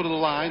will go to the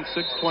line.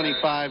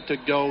 6:25 to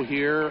go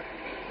here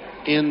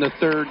in the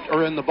third,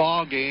 or in the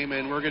ball game,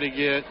 and we're going to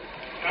get,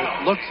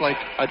 it looks like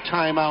a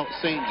timeout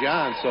St.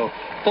 John's. So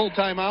full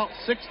timeout,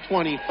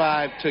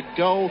 6:25 to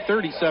go,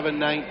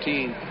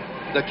 37-19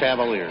 the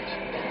Cavaliers.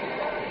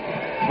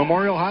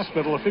 Memorial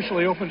Hospital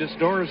officially opened its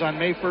doors on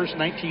May 1st,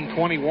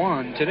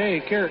 1921.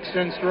 Today, care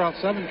extends throughout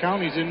 7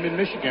 counties in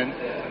mid-Michigan.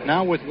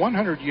 Now with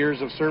 100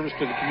 years of service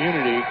to the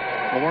community,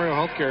 Memorial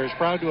Healthcare is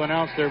proud to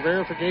announce their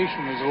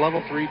verification as a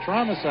Level 3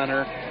 Trauma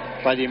Center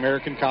by the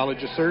American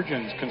College of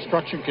Surgeons.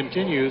 Construction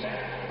continues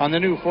on the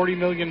new $40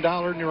 million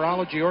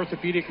Neurology,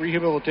 Orthopedic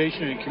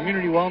Rehabilitation, and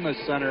Community Wellness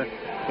Center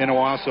in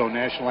Owasso.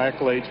 National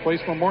accolades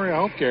place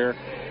Memorial Healthcare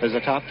as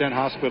a top 10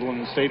 hospital in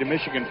the state of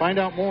Michigan. Find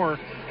out more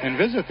and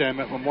visit them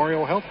at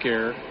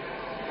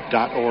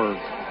memorialhealthcare.org.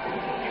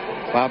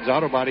 Bob's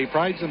Auto Body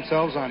prides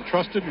themselves on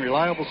trusted and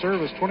reliable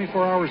service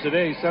 24 hours a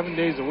day, 7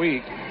 days a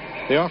week.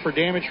 They offer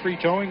damage-free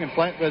towing and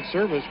flatbed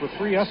service with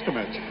free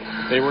estimates.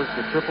 They work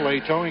with AAA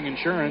towing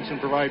insurance and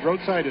provide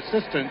roadside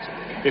assistance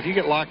if you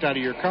get locked out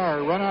of your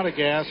car, run out of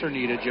gas, or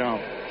need a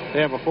jump.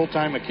 They have a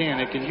full-time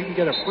mechanic, and you can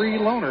get a free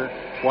loaner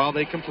while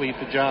they complete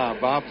the job.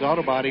 Bob's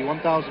Auto Body,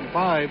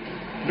 1005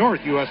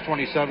 North US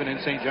 27 in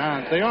St.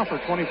 John's. They offer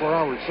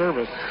 24-hour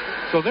service,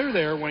 so they're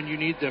there when you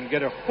need them.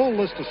 Get a full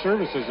list of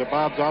services at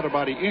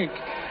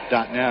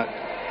bobsautobodyinc.net.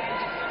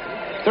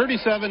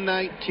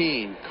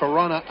 37-19,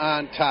 Corona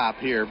on top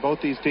here. Both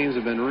these teams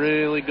have been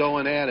really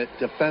going at it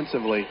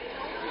defensively.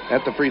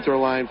 At the free throw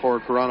line for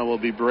Corona will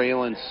be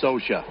Braylon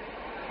Sosha.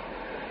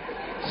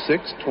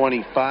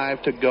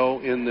 6:25 to go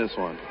in this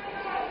one.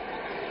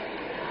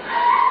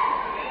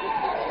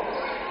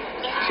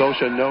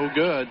 Sosha no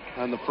good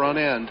on the front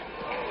end.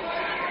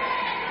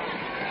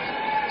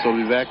 So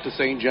we'll be back to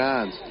St.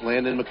 John's.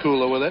 Landon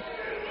McCullough with it.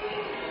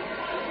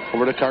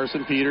 Over to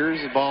Carson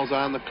Peters. The ball's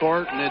on the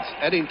court, and it's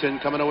Eddington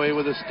coming away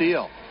with a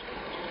steal.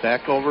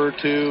 Back over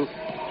to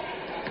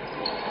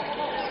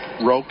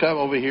Roca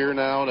over here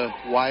now to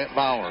Wyatt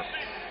Bauer.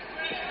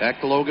 Back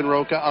to Logan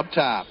Roca up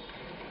top.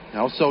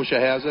 Now Sosha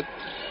has it.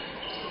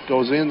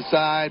 Goes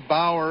inside.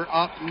 Bauer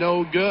up,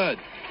 no good.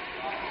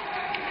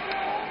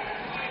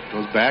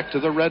 Goes back to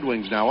the Red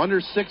Wings now.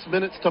 Under 6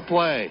 minutes to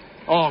play.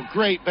 Oh,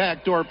 great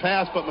backdoor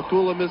pass, but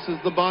McCullough misses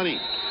the bunny.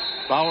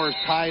 Bauer's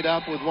tied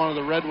up with one of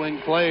the Red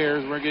Wing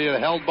players. We're going to get a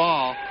held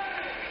ball.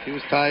 He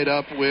was tied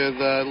up with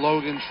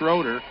Logan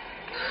Schroeder.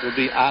 Will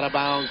be out of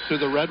bounds to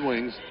the Red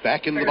Wings.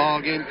 Back in the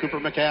ball game, Cooper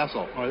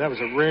McCastle. Oh, that was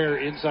a rare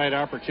inside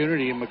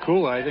opportunity, and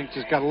McCullough, I think,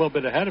 just got a little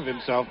bit ahead of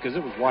himself because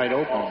it was wide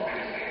open.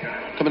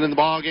 Coming in the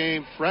ball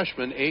game,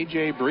 freshman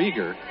A.J.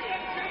 Brieger.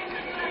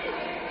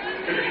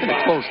 Get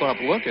a close-up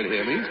look at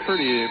him. He's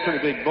pretty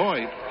big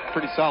boy.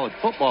 Pretty solid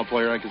football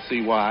player. I can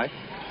see why.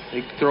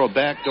 They throw a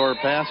backdoor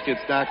pass,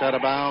 gets knocked out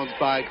of bounds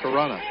by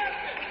Corunna.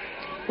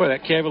 Boy,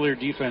 that Cavalier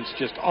defense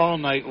just all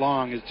night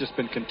long has just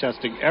been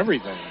contesting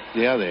everything.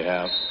 Yeah, they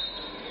have.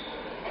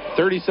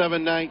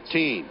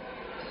 37-19.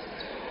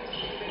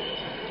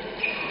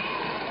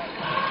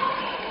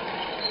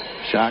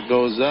 Shot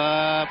goes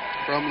up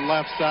from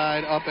left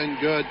side, up and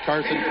good.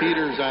 Carson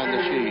Peters on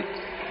the sheet.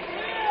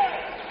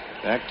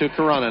 Back to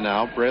Corunna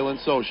now. Braylon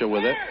Sosha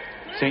with it.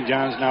 St.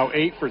 John's now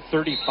 8 for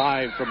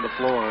 35 from the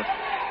floor.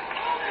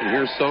 And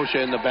here's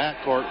Sosha in the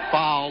backcourt,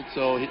 fouled,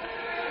 so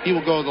he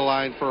will go to the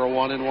line for a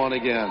 1-and-1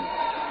 again.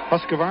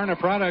 Husqvarna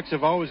products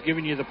have always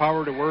given you the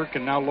power to work,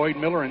 and now Lloyd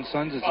Miller &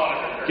 Sons is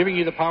giving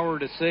you the power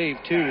to save,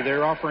 too.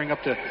 They're offering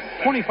up to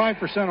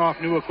 25% off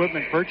new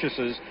equipment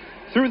purchases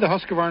through the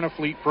Husqvarna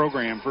Fleet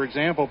program. For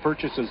example,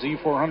 purchase a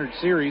Z400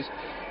 Series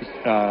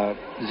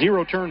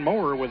zero-turn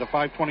mower with a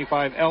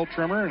 525L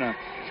trimmer and a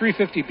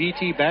 350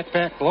 BT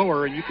backpack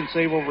blower, and you can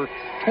save over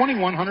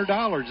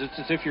 $2,100. It's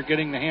as if you're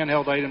getting the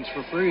handheld items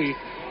for free.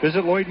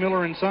 Visit Lloyd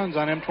Miller & Sons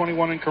on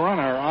M21 in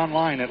Corunna or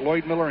online at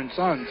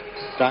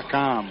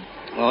LloydMillerandSons.com.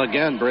 Well,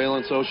 again,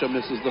 Braylon Sosha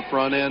misses the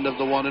front end of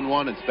the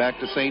 1-and-1. It's back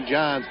to St.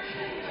 John's.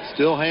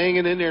 Still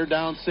hanging in there,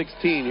 down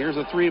 16. Here's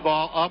a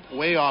 3-ball up,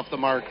 way off the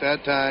mark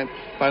that time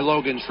by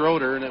Logan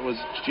Schroeder, and it was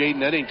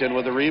Jaden Eddington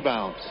with the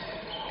rebound.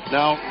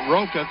 Now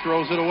Roca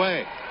throws it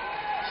away.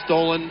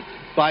 Stolen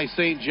by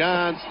St.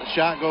 John's. The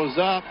shot goes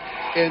up,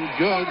 and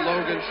good.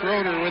 Logan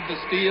Schroeder with the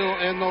steal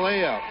and the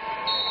layup.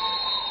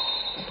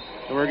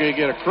 And we're going to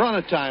get a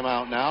Corunna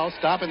timeout now,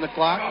 stopping the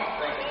clock.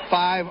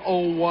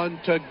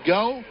 5:01 to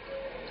go.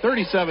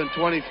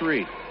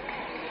 37-23.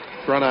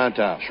 Corunna on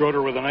top.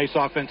 Schroeder with a nice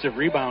offensive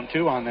rebound,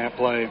 too, on that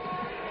play.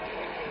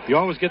 You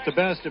always get the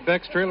best at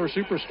Beck's Trailer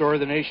Superstore,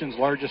 the nation's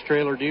largest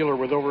trailer dealer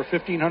with over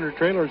 1,500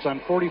 trailers on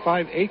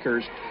 45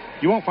 acres.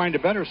 You won't find a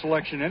better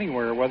selection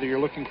anywhere. Whether you're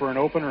looking for an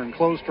open or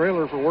enclosed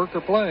trailer for work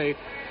or play,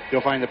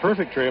 you'll find the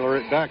perfect trailer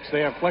at Beck's. They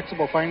have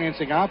flexible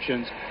financing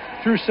options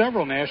through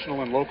several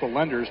national and local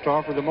lenders to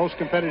offer the most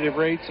competitive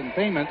rates and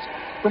payments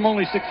from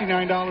only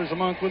 $69 a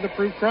month with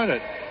approved credit.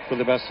 For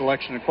the best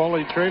selection of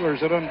quality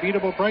trailers at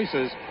unbeatable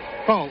prices,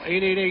 call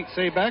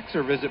 888-SAY-BECKS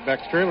or visit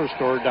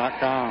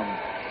BecksTrailerStore.com.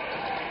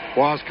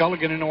 Waz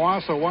Culligan in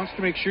Owasso wants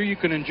to make sure you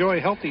can enjoy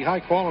healthy,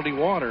 high-quality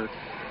water.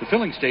 The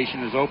filling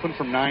station is open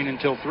from 9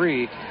 until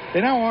 3.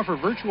 They now offer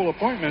virtual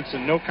appointments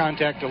and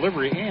no-contact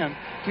delivery, and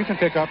you can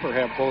pick up or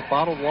have both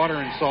bottled water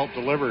and salt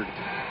delivered.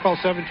 Call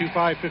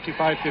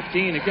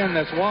 725-5515. Again,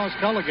 that's Waz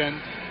Culligan,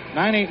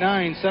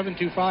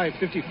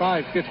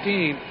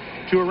 989-725-5515,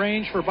 to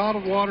arrange for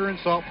bottled water and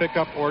salt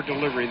pickup or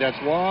delivery. That's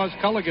Waz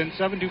Culligan,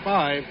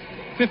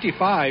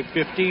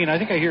 725-5515. I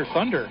think I hear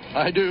thunder.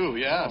 I do,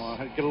 yes. Oh,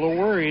 I get a little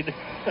worried.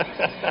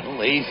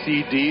 Little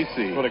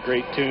AC/DC. What a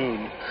great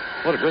tune.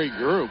 What a great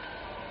group.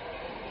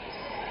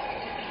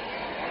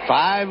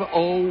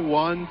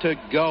 5:01 to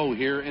go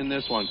here in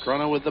this one.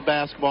 Corunna with the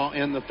basketball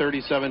and the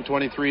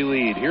 37-23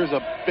 lead. Here's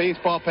a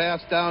baseball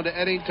pass down to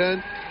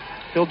Eddington.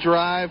 He'll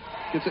drive,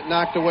 gets it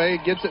knocked away,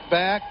 gets it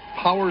back,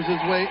 powers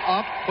his way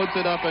up, puts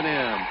it up and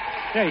in.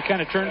 Yeah, he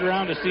kind of turned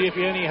around to see if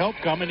he had any help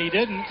coming. He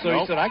didn't, so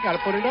He said, I got to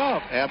put it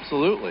up.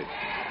 Absolutely.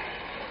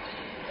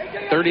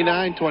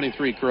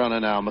 39-23 Corunna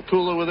now.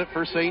 McCullough with it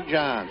for St.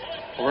 John's.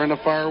 Over in the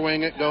far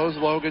wing it goes,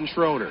 Logan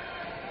Schroeder.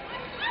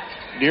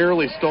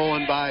 Nearly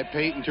stolen by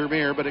Peyton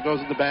Termeer, but it goes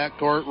in the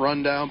backcourt,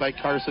 run down by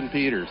Carson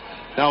Peters.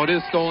 Now it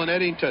is stolen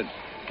Eddington.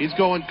 He's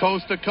going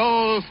coast to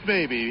coast,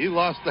 maybe. He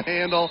lost the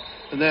handle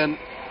and then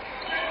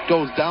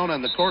goes down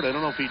on the court. I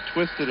don't know if he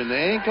twisted an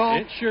ankle.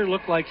 It sure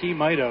looked like he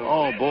might have.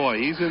 Oh, boy,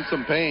 he's in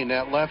some pain,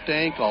 that left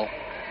ankle.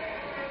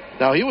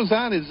 Now, he was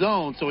on his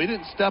own, so he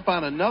didn't step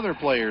on another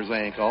player's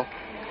ankle.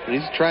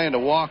 He's trying to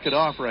walk it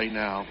off right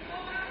now.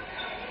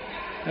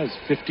 That's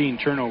 15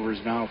 turnovers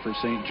now for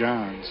St.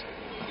 John's.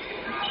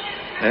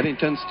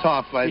 Eddington's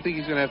tough. I think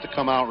he's going to have to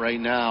come out right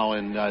now,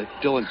 and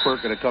Dylan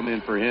Quirk going to come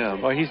in for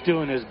him. Well, he's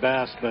doing his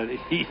best, but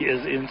he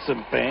is in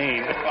some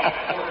pain.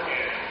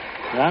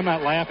 I'm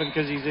not laughing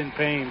because he's in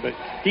pain, but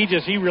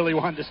he really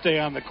wanted to stay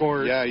on the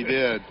court. Yeah, he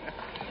did.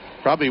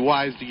 Probably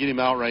wise to get him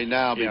out right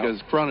now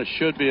because Corunna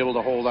should be able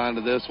to hold on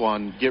to this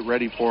one, get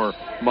ready for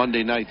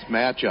Monday night's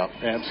matchup.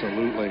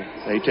 Absolutely.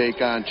 They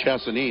take on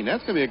Chesaning.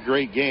 That's going to be a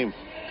great game.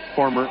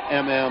 Former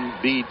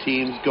MMB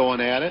teams going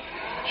at it.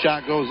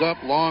 Shot goes up,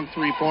 long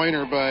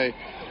three-pointer by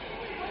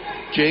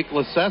Jake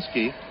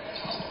Leseski.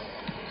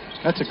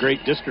 That's a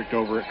great district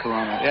over at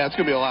Corunna. Yeah, it's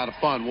going to be a lot of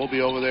fun. We'll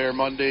be over there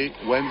Monday,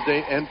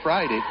 Wednesday, and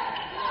Friday.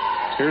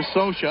 Here's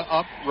Sosha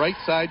up right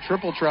side,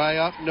 triple try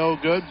up, no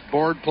good.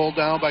 Board pulled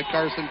down by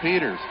Carson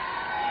Peters.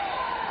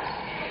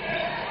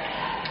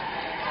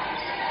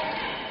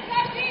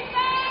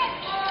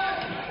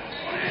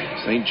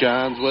 St.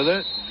 John's with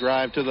it.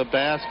 Drive to the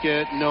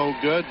basket, no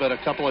good, but a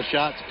couple of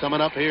shots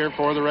coming up here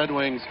for the Red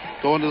Wings.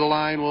 Going to the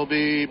line will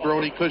be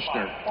Brody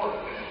Kushner.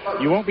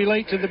 You won't be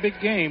late to the big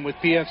game with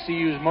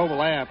PFCU's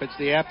mobile app. It's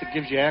the app that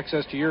gives you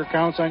access to your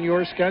accounts on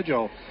your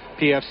schedule.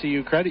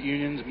 PFCU Credit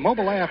Union's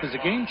mobile app is a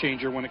game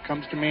changer when it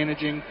comes to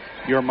managing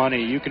your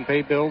money. You can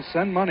pay bills,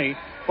 send money,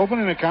 open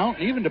an account,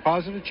 and even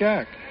deposit a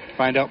check.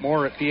 Find out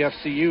more at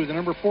PFCU, the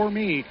number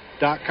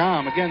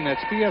 4me.com. Again,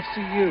 that's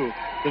PFCU,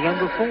 the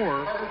number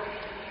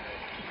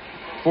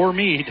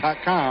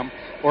 4me.com,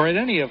 or at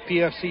any of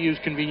PFCU's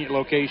convenient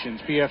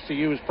locations.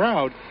 PFCU is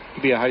proud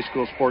to be a high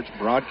school sports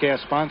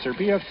broadcast sponsor.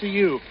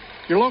 PFCU,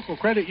 your local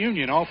credit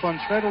union, all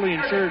funds federally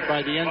insured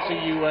by the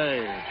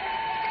NCUA.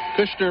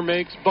 Kushner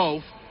makes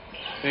both.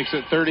 Makes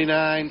it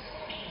 39-25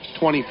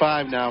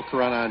 now.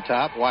 Corunna on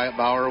top. Wyatt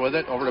Bauer with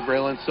it. Over to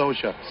Braylon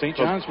Sosha. St.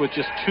 John's with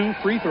just 2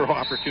 free throw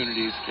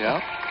opportunities.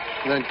 Yeah.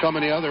 And then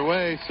coming the other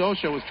way,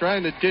 Sosha was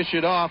trying to dish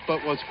it off,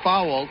 but was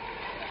fouled.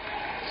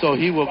 So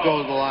he will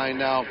go to the line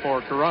now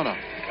for Corunna.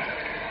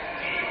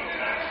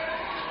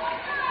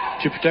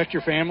 To protect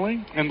your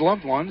family and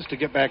loved ones, to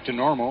get back to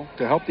normal,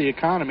 to help the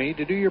economy,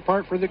 to do your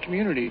part for the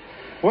community.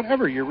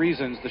 Whatever your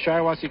reasons, the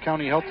Shiawassee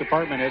County Health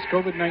Department has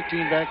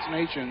COVID-19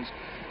 vaccinations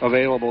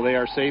available. They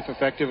are safe,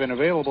 effective, and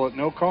available at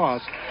no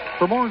cost.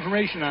 For more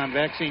information on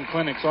vaccine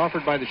clinics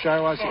offered by the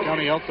Shiawassee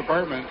County Health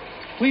Department,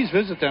 please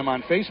visit them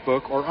on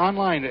Facebook or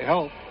online at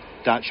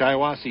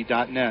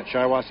health.shiawassee.net.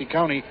 Shiawassee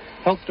County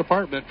Health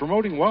Department,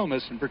 promoting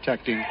wellness and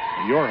protecting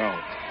your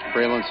health.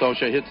 Braylon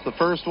Sosha hits the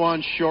first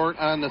one, short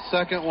on the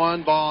second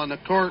one. Ball on the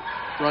court,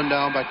 run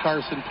down by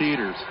Carson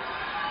Peters.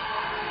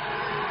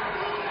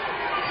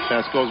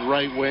 Pass goes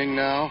right wing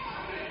now.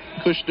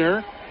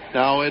 Kushner.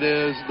 Now it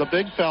is the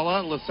big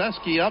fella,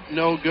 Leseski, up,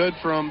 no good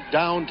from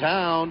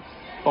downtown.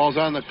 Ball's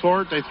on the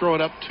court. They throw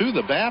it up to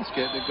the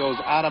basket. It goes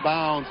out of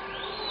bounds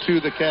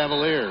to the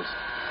Cavaliers.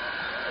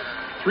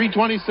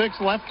 3:26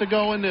 left to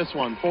go in this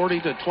one,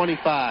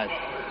 40-25.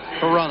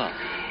 Corunna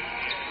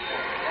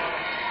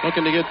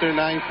looking to get their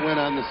 9th win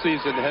on the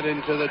season, head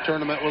into the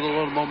tournament with a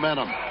little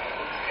momentum.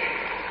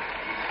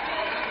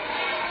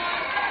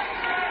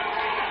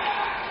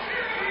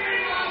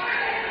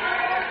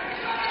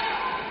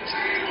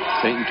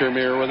 Peyton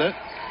Termier with it.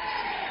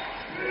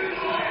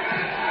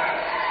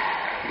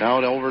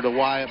 Now over to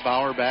Wyatt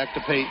Bauer, back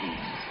to Peyton.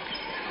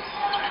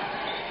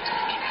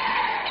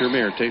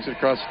 Termier takes it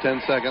across the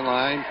 10-second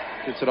line,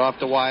 gets it off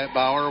to Wyatt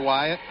Bauer.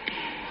 Wyatt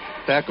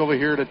back over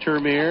here to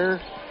Termier,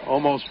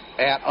 almost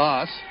at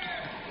us.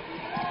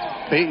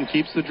 Peyton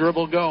keeps the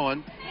dribble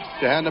going.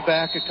 Behind the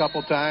back a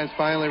couple times.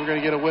 Finally, we're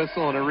going to get a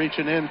whistle and a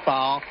reaching in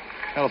foul.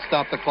 That'll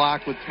stop the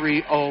clock with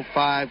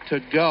 3:05 to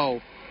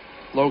go.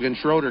 Logan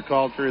Schroeder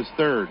called for his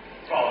third.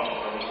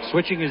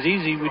 Switching is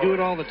easy. We do it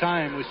all the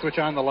time. We switch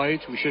on the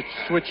lights. We should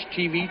switch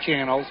TV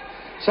channels.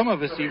 Some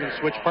of us even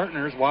switch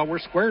partners while we're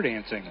square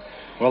dancing.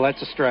 Well,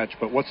 that's a stretch.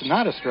 But what's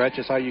not a stretch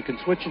is how you can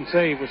switch and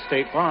save with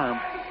State Farm.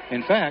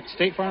 In fact,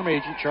 State Farm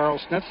agent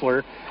Charles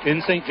Schnetzler in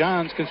St.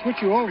 John's can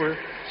switch you over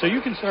so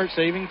you can start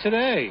saving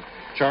today.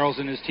 Charles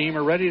and his team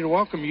are ready to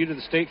welcome you to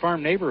the State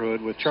Farm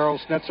neighborhood. With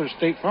Charles Schnetzler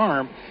State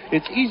Farm,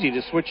 it's easy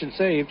to switch and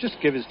save. Just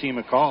give his team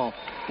a call.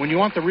 When you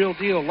want the real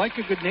deal, like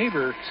a good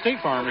neighbor, State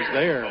Farm is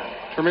there.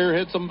 Termier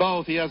hits them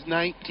both. He has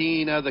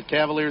 19 of the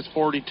Cavaliers'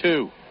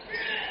 42.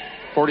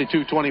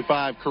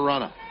 42-25,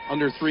 Corunna.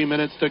 Under 3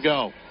 minutes to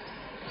go.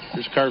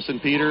 There's Carson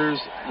Peters.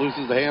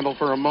 Loses the handle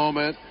for a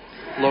moment.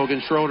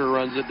 Logan Schroeder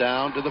runs it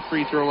down. To the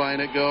free throw line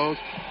it goes.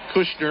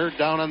 Kushner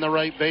down on the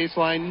right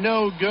baseline.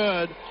 No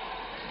good.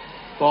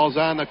 Ball's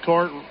on the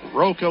court.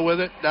 Roca with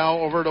it. Now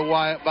over to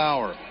Wyatt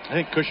Bauer. I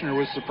think Kushner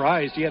was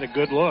surprised. He had a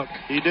good look.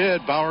 He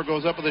did. Bauer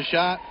goes up with a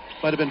shot.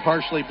 Might have been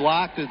partially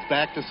blocked. It's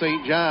back to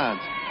St.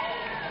 John's.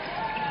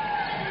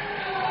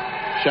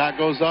 Shot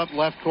goes up.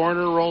 Left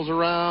corner. Rolls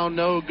around.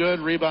 No good.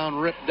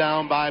 Rebound ripped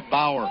down by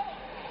Bauer.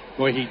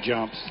 Boy, he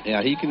jumps.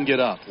 Yeah, he can get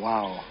up.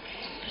 Wow.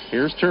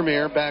 Here's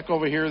Termier. Back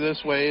over here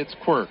this way. It's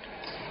Quirk.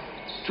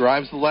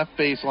 Drives the left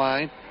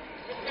baseline.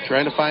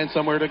 Trying to find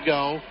somewhere to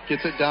go.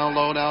 Gets it down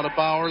low now to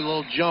Bauer.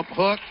 Little jump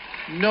hook.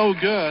 No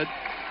good.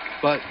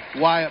 But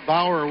Wyatt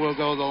Bauer will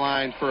go to the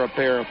line for a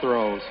pair of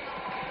throws.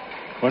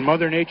 When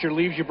Mother Nature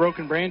leaves you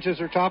broken branches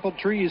or toppled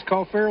trees,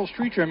 call Farrell's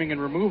Tree Trimming and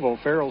Removal.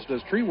 Farrell's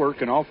does tree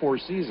work in all 4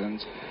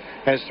 seasons,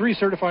 has 3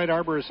 certified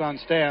arborists on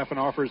staff, and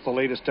offers the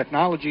latest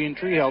technology in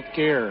tree health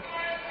care.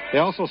 They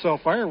also sell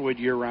firewood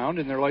year-round,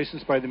 and they're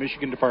licensed by the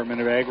Michigan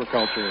Department of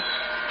Agriculture.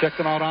 Check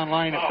them out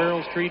online at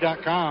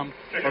farrellstree.com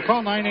or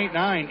call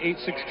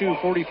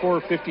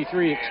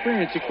 989-862-4453.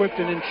 Experience, equipped,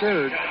 and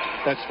insured.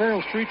 That's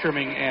Farrell's Tree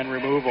Trimming and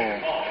Removal.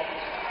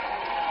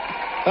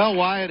 Well,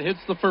 Wyatt hits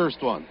the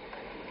first one.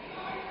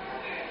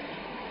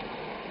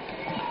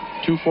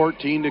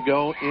 2:14 to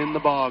go in the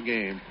ball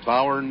game.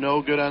 Bauer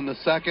no good on the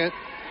second.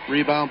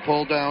 Rebound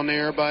pulled down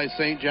there by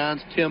St.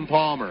 John's Tim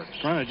Palmer.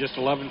 Just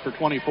 11 for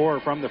 24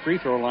 from the free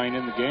throw line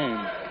in the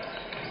game.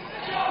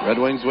 Red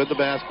Wings with the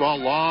basketball.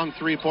 Long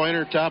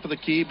three-pointer, top of the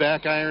key,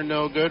 back iron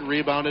no good.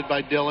 Rebounded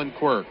by Dylan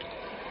Quirk.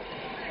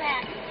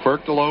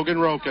 Quirk to Logan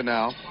Roca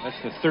now.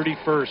 That's the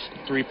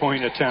 31st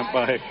three-point attempt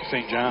by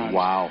St. John's.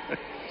 Wow.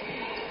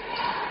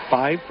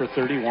 5 for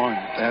 31.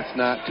 That's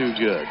not too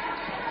good.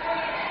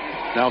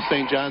 Now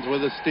St. John's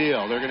with a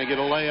steal. They're going to get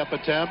a layup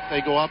attempt.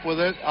 They go up with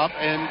it. Up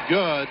and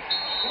good.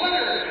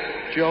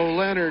 Joe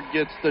Leonard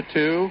gets the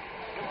 2.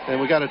 And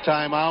we got a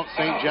timeout.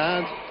 St.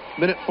 John's,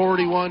 minute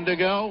 41 to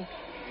go.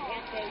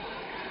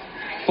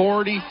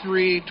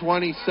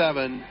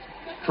 43-27.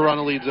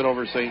 Corunna leads it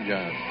over St.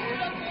 John's.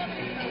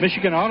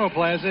 Michigan Auto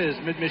Plaza is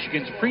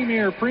Mid-Michigan's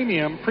premier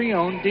premium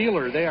pre-owned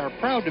dealer. They are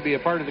proud to be a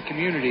part of the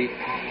community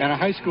and a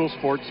high school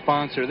sports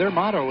sponsor. Their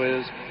motto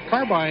is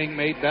car buying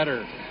made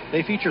better.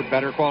 They feature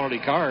better quality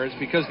cars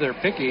because they're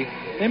picky.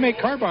 They make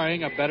car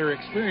buying a better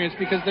experience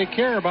because they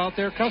care about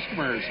their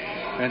customers.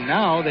 And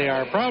now they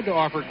are proud to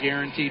offer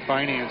guaranteed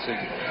financing.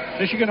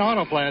 Michigan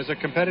Auto Plaza,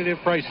 competitive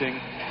pricing,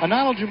 a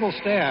knowledgeable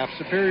staff,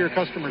 superior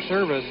customer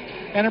service,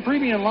 and a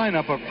premium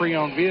lineup of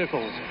pre-owned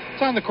vehicles.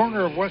 It's on the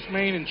corner of West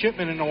Main and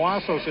Chipman in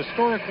Owasso's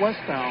historic West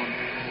Town.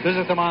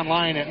 Visit them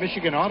online at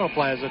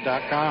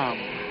MichiganAutoplaza.com.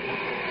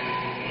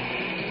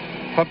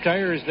 Pub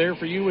Tire is there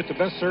for you with the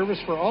best service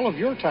for all of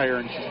your tire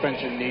and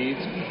suspension needs.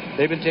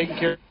 They've been taking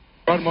care of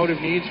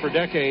automotive needs for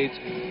decades,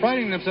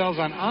 priding themselves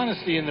on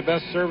honesty and the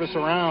best service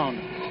around.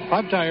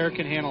 Pub Tire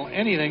can handle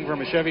anything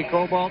from a Chevy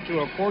Cobalt to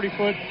a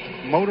 40-foot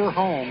motor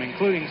home,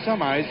 including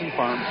semis and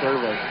farm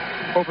service.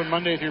 Open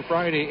Monday through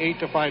Friday, 8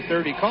 to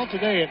 5:30. Call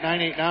today at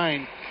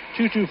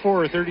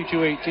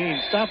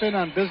 989-224-3218. Stop in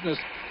on Business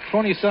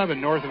 27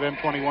 north of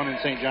M21 in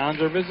St.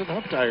 John's or visit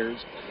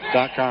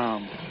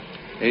hubtires.com.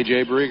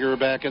 A.J. Brieger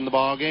back in the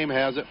ball game,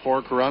 has it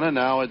for Corunna.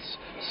 Now it's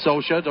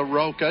Sosha to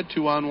Roca,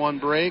 2-on-1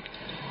 break.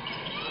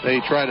 They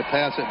try to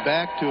pass it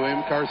back to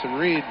him, Carson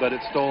Reed, but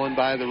it's stolen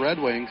by the Red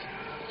Wings.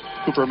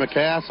 Cooper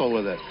McCassell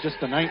with it. Just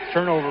the 9th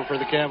turnover for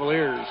the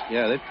Cavaliers.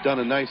 Yeah, they've done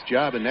a nice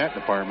job in that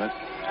department.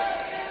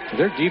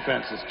 Their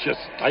defense is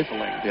just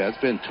stifling. Yeah, it's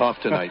been tough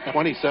tonight.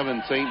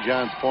 27 St.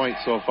 John's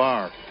points so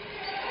far.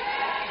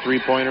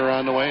 Three-pointer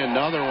on the way.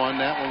 Another one.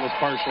 That one was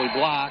partially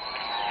blocked.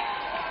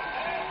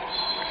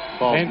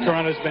 And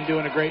Corunna's been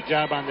doing a great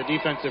job on the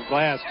defensive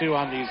glass, too,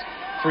 on these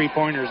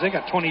three-pointers. They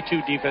got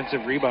 22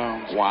 defensive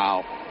rebounds.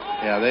 Wow.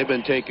 Yeah, they've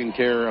been taking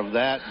care of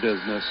that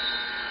business.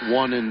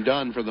 One and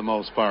done for the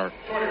most part.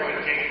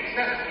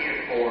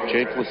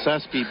 Jake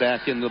Leseski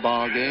back in the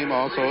ball game.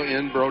 Also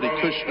in, Brody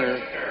Kushner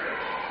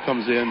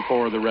comes in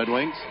for the Red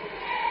Wings.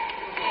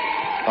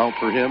 Out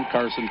for him,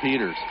 Carson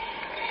Peters.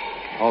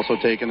 Also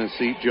taking a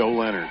seat, Joe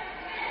Leonard.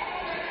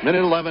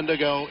 Minute 11 to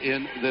go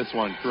in this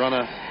one.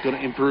 Corunna going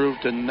to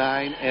improve to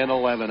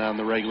 9-11 on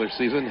the regular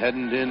season,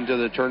 heading into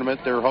the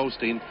tournament they're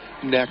hosting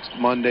next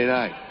Monday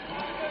night.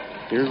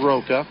 Here's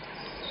Roca.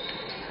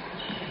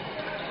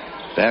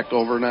 Back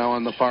over now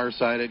on the far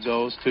side it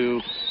goes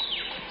to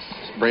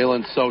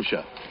Braylon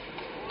Sosha.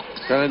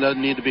 Corunna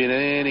doesn't need to be in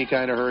any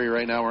kind of hurry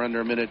right now. We're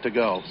under a minute to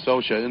go.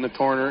 Sosha in the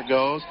corner it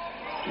goes.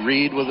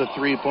 Reed with a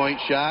three-point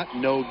shot.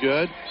 No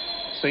good.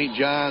 St.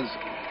 John's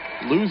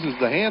loses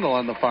the handle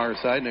on the far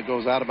side, and it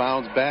goes out of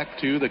bounds back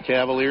to the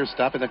Cavaliers,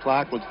 stopping the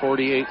clock with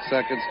 48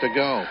 seconds to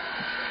go.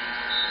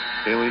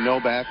 Haley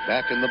Novak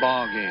back in the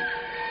ball game.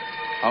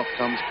 Out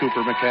comes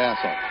Cooper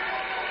McCassell.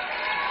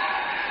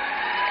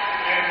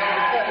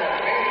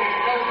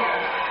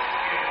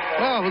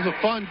 Well, it was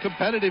a fun,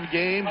 competitive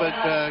game, but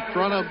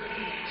Corunna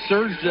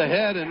surged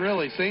ahead, and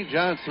really St.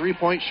 John's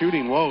three-point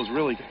shooting woes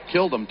really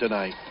killed them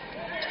tonight.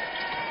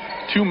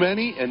 Too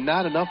many and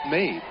not enough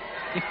made.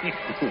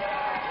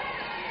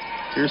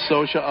 Here's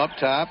Sosha up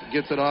top,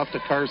 gets it off to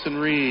Carson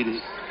Reed.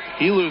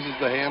 He loses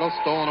the handle,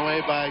 stolen away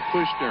by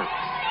Kushner.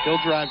 He'll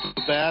drive to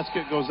the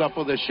basket, goes up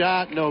with a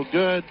shot, no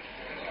good.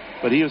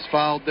 But he was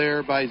fouled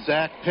there by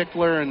Zach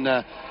Pickler, and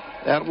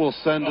that will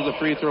send to the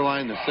free throw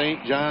line the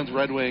St. John's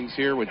Red Wings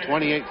here with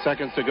 28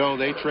 seconds to go.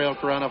 They trail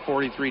Corunna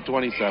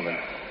 43-27.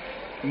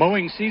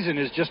 Mowing season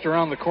is just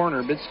around the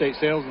corner. Midstate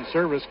Sales and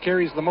Service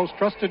carries the most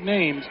trusted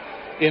names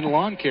in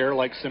lawn care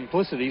like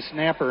Simplicity,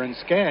 Snapper, and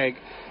Skag.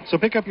 So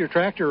pick up your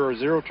tractor or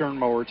zero-turn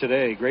mower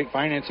today. Great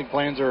financing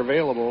plans are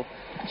available,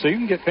 so you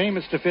can get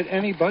payments to fit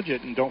any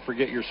budget. And don't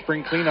forget your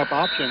spring cleanup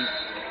options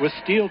with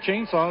steel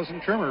chainsaws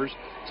and trimmers.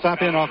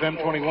 Stop in off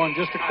M21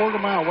 just a quarter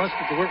mile west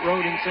of DeWitt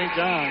Road in St.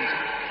 John's.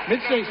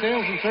 Midstate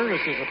Sales and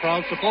Service is a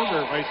proud supporter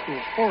of high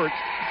school sports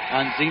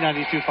on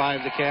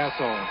Z92.5 The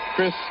Castle.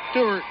 Chris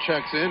Stewart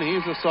checks in.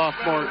 He's a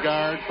sophomore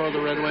guard for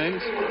the Red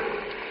Wings.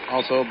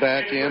 Also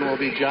back in will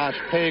be Josh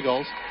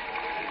Pagels.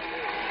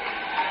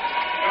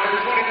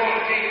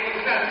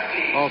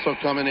 Also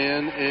coming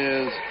in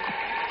is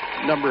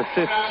number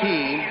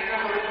 15.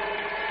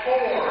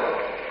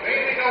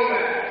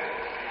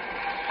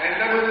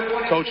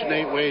 Coach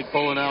Nate Wade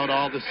pulling out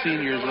all the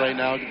seniors right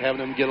now, having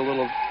them get a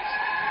little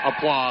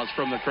applause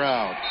from the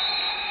crowd.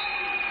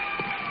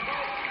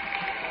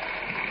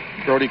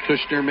 Brody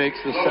Kushner makes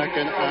the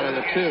second out of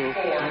the two.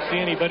 I don't see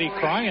anybody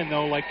crying,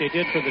 though, like they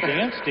did for the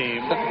dance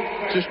team.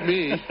 Just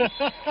me.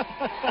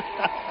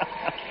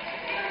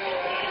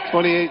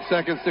 28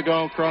 seconds to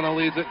go. Corunna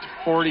leads it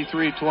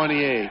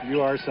 43-28.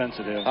 You are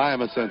sensitive. I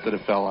am a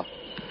sensitive fella.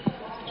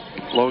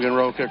 Logan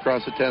Roca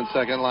across the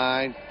 10-second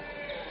line.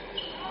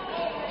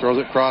 Throws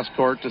it cross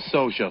court to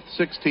Sosha.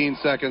 16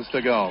 seconds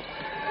to go.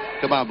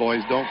 Come on,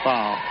 boys, don't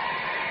foul.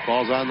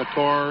 Ball's on the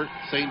court.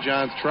 St.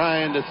 John's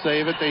trying to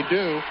save it. They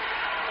do.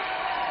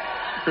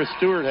 Chris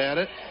Stewart had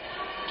it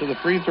to the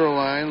free throw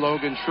line.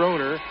 Logan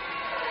Schroeder.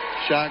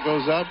 Shot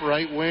goes up,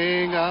 right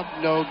wing, up,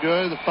 no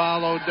good. The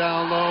follow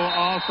down low,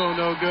 also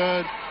no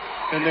good.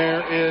 And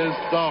there is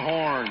the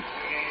horn.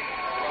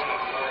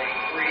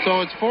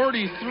 So it's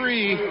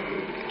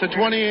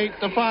 43-28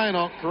 the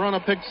final.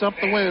 Corunna picks up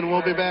the win.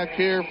 We'll be back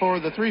here for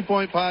the 3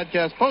 Point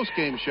Podcast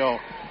postgame show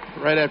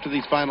right after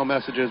these final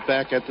messages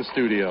back at the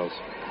studios.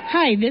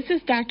 Hi, this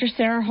is Dr.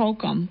 Sarah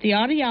Holcomb. The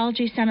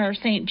Audiology Center of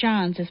St.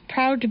 John's is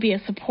proud to be a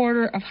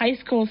supporter of high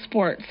school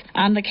sports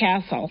on the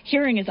Castle.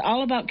 Hearing is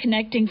all about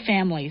connecting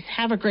families.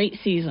 Have a great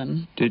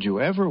season. Did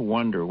you ever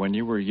wonder when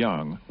you were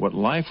young what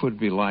life would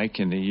be like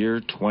in the year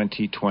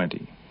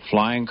 2020?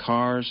 Flying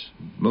cars,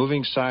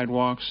 moving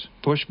sidewalks,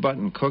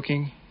 push-button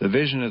cooking. The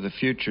vision of the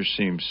future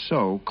seemed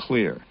so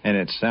clear, and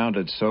it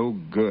sounded so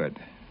good.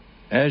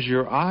 As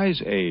your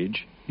eyes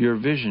age, your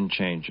vision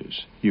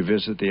changes. You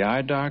visit the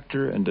eye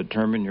doctor and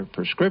determine your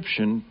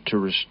prescription to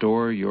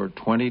restore your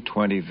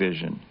 20/20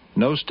 vision.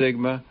 No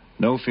stigma,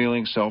 no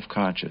feeling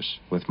self-conscious.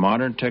 With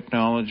modern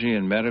technology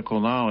and medical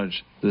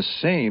knowledge, the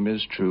same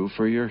is true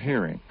for your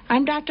hearing.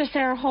 I'm Dr.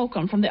 Sarah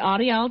Holcomb from the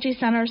Audiology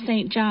Center of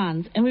St.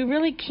 John's, and we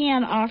really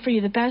can offer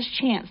you the best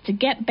chance to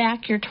get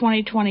back your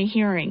 20/20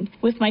 hearing.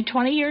 With my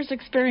 20 years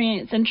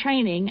experience and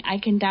training, I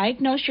can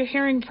diagnose your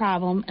hearing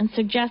problem and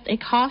suggest a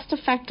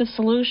cost-effective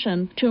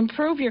solution to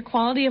improve your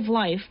quality of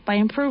life by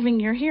improving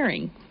your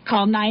hearing.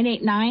 Call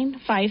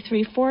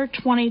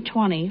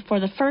 989-534-2020 for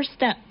the first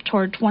step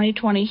toward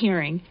 20/20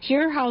 hearing.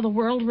 Hear how the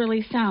world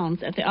really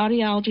sounds at the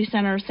Audiology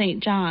Center of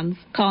St. John's.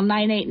 Call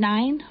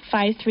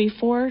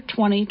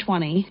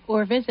 989-534-2020.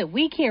 Or visit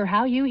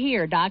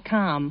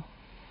WeCareHowYouHear.com.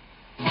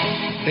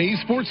 Hey,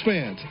 sports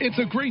fans, it's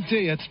a great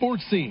day at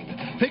Sports Scene.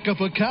 Pick up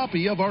a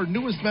copy of our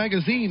newest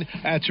magazine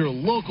at your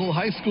local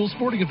high school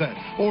sporting event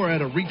or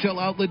at a retail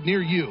outlet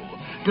near you.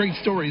 Great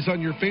stories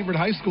on your favorite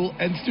high school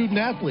and student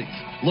athletes.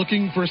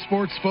 Looking for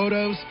sports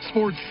photos?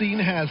 Sports Scene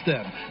has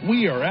them.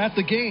 We are at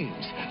the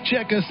games.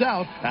 Check us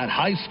out at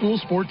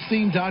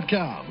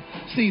highschoolsportscene.com.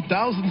 See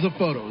thousands of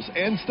photos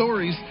and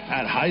stories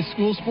at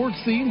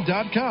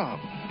highschoolsportscene.com.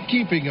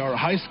 Keeping our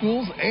high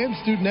schools and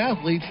student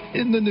athletes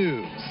in the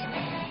news.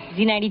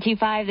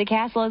 Z92.5 The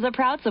Castle is a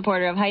proud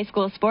supporter of high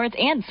school sports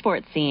and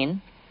Sports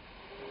Scene.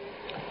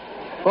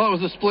 Well, it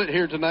was a split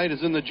here tonight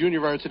as in the junior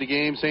varsity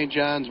game. St.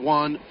 John's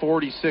won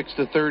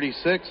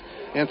 46-36.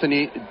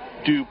 Anthony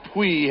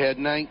Dupuis had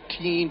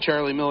 19,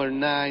 Charlie Miller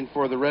 9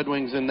 for the Red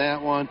Wings in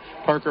that one.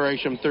 Parker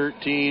Isham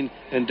 13,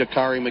 and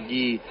Dakari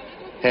McGee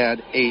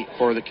had 8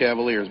 for the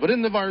Cavaliers. But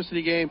in the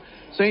varsity game,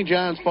 St.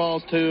 John's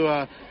falls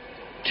to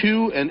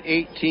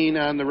 2-18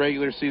 on the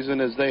regular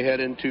season as they head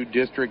into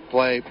district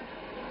play.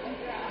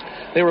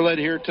 They were led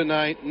here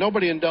tonight.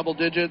 Nobody in double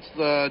digits.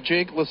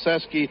 Jake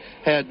Leseski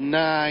had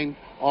 9.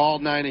 All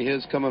 9 of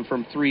his coming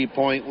from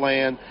three-point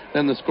land.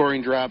 Then the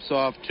scoring drops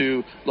off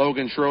to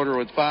Logan Schroeder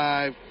with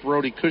 5.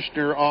 Brody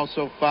Kushner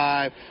also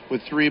 5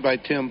 with 3 by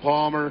Tim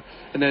Palmer.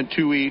 And then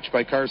 2 each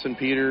by Carson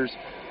Peters,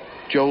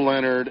 Joe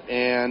Leonard,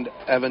 and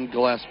Evan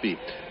Gillespie.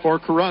 For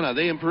Corunna,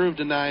 they improved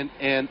to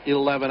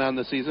 9-11 on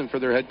the season for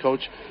their head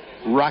coach,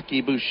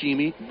 Rocky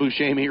Buscemi.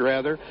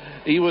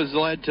 He was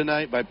led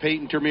tonight by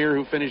Peyton Termier,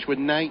 who finished with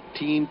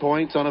 19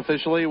 points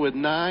unofficially with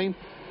 9.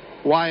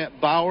 Wyatt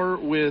Bauer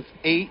with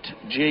 8.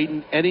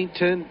 Jaden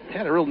Eddington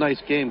had a real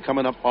nice game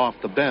coming up off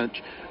the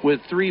bench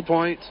with 3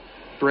 points.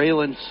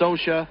 Braylon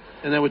Sosha,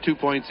 and then with 2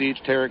 points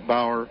each, Tarek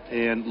Bauer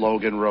and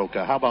Logan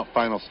Roca. How about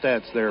final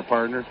stats there,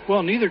 partner?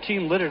 Well, neither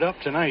team lit it up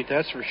tonight,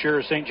 that's for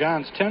sure. St.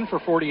 John's 10 for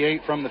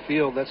 48 from the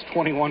field. That's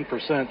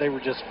 21%. They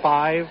were just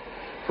 5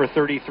 for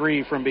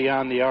 33 from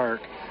beyond the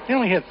arc. They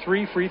only had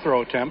 3 free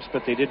throw attempts,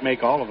 but they did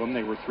make all of them.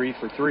 They were 3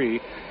 for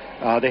 3.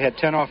 They had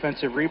 10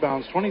 offensive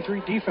rebounds,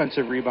 23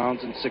 defensive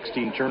rebounds, and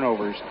 16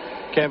 turnovers.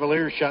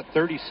 Cavaliers shot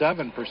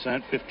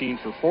 37%, 15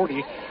 for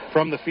 40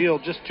 from the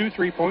field. Just 2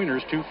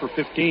 3-pointers, 2 for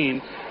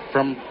 15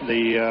 from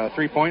the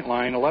three-point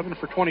line, 11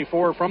 for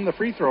 24 from the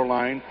free throw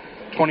line,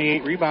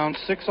 28 rebounds,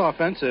 6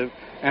 offensive,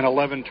 and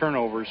 11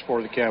 turnovers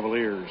for the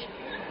Cavaliers.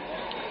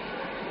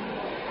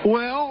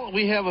 Well,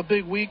 we have a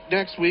big week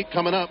next week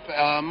coming up.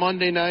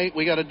 Monday night,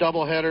 we got a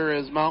doubleheader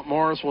as Mount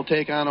Morris will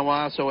take on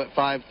Owasso at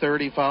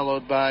 5:30,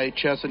 followed by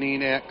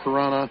Chesaning at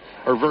Corunna,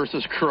 or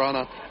versus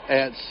Corunna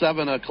at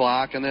 7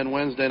 o'clock. And then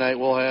Wednesday night,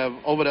 we'll have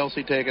Ovid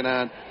Elsie taking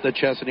on the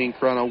Chesaning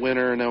Corunna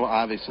winner, and then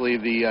obviously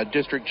the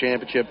district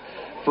championship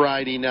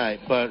Friday night.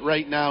 But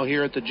right now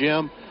here at the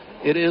gym,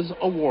 it is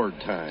award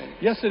time.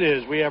 Yes, it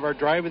is. We have our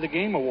Drive of the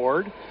Game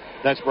award.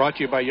 That's brought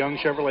to you by Young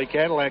Chevrolet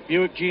Cadillac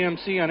Buick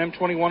GMC on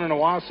M21 in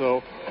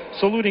Owasso,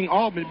 saluting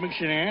all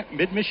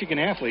Mid-Michigan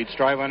athletes.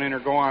 Drive on in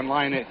or go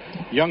online at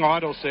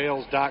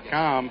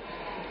youngautosales.com.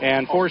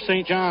 And for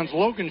St. John's,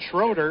 Logan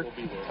Schroeder,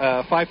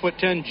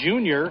 5'10"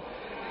 junior,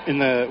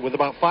 with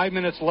about 5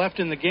 minutes left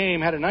in the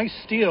game, had a nice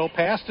steal,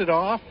 passed it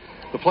off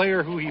The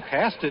player who he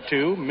passed it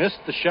to missed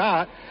the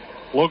shot.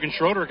 Logan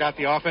Schroeder got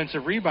the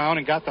offensive rebound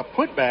and got the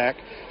putback.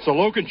 So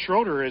Logan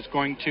Schroeder is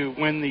going to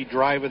win the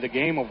Drive of the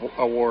Game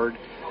award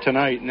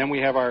tonight. And then we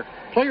have our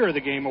Player of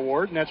the Game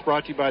award, and that's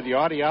brought to you by the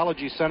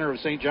Audiology Center of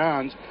St.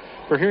 John's.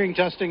 For hearing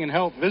testing and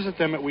health, visit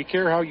them at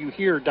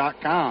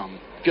wecarehowyouhear.com.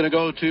 Going to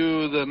go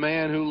to the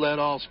man who led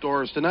all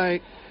scores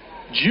tonight.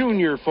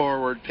 Junior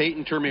forward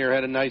Peyton Termier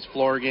had a nice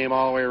floor game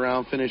all the way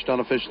around, finished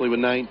unofficially with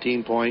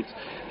 19 points.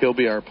 He'll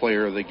be our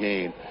player of the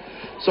game.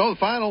 So the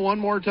final one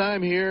more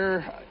time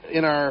here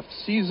in our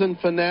season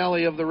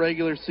finale of the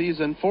regular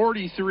season,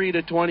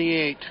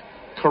 43-28.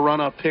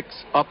 Corunna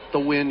picks up the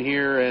win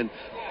here, and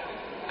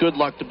good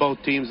luck to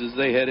both teams as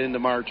they head into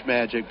March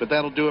Magic. But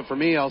that'll do it for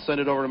me. I'll send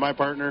it over to my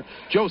partner,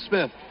 Joe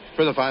Smith,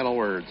 for the final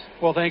words.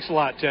 Well, thanks a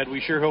lot, Ted. We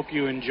sure hope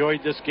you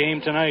enjoyed this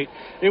game tonight.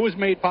 It was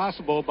made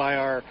possible by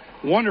our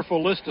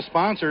wonderful list of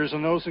sponsors,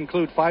 and those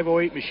include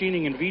 508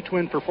 Machining and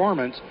V-Twin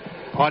Performance,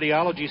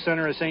 Audiology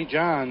Center of St.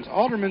 John's,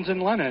 Alderman's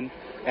in Lennon,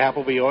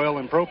 Appleby Oil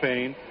and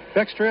Propane,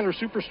 Beck's Trailer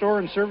Superstore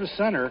and Service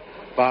Center,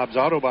 Bob's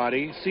Auto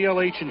Body,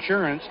 CLH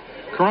Insurance,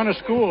 Corunna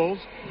Schools,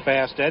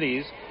 Fast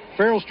Eddie's,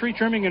 Farrell's Tree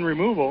Trimming and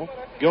Removal,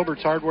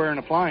 Gilbert's Hardware and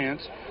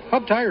Appliance,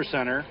 Hub Tire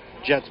Center,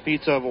 Jets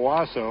Pizza of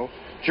Owasso,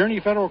 Journey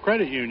Federal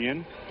Credit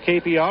Union,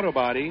 KP Auto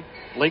Body,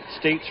 Lake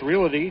States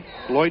Realty,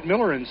 Lloyd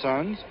Miller &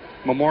 Sons,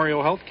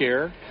 Memorial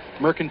Healthcare,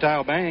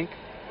 Mercantile Bank,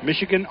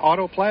 Michigan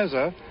Auto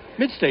Plaza,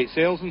 Midstate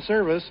Sales and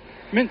Service,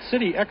 Mint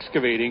City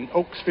Excavating,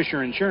 Oaks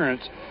Fisher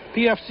Insurance,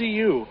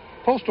 PFCU,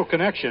 Postal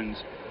Connections,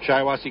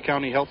 Shiawassee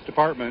County Health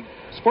Department,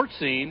 Sports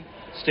Scene,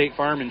 State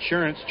Farm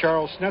Insurance,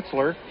 Charles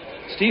Schnetzler,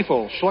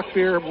 Stiefel,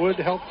 Schluckbeer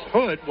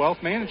Hood Wealth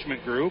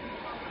Management Group,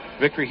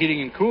 Victory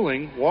Heating and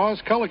Cooling,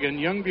 Waz Culligan,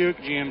 Young Buick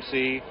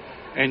GMC,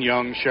 and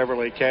Young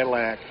Chevrolet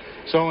Cadillac.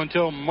 So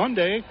until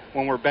Monday,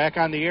 when we're back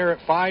on the air at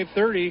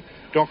 5:30,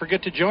 don't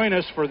forget to join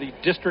us for the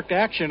district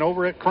action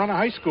over at Corunna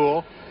High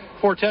School.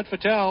 For Ted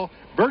Fattel,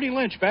 Bertie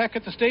Lynch back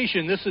at the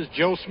station, this is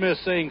Joe Smith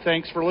saying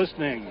thanks for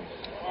listening.